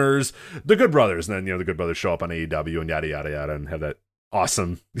partners, the Good Brothers. And then, the Good Brothers show up on AEW and yada, yada, yada, and have that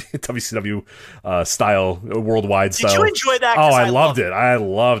awesome WCW style, worldwide style. Did you enjoy that? Oh, I loved it. I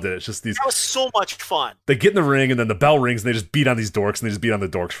loved it. It's just that was so much fun. They get in the ring and then the bell rings and they just beat on these dorks and they just beat on the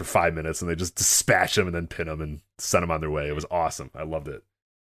dorks for 5 minutes and they just dispatch them and then pin them and send them on their way. It was awesome. I loved it.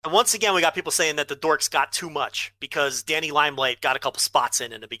 And once again, we got people saying that the dorks got too much because Danny Limelight got a couple spots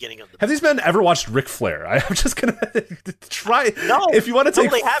in the beginning of the. Have these men ever watched Ric Flair? I'm just going to try. No. If you want to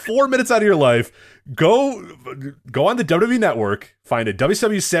take 4 minutes out of your life, go on the WWE Network, find a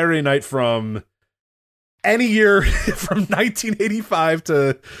WCW Saturday Night from any year from 1985 to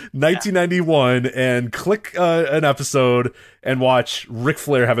 1991 and click an episode and watch Ric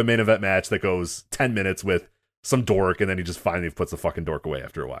Flair have a main event match that goes 10 minutes with some dork, and then he just finally puts the fucking dork away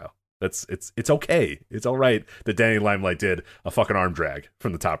after a while. It's okay. It's all right that Danny Limelight did a fucking arm drag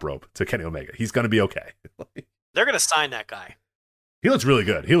from the top rope to Kenny Omega. He's going to be okay. They're going to sign that guy. He looks really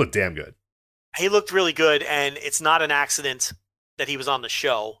good. He looked damn good. He looked really good, and it's not an accident that he was on the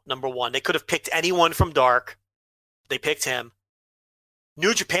show, number one. They could have picked anyone from Dark. They picked him.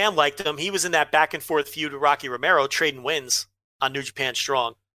 New Japan liked him. He was in that back-and-forth feud with Rocky Romero, trading wins on New Japan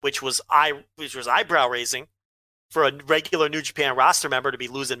Strong, which was eyebrow-raising for a regular New Japan roster member to be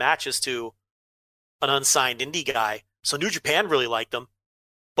losing matches to an unsigned indie guy. So New Japan really liked him.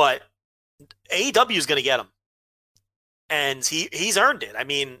 But AEW is going to get him. And he's earned it. I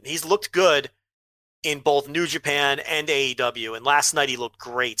mean, he's looked good in both New Japan and AEW. And last night he looked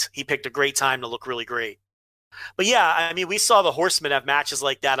great. He picked a great time to look really great. But yeah, I mean, we saw the Horsemen have matches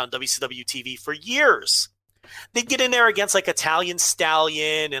like that on WCW TV for years. They'd get in there against like Italian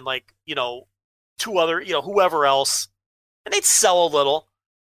Stallion and like, two other, whoever else. And they'd sell a little,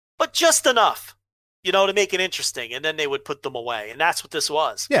 but just enough, to make it interesting. And then they would put them away. And that's what this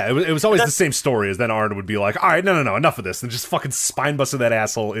was. Yeah, it was always the same story as then Arn would be like, all right, no, enough of this. And just fucking spine busted that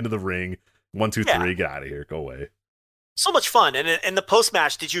asshole into the ring. 1, 2, 3, get out of here. Go away. So much fun. And in the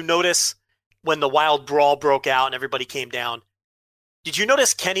post-match, did you notice when the wild brawl broke out and everybody came down? Did you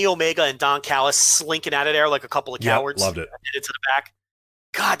notice Kenny Omega and Don Callis slinking out of there like a couple of cowards? Loved it. Into the back.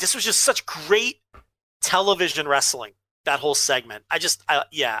 God, this was just such great television wrestling, that whole segment.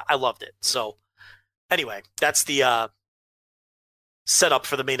 I loved it. So anyway, that's the setup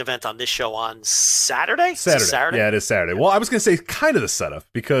for the main event on this show on Saturday? Saturday. Yeah, it is Saturday. Well, I was going to say kind of the setup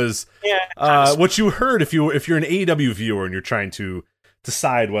because what you heard, if you're an AEW viewer and you're trying to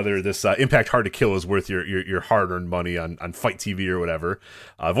decide whether this Impact Hard to Kill is worth your hard-earned money on Fight TV or whatever,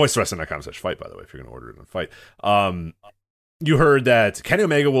 voicewrestling.com/fight, by the way, if you're going to order it on Fight. You heard that Kenny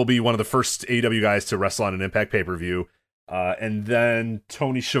Omega will be one of the first AEW guys to wrestle on an Impact pay-per-view, and then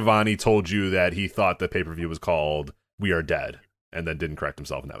Tony Schiavone told you that he thought the pay-per-view was called We Are Dead, and then didn't correct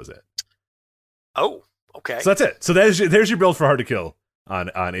himself, and that was it. Oh, okay. So that's it. So there's your build for Hard to Kill on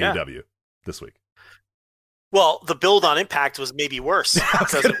AEW this week. Well, the build on Impact was maybe worse.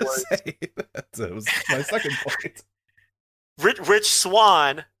 That was my second point. Rich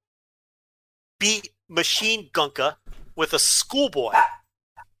Swann beat Machine Gunka with a schoolboy,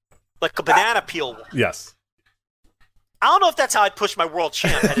 like a banana peel. Yes. I don't know if that's how I'd push my world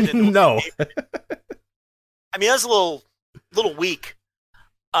champ headed into No. I mean, that's a little weak.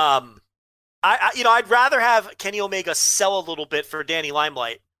 I'd rather have Kenny Omega sell a little bit for Danny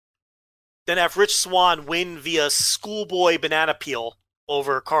Limelight than have Rich Swann win via schoolboy banana peel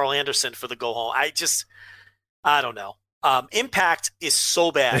over Carl Anderson for the go home. I don't know. Impact is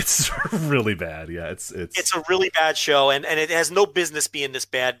so bad. It's really bad. Yeah, it's a really bad show, and it has no business being this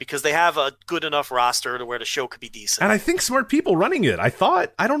bad because they have a good enough roster to where the show could be decent. And I think smart people running it. I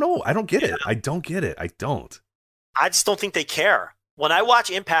don't know. I don't get it. I don't get it. I don't. I just don't think they care. When I watch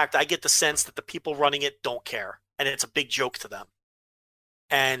Impact, I get the sense that the people running it don't care, and it's a big joke to them.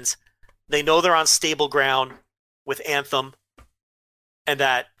 And they know they're on stable ground with Anthem, and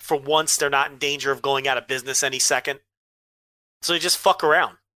that for once they're not in danger of going out of business any second. So they just fuck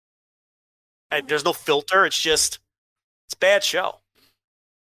around. And there's no filter. It's a bad show.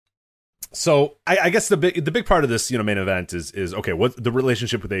 So I guess the big part of this main event is okay, what the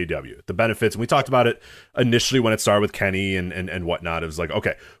relationship with AEW, the benefits, and we talked about it initially when it started with Kenny and whatnot. It was like,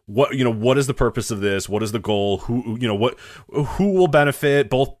 okay, what is the purpose of this? What is the goal? Who will benefit?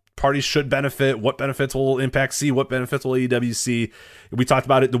 Both parties should benefit. What benefits will Impact see? What benefits will AEW see? We talked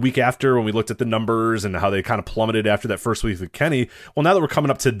about it the week after when we looked at the numbers and how they kind of plummeted after that first week with Kenny. Well, now that we're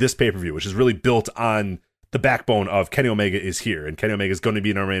coming up to this pay-per-view, which is really built on the backbone of Kenny Omega is here, and Kenny Omega is going to be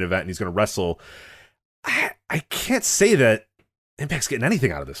in our main event, and he's going to wrestle. I can't say that Impact's getting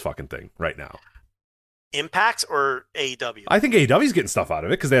anything out of this fucking thing right now. Impact or AEW? I think AEW's getting stuff out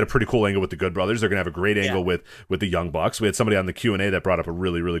of it because they had a pretty cool angle with the Good Brothers. They're going to have a great angle with the Young Bucks. We had somebody on the Q&A that brought up a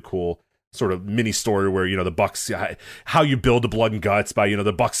really, really cool sort of mini story where, the Bucks, how you build the blood and guts by,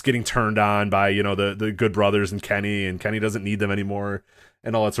 the Bucks getting turned on by, the Good Brothers and Kenny doesn't need them anymore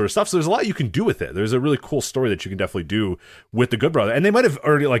and all that sort of stuff. So there's a lot you can do with it. There's a really cool story that you can definitely do with the Good Brothers. And they might have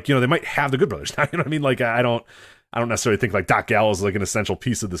already, they might have the Good Brothers now. You know what I mean? Like, I don't necessarily think like Doc Gallows is like an essential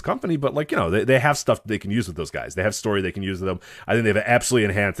piece of this company, but they have stuff they can use with those guys. They have story they can use with them. I think they've absolutely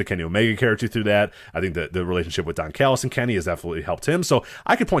enhanced the Kenny Omega character through that. I think that the relationship with Don Callis and Kenny has definitely helped him. So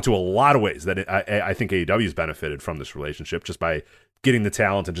I could point to a lot of ways that I think AEW's benefited from this relationship just by getting the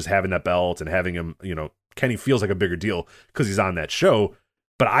talent and just having that belt and having him, Kenny feels like a bigger deal because he's on that show.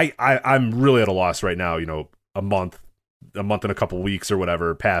 But I'm really at a loss right now, a month and a couple weeks or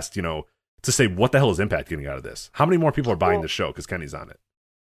whatever past, to say what the hell is Impact getting out of this? How many more people are buying the show because Kenny's on it?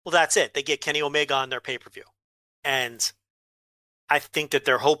 Well, that's it. They get Kenny Omega on their pay-per-view. And I think that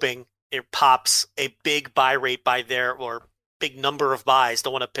they're hoping it pops a big buy rate or big number of buys.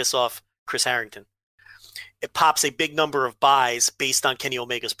 Don't want to piss off Chris Harrington. It pops a big number of buys based on Kenny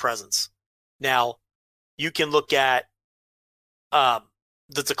Omega's presence. Now, you can look at the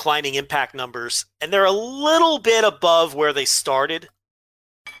declining Impact numbers, and they're a little bit above where they started,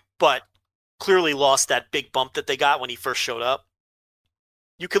 but clearly lost that big bump that they got when he first showed up.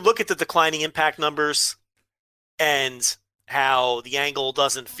 You could look at the declining Impact numbers and how the angle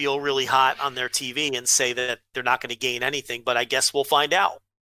doesn't feel really hot on their TV and say that they're not going to gain anything, but I guess we'll find out.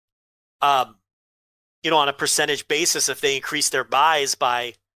 On a percentage basis, if they increase their buys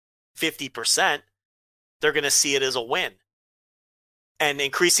by 50%, they're going to see it as a win. And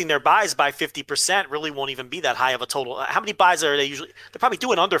increasing their buys by 50% really won't even be that high of a total. How many buys are they usually? They're probably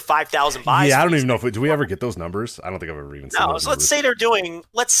doing under 5,000 buys. Yeah, I don't even know do we ever get those numbers? I don't think I've ever even seen those. So let's say they're doing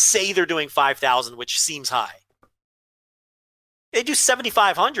 5,000, which seems high. They do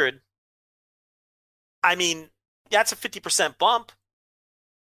 7,500. I mean, that's a 50% bump.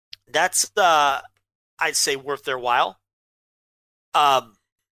 That's I'd say worth their while.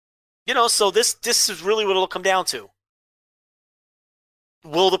 So this is really what it'll come down to.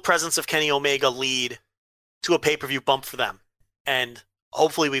 Will the presence of Kenny Omega lead to a pay-per-view bump for them? And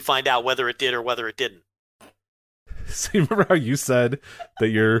hopefully we find out whether it did or whether it didn't. So you remember how you said that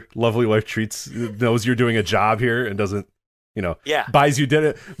your lovely wife knows you're doing a job here and doesn't, buys you did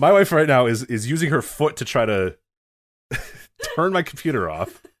it. My wife right now is using her foot to try to turn my computer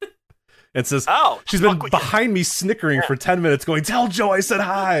off. And says, she's been behind me snickering for 10 minutes going, tell Joe I said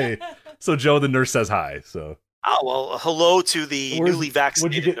hi. So Joe, the nurse, says hi. So. Oh, well, hello to the newly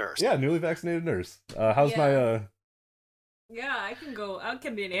vaccinated nurse. Yeah, newly vaccinated nurse. How's my... Yeah, I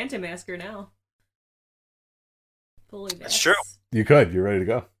can be an anti-masker now. Fully That's true. You could. You're ready to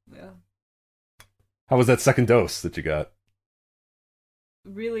go. Yeah. How was that second dose that you got?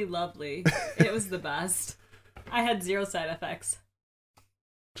 Really lovely. It was the best. I had 0 side effects.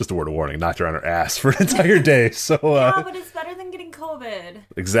 Just a word of warning, knocked her on her ass for an entire day. So yeah, but it's better than getting COVID.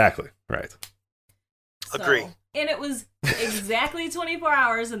 Exactly. Right. Agree. And it was exactly 24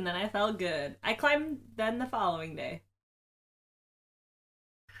 hours, and then I felt good. I climbed then the following day.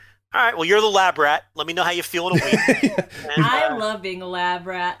 All right, well, you're the lab rat. Let me know how you feel in a week. I love being a lab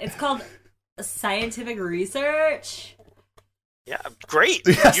rat. It's called scientific research. Yeah, great.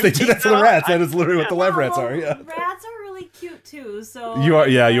 Yes, they do that to the rats. That is literally what the lab rats are. Yeah. Rats are really cute too. So you are.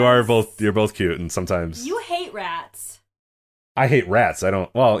 Yeah, you are both. You're both cute, and sometimes you hate rats. I hate rats. I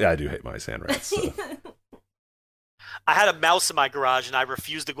don't. Well, yeah, I do hate mice and rats. So. I had a mouse in my garage, and I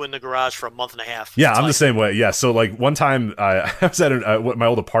refused to go in the garage for a month and a half. Yeah, I'm the same way. Yeah, so like one time I was at my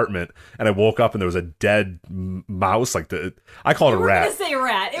old apartment, and I woke up and there was a dead mouse. I call it a rat. I was gonna say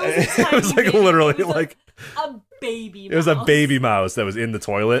rat. It was a tiny it was like literally like a baby mouse. It was a baby mouse that was in the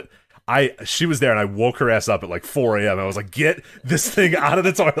toilet. She was there, and I woke her ass up at like 4 a.m. I was like, "Get this thing out of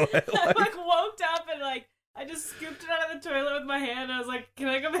the toilet!" I woke up and I just scooped it out of the toilet with my hand. And I was like, "Can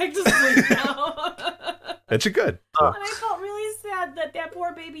I go back to sleep now?" And you could. And I felt really sad that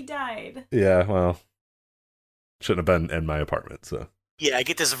poor baby died. Yeah, well, shouldn't have been in my apartment. So yeah,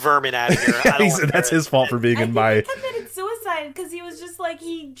 get this vermin out of here. That's his fault for being in my. He committed suicide because he was just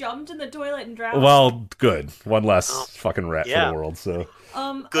he jumped in the toilet and drowned. Well, good. One less fucking rat for the world. So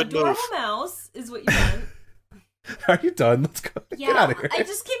good adorable move. Mouse is what you meant. Are you done? Let's go. Yeah, Get out of here. I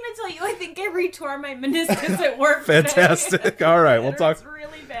just came to tell you I think I retore my meniscus at work. Fantastic. All right, we'll talk. It's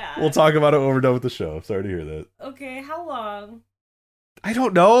really bad. We'll talk about it when we're done with the show. Sorry to hear that. Okay, how long? I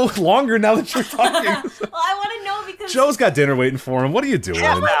don't know. Longer now that you're talking. Well, I want to know because Joe's got dinner waiting for him. What are you doing?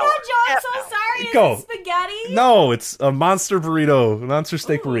 Oh my God, Joe! I'm so sorry. Is Go. it spaghetti? No, it's a monster burrito, monster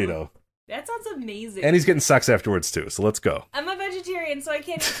steak burrito. That sounds amazing. And he's getting sex afterwards too. So let's go. I'm a vegetarian, so I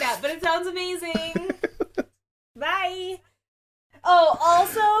can't eat that, but it sounds amazing. Bye. Oh,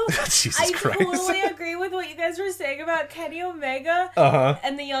 also, Jesus I Christ. totally agree with what you guys were saying about Kenny Omega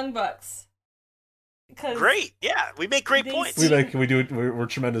and the Young Bucks. Great, yeah, we make great points. We're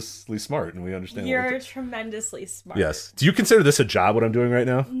tremendously smart, and we understand. You're tremendously smart. Yes. Do you consider this a job? What I'm doing right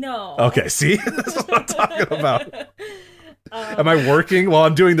now? No. Okay. See, that's what I'm talking about. Am I working? While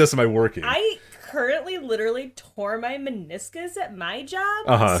I'm doing this, am I working? I currently literally tore my meniscus at my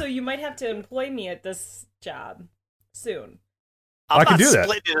job, so you might have to employ me at this job soon. I'm can not do that.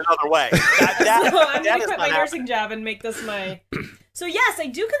 splitting it another way. So I'm that going to is quit my not nursing job and make this my. So yes, I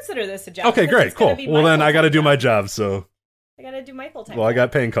do consider this a job. Okay, because great, it's gonna cool. be Well, my then I got to full-time do my job. So, I got to do my full time. well, I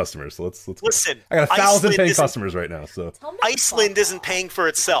got paying customers. So let's go. Listen, I got 1,000 Iceland paying isn't- customers right now. So Iceland isn't paying for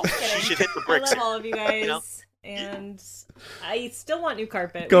itself. She should hit the I bricks. love all of you guys, You know? and I still want new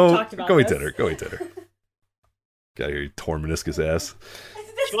carpet. We've go talked about eat this. dinner. Go eat dinner. Got your torn meniscus ass.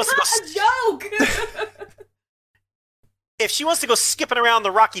 That's wants to not a joke. If she wants to go skipping around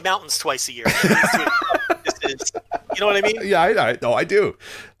the Rocky Mountains twice a year, she needs to. This is, you know what I mean? Yeah, I do.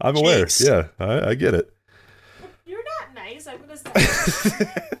 I'm aware. Jeez. Yeah, I get it. You're not nice. I'm gonna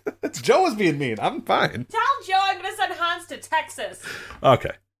send. Joe was being mean. I'm fine. Tell Joe I'm gonna send Hans to Texas.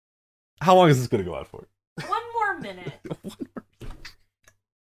 Okay. How long is this going to go on for? 1 more minute.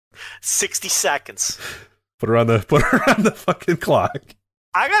 60 seconds. Put her on the fucking clock.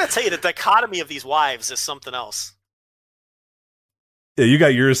 I gotta tell you, the dichotomy of these wives is something else. Yeah, you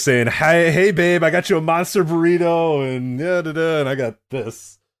got yours saying, hey, babe, I got you a monster burrito, and and I got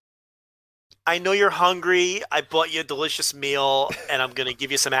this. I know you're hungry. I bought you a delicious meal, and I'm gonna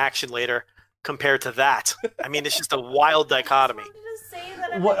give you some action later. Compared to that, I mean, it's just a wild dichotomy. I just wanted to say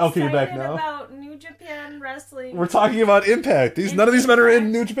that I'm What? Okay, you're back excited now? about New Japan Wrestling. We're talking about Impact. None of these men are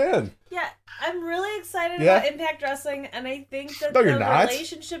in New Japan. Yeah, I'm really excited Yeah? about Impact Wrestling, and I think that No, the you're not.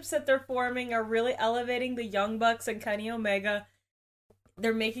 relationships that they're forming are really elevating the Young Bucks and Kenny Omega.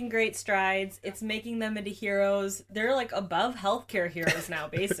 They're making great strides. It's making them into heroes. They're like above healthcare heroes now,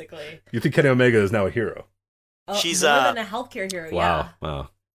 basically. You think Kenny Omega is now a hero? She's, more than a healthcare hero. Yeah, Wow.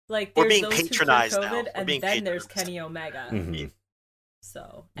 like We're there's being those who cure patronized now. COVID, We're and being then there's patronized. Kenny Omega. Mm-hmm.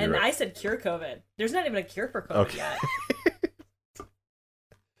 So, You're and right. I said cure COVID. There's not even a cure for COVID Okay. yet.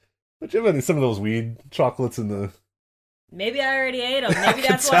 But you have some of those weed chocolates in the... Maybe I already ate them. I Maybe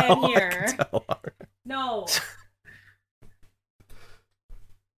can that's why I'm tell, I here. can tell. No.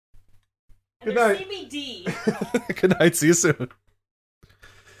 And Good there's night. CBD. Good night. See you soon.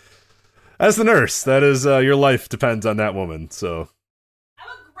 As the nurse, that is your life depends on that woman. So I'm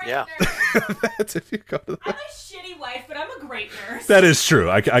a great Yeah. nurse. that's if you go to I'm a shitty wife, but I'm a great nurse. that is true.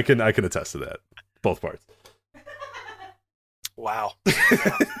 I can attest to that. Both parts. Wow,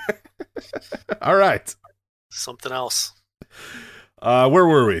 All right. something else. Where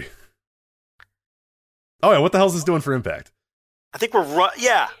were we? Oh yeah, what the hell is this doing for Impact? I think we're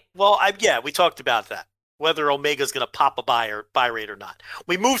yeah. Well, we talked about that. Whether Omega's going to pop a buy rate or not.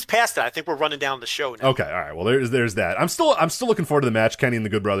 We moved past that. I think we're running down the show now. Okay, all right. Well, there's that. I'm still looking forward to the match. Kenny and the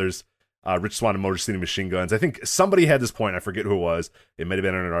Good Brothers, Rich Swann and Motor City Machine Guns. I think somebody had this point. I forget who it was. It might have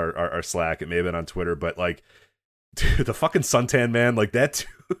been on our Slack. It may have been on Twitter. But like, dude, the fucking suntan man, like that dude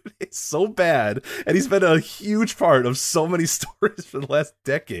is so bad, and he's been a huge part of so many stories for the last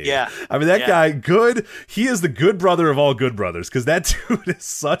decade. Yeah. I mean, that guy, good. He is the good brother of all good brothers, because that dude is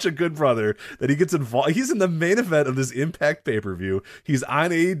such a good brother that he gets involved. He's in the main event of this Impact pay-per-view. He's on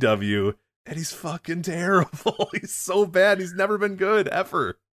AEW, and he's fucking terrible. He's so bad. He's never been good,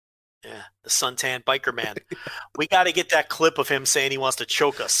 ever. Yeah, the suntan biker man. We got to get that clip of him saying he wants to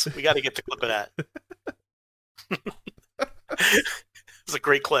choke us. We got to get the clip of that. It's a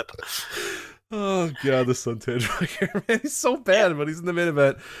great clip. Oh god, the suntan biker man. He's so bad, but he's in the main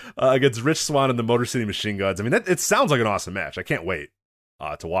event against Rich Swann and the Motor City Machine Guns. I mean, it sounds like an awesome match. I can't wait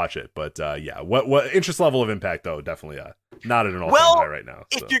to watch it. But yeah, what interest level of Impact though? Definitely not at an all-time high right now.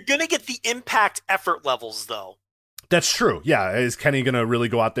 So. If you're gonna get the Impact effort levels, though, That's true. Yeah, is Kenny gonna really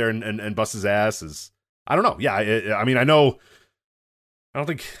go out there and bust his ass? I don't know. Yeah, I mean, I know. I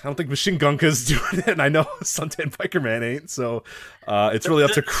don't think Machine Gunka's doing it, and I know Suntan Biker Man ain't. So it's really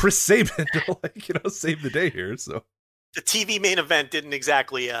up to Chris Sabin to save the day here. So the TV main event didn't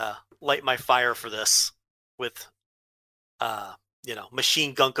exactly light my fire for this with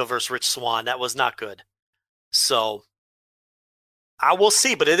Machine Gunka versus Rich Swann. That was not good. So I will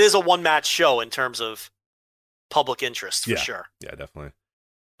see, but it is a one-match show in terms of public interest for sure. Yeah, definitely.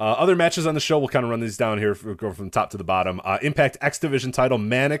 Other matches on the show, we'll kind of run these down here. We'll go from the top to the bottom. Impact X Division title,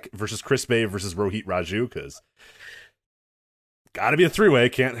 Manic versus Chris Bay versus Rohit Raju, because got to be a three-way.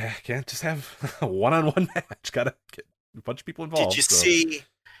 Can't just have a one-on-one match. Got to get a bunch of people involved.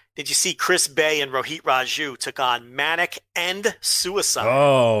 Did you see Chris Bay and Rohit Raju took on Manic and Suicide?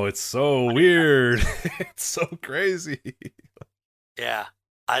 Oh, it's so weird. It's so crazy. Yeah,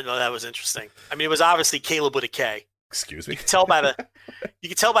 I know that was interesting. I mean, it was obviously Caleb with a K. Excuse me. You could tell by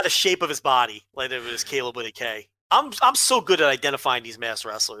the shape of his body, like it was Caleb with a K. I'm so good at identifying these masked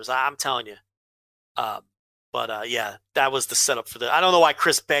wrestlers. I'm telling you. But yeah, that was the setup for I don't know why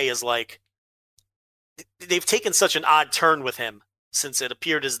Chris Bay is like. They've taken such an odd turn with him since it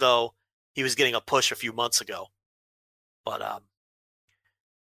appeared as though he was getting a push a few months ago. But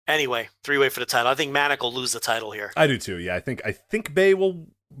Anyway, 3-way for the title. I think Manic will lose the title here. I do too. Yeah, I think Bay will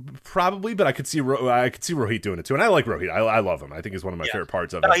probably, but I could see Rohit doing it too, and I like Rohit. I love him. I think he's one of my favorite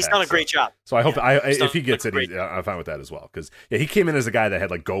parts of it. He's done a great job. So I hope if he gets it, I'm fine with that as well. Because he came in as a guy that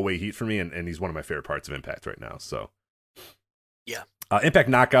had like go away heat for me, and he's one of my favorite parts of Impact right now. So yeah. Impact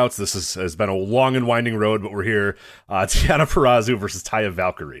Knockouts. This has been a long and winding road, but we're here. Tiana Perazu versus Taya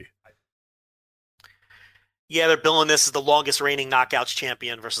Valkyrie. Yeah, they're billing this as the longest reigning Knockouts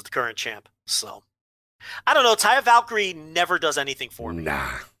champion versus the current champ. So, I don't know. Taya Valkyrie never does anything for me. Nah.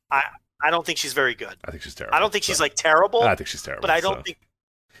 I don't think she's very good. I think she's terrible. I don't think she's like terrible. I think she's terrible. But I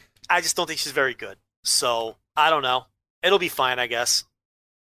just don't think she's very good. So, I don't know. It'll be fine, I guess.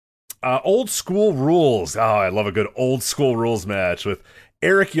 Old School Rules. Oh, I love a good Old School Rules match with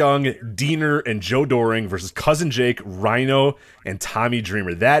Eric Young, Diener, and Joe Doring versus Cousin Jake, Rhino, and Tommy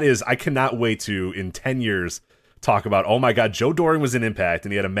Dreamer. That is, I cannot wait to, in 10 years, talk about, oh my god, Joe Doring was in Impact,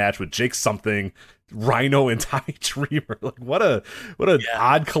 and he had a match with Jake something, Rhino, and Tommy Dreamer. Like, what a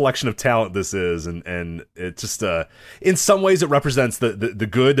odd collection of talent this is, and it just, in some ways, it represents the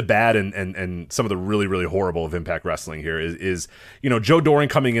good, the bad, and some of the really, really horrible of Impact Wrestling here is Joe Doring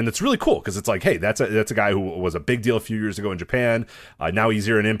coming in. That's really cool, because it's like, hey, that's a guy who was a big deal a few years ago in Japan. Now he's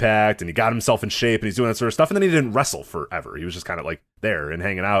here in Impact, and he got himself in shape, and he's doing that sort of stuff, and then he didn't wrestle forever. He was just kind of like there and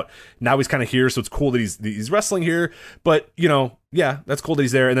hanging out. Now he's kind of here, so it's cool that he's wrestling here, but, yeah, that's cool that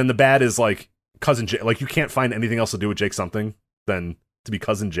he's there. And then the bad is, like, Cousin Jake. Like, you can't find anything else to do with Jake something than to be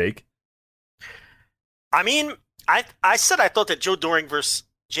Cousin Jake. I mean, I said I thought that Joe Doring versus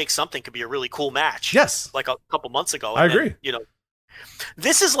Jake something could be a really cool match. Yes. Like a couple months ago. I agree.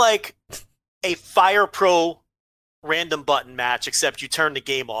 This is like a Fire Pro random button match, except you turn the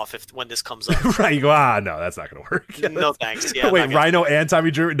game off when this comes up. Right. You go, no, that's not going to work. No thanks. Yeah. Wait, Rhino and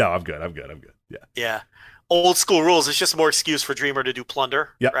Tommy Dreamer? No, I'm good. Yeah. Yeah. Old School Rules. It's just more excuse for Dreamer to do plunder.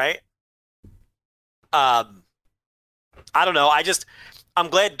 Yep. Right? I don't know. I'm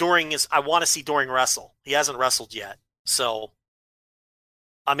glad I want to see Doring wrestle. He hasn't wrestled yet. So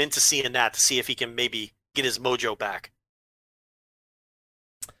I'm into seeing that, to see if he can maybe get his mojo back.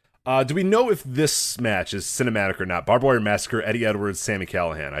 Do we know if this match is cinematic or not? Barbed Wire Massacre, Eddie Edwards, Sami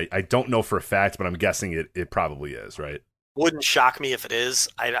Callihan. I don't know for a fact, but I'm guessing it probably is, right? Wouldn't shock me if it is.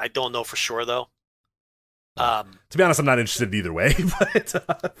 I don't know for sure, though. To be honest, I'm not interested either way.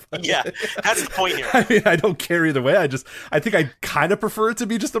 But yeah, that's the point here. I mean, I don't care either way. I think I kind of prefer it to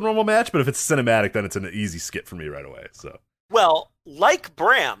be just a normal match, but if it's cinematic, then it's an easy skip for me right away. So, well, like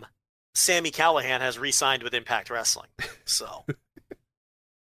Bram, Sami Callihan has re-signed with Impact Wrestling. So,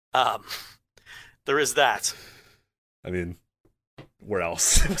 there is that. I mean, where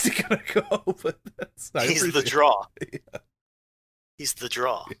else was he gonna go? But he's the draw. Yeah. He's the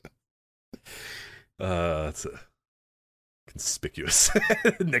draw. Yeah. That's a conspicuous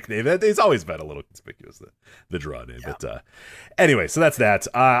nickname. It's always been a little conspicuous, the draw name. Yeah. But anyway, so that's that.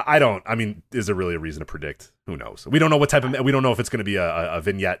 Is there really a reason to predict? Who knows? We don't know what type of. We don't know if it's going to be a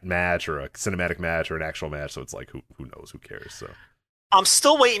vignette match or a cinematic match or an actual match. So it's like, who knows? Who cares? So I'm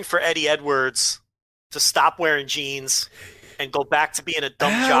still waiting for Eddie Edwards to stop wearing jeans and go back to being a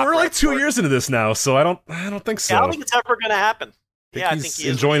dumb jock. We're like 2 years into this now, so I don't think so. Yeah, I don't think it's ever going to happen. I think he's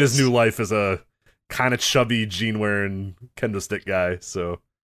enjoying his new life as a kind of chubby, jean-wearing kendo stick guy. So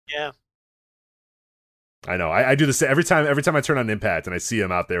yeah, I know. I do this every time I turn on Impact and I see him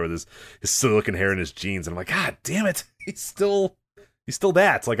out there with his silly-looking hair and his jeans, and I'm like, God damn it, he's still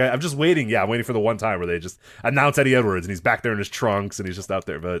that. Like I'm just waiting. Yeah, I'm waiting for the one time where they just announce Eddie Edwards and he's back there in his trunks and he's just out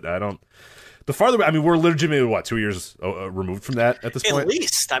there. But I don't. The farther, we're legitimately 2 years removed from that at this point.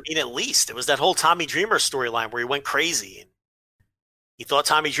 At least it was that whole Tommy Dreamer storyline where he went crazy. And he thought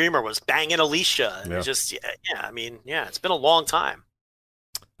Tommy Dreamer was banging Alicia. And it's been a long time.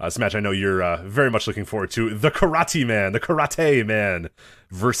 This match I know you're very much looking forward to. The Karate Man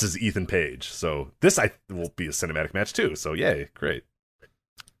versus Ethan Page. So this will be a cinematic match too. So yay, great.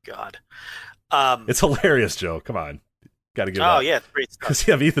 God. It's hilarious, Joe. Come on. Got to give it up. Oh, yeah, it's great stuff. Because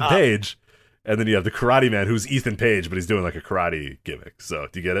you have Ethan Page, and then you have the Karate Man, who's Ethan Page, but he's doing like a karate gimmick. So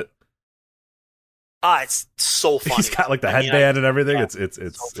do you get it? It's so funny. He's got like the headband and everything. Yeah, it's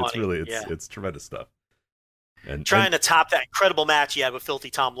really tremendous stuff. And trying to top that incredible match he had with Filthy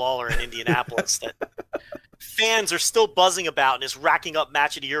Tom Lawler in Indianapolis that fans are still buzzing about and is racking up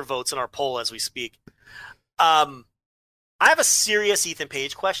match of the year votes in our poll as we speak. I have a serious Ethan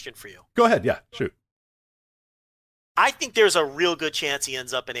Page question for you. Go ahead. Yeah, shoot. I think there's a real good chance he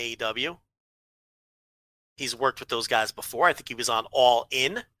ends up in AEW. He's worked with those guys before. I think he was on All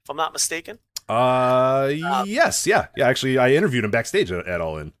In, if I'm not mistaken. Yes, yeah. Actually, I interviewed him backstage at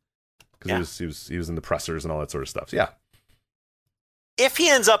All In because he was in the pressers and all that sort of stuff. So, yeah. if he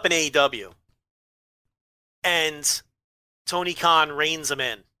ends up in AEW and Tony Khan reins him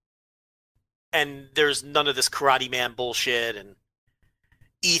in, and there's none of this Karate Man bullshit and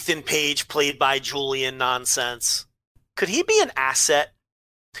Ethan Page played by Julian nonsense, could he be an asset?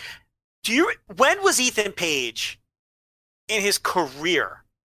 When was Ethan Page in his career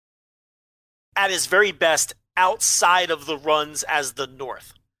at his very best outside of the runs as the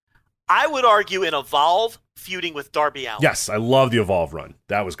North? I would argue in Evolve feuding with Darby Allin. Yes, I love the Evolve run.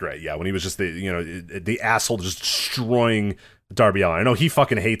 That was great. Yeah, when he was just the asshole just destroying Darby Allin. I know he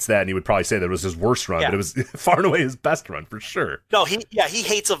fucking hates that, and he would probably say that it was his worst run, but it was far and away his best run for sure. No, he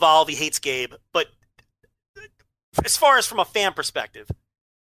hates Evolve, he hates Gabe, but as far as from a fan perspective,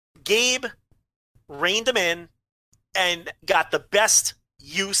 Gabe reined him in and got the best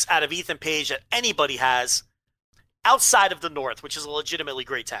use out of Ethan Page that anybody has outside of the North, which is a legitimately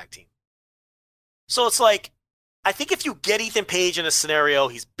great tag team. So it's like, I think if you get Ethan Page in a scenario,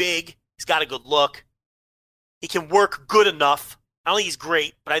 he's big, he's got a good look, he can work good enough. I don't think he's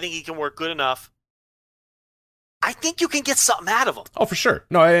great, but I think he can work good enough. I think you can get something out of him. Oh, for sure.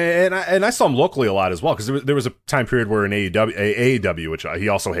 No, and I saw him locally a lot as well, because there was a time period where in AEW, which he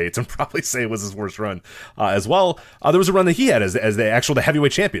also hates and probably say was his worst run as well. There was a run that he had as the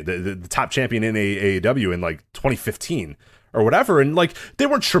heavyweight champion, the top champion in AEW in like 2015. Or whatever, and like they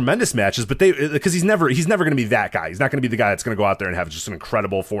weren't tremendous matches, but because he's never going to be that guy. He's not going to be the guy that's going to go out there and have just an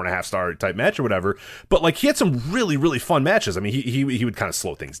incredible 4.5 star type match or whatever. But like he had some really really fun matches. I mean, he would kind of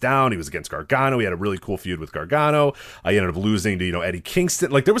slow things down. He was against Gargano. He had a really cool feud with Gargano. He ended up losing to Eddie Kingston.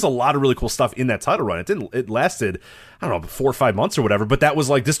 Like there was a lot of really cool stuff in that title run. It lasted, I don't know, 4 or 5 months or whatever. But that was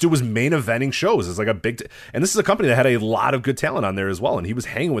like, this dude was main eventing shows. It's like a big, and this is a company that had a lot of good talent on there as well. And he was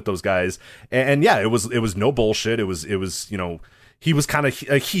hanging with those guys. And yeah, it was no bullshit. It was he was kind of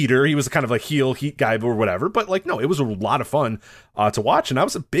a heater. He was kind of a heel heat guy or whatever. But like, no, it was a lot of fun to watch. And I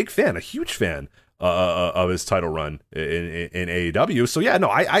was a big fan, a huge fan of his title run in AEW. So yeah, no,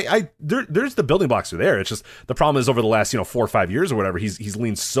 there's the building blocks are there. It's just the problem is over the last 4 or 5 years or whatever, he's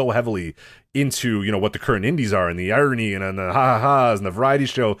leaned so heavily into what the current indies are and the irony and the ha-ha-has and the variety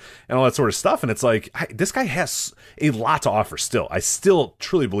show and all that sort of stuff. And it's like, this guy has a lot to offer still. I still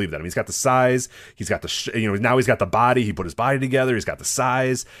truly believe that. I mean, he's got the size, he's got the now he's got the body, he put his body together, he's got the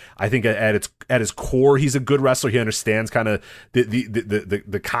size. I think at his core, he's a good wrestler. He understands kind of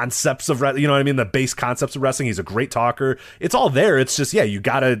the concepts of wrestling, what I mean, the base concepts of wrestling. He's a great talker. It's all there. It's just, you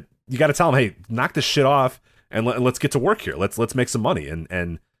gotta tell him, hey, knock this shit off and let's get to work here. Let's make some money.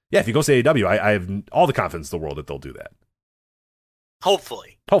 And yeah, if he goes to AEW, I have all the confidence in the world that they'll do that.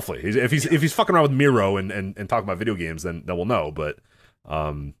 Hopefully. If he's fucking around with Miro and talking about video games, then we'll know. But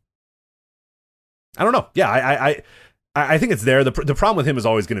I don't know. Yeah, I think it's there. The problem with him is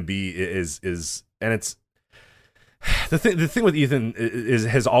always going to be is and it's the thing with Ethan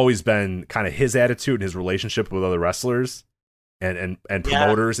has always been kind of his attitude and his relationship with other wrestlers and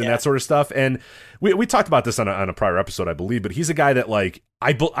promoters and that sort of stuff. And we talked about this on a prior episode, I believe, but he's a guy that like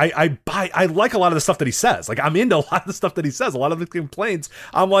I like a lot of the stuff that he says. Like I'm into a lot of the stuff that he says. A lot of the complaints,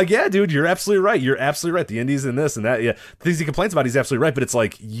 I'm like, yeah, dude, you're absolutely right. You're absolutely right. The indies and this and that. Yeah, the things he complains about, he's absolutely right. But it's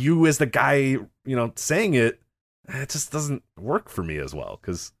like you as the guy, saying it just doesn't work for me as well,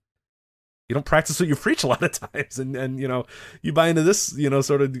 because you don't practice what you preach a lot of times, and you buy into this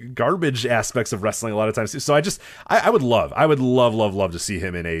sort of garbage aspects of wrestling a lot of times too. So I would love to see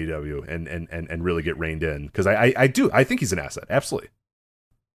him in AEW and really get reined in, because I think he's an asset, absolutely.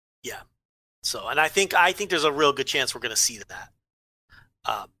 Yeah. So, and I think there's a real good chance we're going to see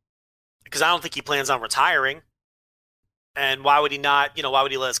that, because I don't think he plans on retiring, and why would he not? Why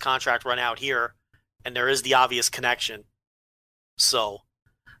would he let his contract run out here? And there is the obvious connection. So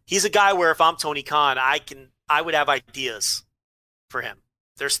he's a guy where if I'm Tony Khan, I would have ideas for him.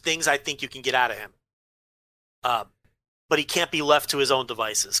 There's things I think you can get out of him. But he can't be left to his own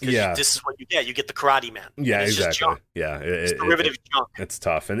devices, because this is what you get. You get the Karate Man. Yeah, it's exactly. Just junk. Yeah, it's derivative junk. It's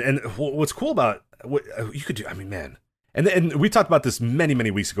tough. And what's cool about what you could do, I mean, man. And we talked about this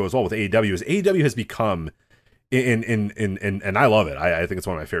many weeks ago as well with AEW. Is AEW has become and I love it. I think it's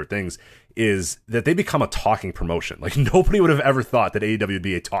one of my favorite things, is that they become a talking promotion. Like nobody would have ever thought that AEW would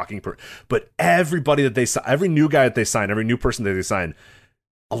be a talking but everybody that they every new guy that they sign, every new person that they sign,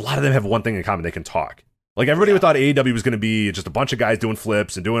 a lot of them have one thing in common: they can talk. Like everybody thought AEW was going to be just a bunch of guys doing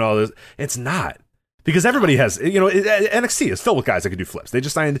flips and doing all this. It's not. Because everybody has, NXT is filled with guys that can do flips. They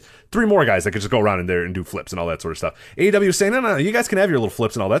just signed 3 more guys that could just go around in there and do flips and all that sort of stuff. AEW is saying, no, you guys can have your little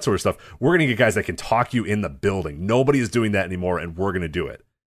flips and all that sort of stuff. We're going to get guys that can talk you in the building. Nobody is doing that anymore, and we're going to do it.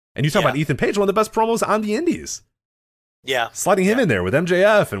 And you talk about Ethan Page, one of the best promos on the indies. Yeah. Sliding him in there with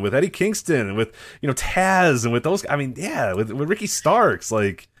MJF and with Eddie Kingston and with, Taz and with those, I mean, yeah, with Ricky Starks,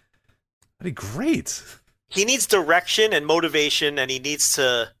 like, that'd be great. He needs direction and motivation, and he needs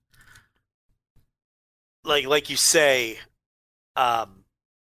to, like you say, I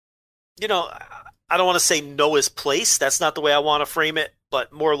don't want to say know his place. That's not the way I want to frame it,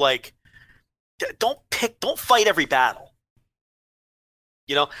 but more like, don't fight every battle.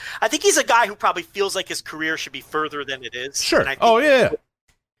 I think he's a guy who probably feels like his career should be further than it is. Sure. And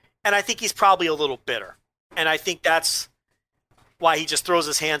And I think he's probably a little bitter. And I think that's why he just throws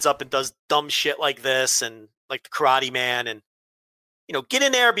his hands up and does dumb shit like this and like the Karate Man and, get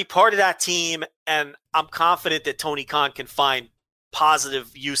in there, be part of that team. And I'm confident that Tony Khan can find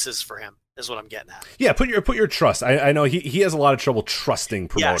positive uses for him. Is what I'm getting at. Yeah, put your trust. I know he has a lot of trouble trusting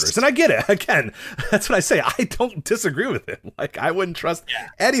promoters, and I get it. Again, that's what I say. I don't disagree with him. Like, I wouldn't trust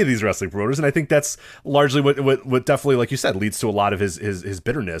any of these wrestling promoters, and I think that's largely what definitely, like you said, leads to a lot of his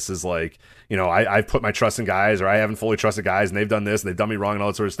bitterness. Is like, I've put my trust in guys, or I haven't fully trusted guys, and they've done this, and they've done me wrong, and all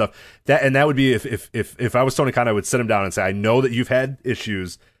that sort of stuff. That would be if I was Tony Khan, I would sit him down and say, I know that you've had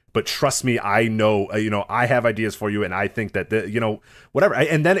issues. But trust me, I know, I have ideas for you, and I think that, whatever.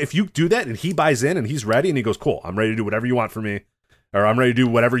 And then if you do that, and he buys in, and he's ready, and he goes, cool, I'm ready to do whatever you want for me, or I'm ready to do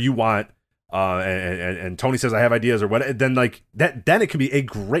whatever you want, and Tony says I have ideas, or what, then like that, then it can be a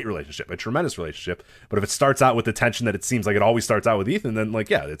great relationship, a tremendous relationship. But if it starts out with the tension that it seems like it always starts out with Ethan, then like,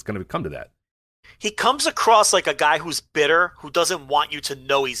 yeah, it's going to come to that. He comes across like a guy who's bitter, who doesn't want you to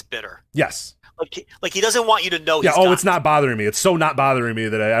know he's bitter. Yes. Like he doesn't want you to know. Yeah. It's not bothering me. It's so not bothering me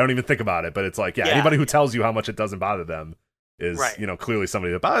that I don't even think about it. But it's like, anybody who tells you how much it doesn't bother them is, clearly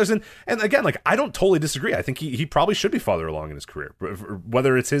somebody that bothers. And again, like, I don't totally disagree. I think he probably should be farther along in his career,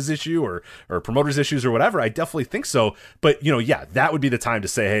 whether it's his issue or promoters' issues or whatever. I definitely think so. But that would be the time to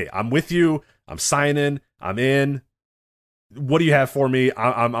say, hey, I'm with you. I'm signing. I'm in. What do you have for me?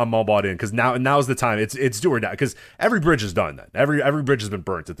 I'm all bought in, because now's the time. It's do or die, because every bridge is done. Then every bridge has been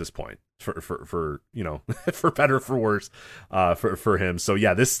burnt at this point for for better or for worse for him. So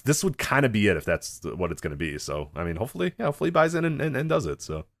yeah, this would kind of be it if that's what it's going to be. So I mean, hopefully he buys in and does it.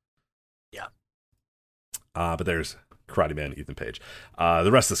 So yeah. But there's Karate Man Ethan Page.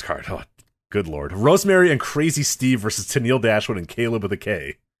 The rest of this card, oh good lord, Rosemary and Crazy Steve versus Tennille Dashwood and Caleb with a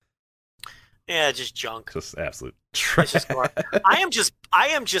K. Yeah, just junk. Just absolute trash. I am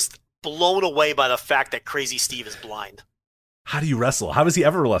just blown away by the fact that Crazy Steve is blind. How do you wrestle? How has he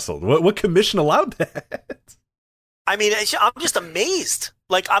ever wrestled? What commission allowed that? I mean, I'm just amazed.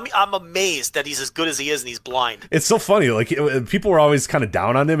 Like, I'm amazed that he's as good as he is and he's blind. It's so funny. Like, people were always kind of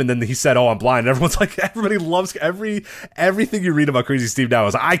down on him, and then he said, "Oh, I'm blind." And everyone's like, everybody loves everything you read about Crazy Steve now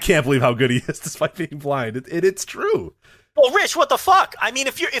is, I can't believe how good he is despite being blind. It's true. Well, Rich, what the fuck? I mean,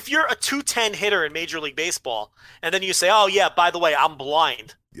 if you're a 210 hitter in Major League Baseball, and then you say, "Oh yeah, by the way, I'm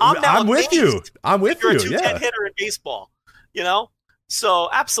blind," I'm with you. You're a 210 hitter in baseball, So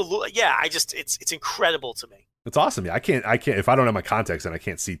absolutely, yeah. It's incredible to me. It's awesome. Yeah, I can't. If I don't have my contacts in, I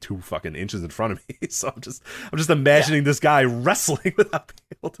can't see 2 fucking inches in front of me. So I'm just imagining this guy wrestling without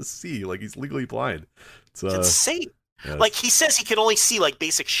being able to see, like he's legally blind. It's insane. Yeah. Like, he says he can only see like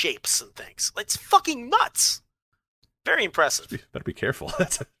basic shapes and things. It's fucking nuts. Very impressive. Better be careful.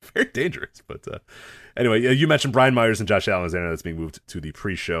 That's very dangerous. But anyway, you mentioned Brian Myers and Josh Alexander. That's being moved to the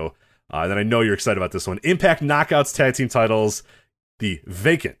pre-show. And then I know you're excited about this one. Impact Knockouts Tag Team titles. The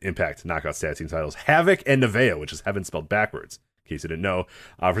vacant Impact Knockouts Tag Team titles. Havoc and Nevaeh, which is heaven spelled backwards, in case you didn't know,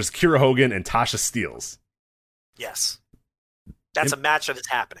 versus Kira Hogan and Tasha Steelz. Yes. That's a match that is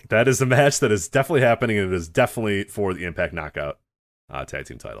happening. That is a match that is definitely happening, and it is definitely for the Impact Knockout Tag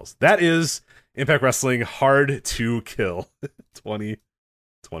Team titles. That is Impact Wrestling Hard to Kill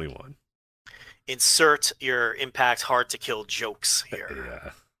 2021. Insert your Impact Hard to Kill jokes here.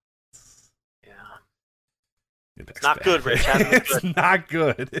 Yeah. It's not good, Rich. It's not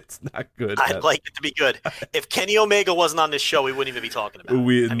good. It's not good. I'd like it to be good. If Kenny Omega wasn't on this show, we wouldn't even be talking about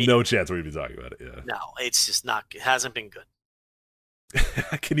it. No chance we'd be talking about it. Yeah. No, it's just not. It hasn't been good.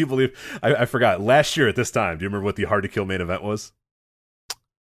 Can you believe? I forgot. Last year at this time, do you remember what the Hard to Kill main event was?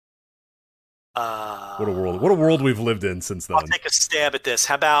 What a world! What a world we've lived in since then. I'll take a stab at this.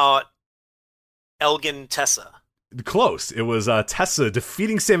 How about Elgin Tessa? Close. It was Tessa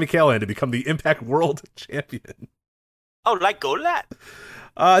defeating Sami Callihan to become the Impact World Champion. Oh, like go to that.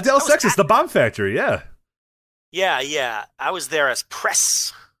 Dallas, Texas, the Bomb Factory. Yeah. Yeah. I was there as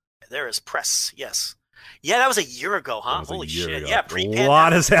press. Yes. Yeah, that was a year ago, huh? Holy shit! Ago. Yeah, a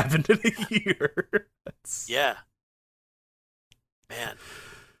lot has happened in a year. Yeah. Man.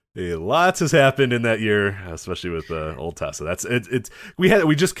 Lots has happened in that year, especially with old Tessa. That's it.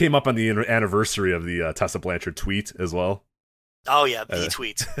 We just came up on the anniversary of the Tessa Blanchard tweet as well. Oh yeah, the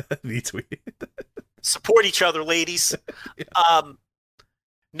tweet. The tweet. Support each other, ladies. Yeah.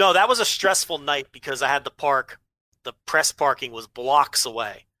 No, that was a stressful night because I had to park. The press parking was blocks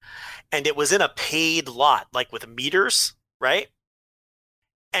away, and it was in a paid lot, like with meters, right?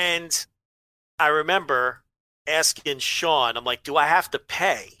 And I remember asking Sean, I'm like, do I have to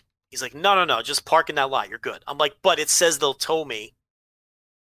pay? He's like, no, just park in that lot. You're good. I'm like, but it says they'll tow me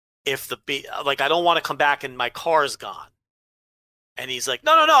if I don't want to come back and my car's gone. And he's like,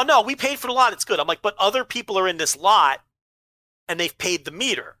 no, we paid for the lot. It's good. I'm like, but other people are in this lot and they've paid the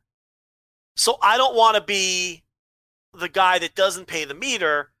meter. So I don't want to be the guy that doesn't pay the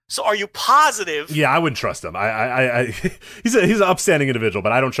meter. So are you positive? Yeah, I wouldn't trust him. He's an upstanding individual,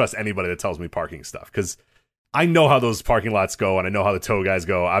 but I don't trust anybody that tells me parking stuff because I know how those parking lots go and I know how the tow guys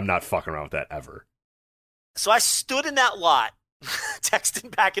go. I'm not fucking around with that ever. So I stood in that lot,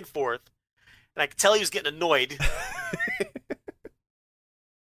 texting back and forth, and I could tell he was getting annoyed.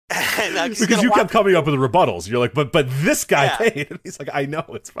 Because you kept coming up with rebuttals. You're like, but this guy paid. And he's like, I know,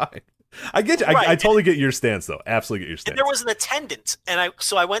 it's fine. I get you. Right. I totally get your stance, though. Absolutely get your stance. And there was an attendant, and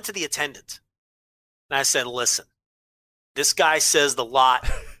I went to the attendant, and I said, listen, this guy says the lot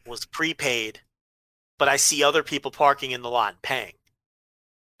was prepaid, but I see other people parking in the lot and paying.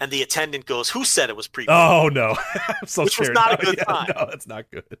 And the attendant goes, who said it was prepaid? Oh, no. I'm so Which scared. was not a good sign. No, that's not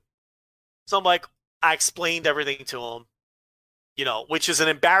good. So I'm like, I explained everything to him, which is an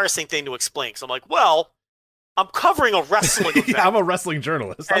embarrassing thing to explain. So I'm like, well, I'm covering a wrestling event. Yeah, I'm a wrestling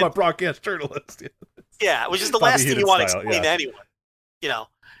journalist. I'm a broadcast journalist. Yeah, which is the last thing you want to explain to anyone.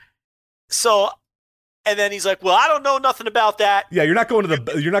 So, and then he's like, "Well, I don't know nothing about that." Yeah, you're not going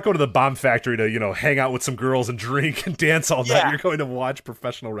to the bomb factory to hang out with some girls and drink and dance all night. You're going to watch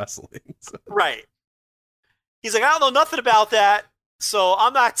professional wrestling. So. Right. He's like, "I don't know nothing about that, so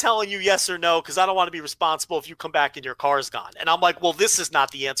I'm not telling you yes or no because I don't want to be responsible if you come back and your car's gone." And I'm like, "Well, this is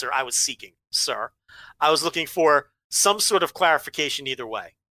not the answer I was seeking, sir. I was looking for some sort of clarification either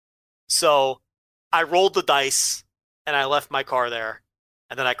way." So I rolled the dice and I left my car there,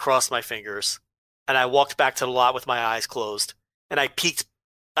 and then I crossed my fingers. And I walked back to the lot with my eyes closed, and I peeked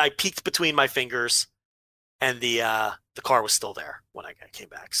between my fingers, and the car was still there when I came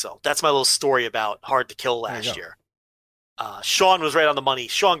back. So that's my little story about Hard to Kill last year. Sean was right on the money.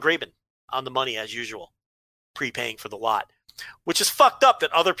 Sean Graben on the money as usual, prepaying for the lot, which is fucked up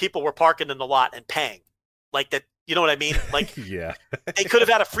that other people were parking in the lot and paying like that. You know what I mean? Like, yeah, they could have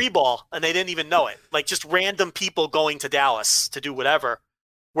had a free ball and they didn't even know it. Like just random people going to Dallas to do whatever.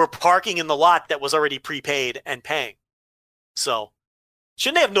 We're parking in the lot that was already prepaid and paying. So,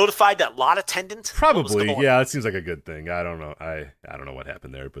 shouldn't they have notified that lot attendant? Probably, yeah. It seems like a good thing. I don't know. I don't know what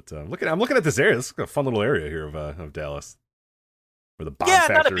happened there, but I'm looking at this area. This is a fun little area here of Dallas, where the bomb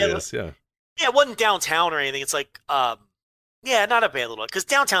factory is. Yeah, it wasn't downtown or anything. It's like, not a bad little. Because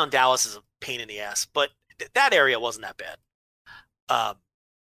downtown Dallas is a pain in the ass, but that area wasn't that bad.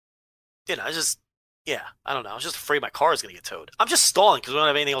 It's just. Yeah, I don't know. I was just afraid my car is going to get towed. I'm just stalling because we don't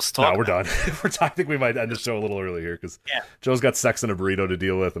have anything else to talk about. No, we're done. I think we might end the show a little early here because Joe's got sex and a burrito to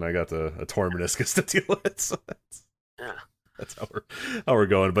deal with, and I got a torn meniscus to deal with. So that's how we're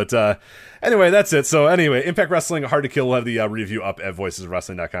going. But anyway, that's it. So anyway, Impact Wrestling, Hard to Kill. We'll have the review up at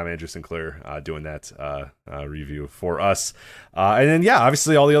voicesofwrestling.com. Andrew Sinclair doing that review for us. And then,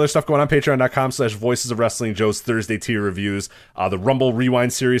 obviously all the other stuff going on, patreon.com/Voices of Wrestling, Joe's Thursday tier reviews, the Rumble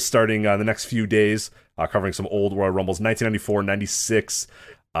Rewind series starting the next few days, covering some old Royal Rumbles, 1994, 96,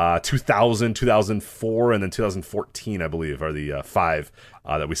 2000, 2004, and then 2014, I believe, are the 5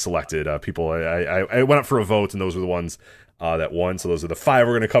 that we selected. People, I went up for a vote, and those were the ones that won. So those are the 5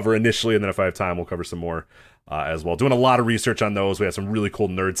 we're going to cover initially, and then if I have time, we'll cover some more as well. Doing a lot of research on those. We have some really cool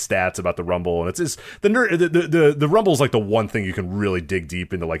nerd stats about the Rumble, and it's the Rumble is like the one thing you can really dig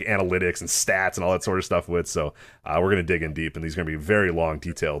deep into, like analytics and stats and all that sort of stuff with. So we're going to dig in deep, and these are going to be very long,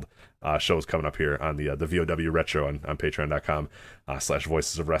 detailed shows coming up here on the VOW Retro on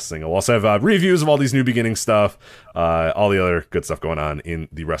patreon.com/Voices of Wrestling. We'll also have reviews of all these New Beginning stuff, all the other good stuff going on in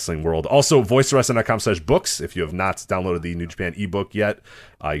the wrestling world. Also, voicesofwrestling.com/books. If you have not downloaded the New Japan ebook yet,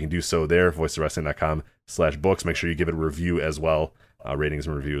 you can do so there, voicesofwrestling.com/books. Make sure you give it a review as well. Ratings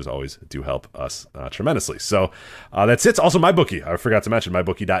and reviews always do help us tremendously. So that's it. Also, MyBookie. I forgot to mention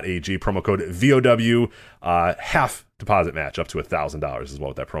MyBookie.ag, promo code VOW, half deposit match up to $1,000 as well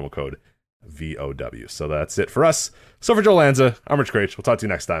with that promo code VOW. So that's it for us. So for Joe Lanza, I'm Rich Craich. We'll talk to you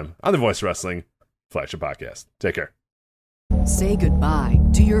next time on the Voice Wrestling Flagship Podcast. Take care. Say goodbye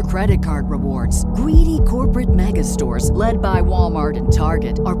to your credit card rewards. Greedy corporate mega stores, led by Walmart and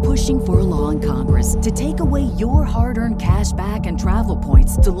Target, are pushing for a law in Congress to take away your hard-earned cash back and travel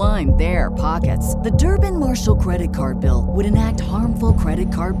points to line their pockets. The Durbin-Marshall credit card bill would enact harmful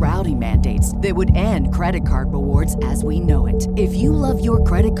credit card routing mandates that would end credit card rewards as we know it. If you love your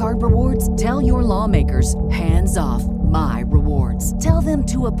credit card rewards, tell your lawmakers, hands off my rewards. Tell them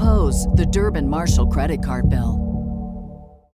to oppose the Durbin-Marshall credit card bill.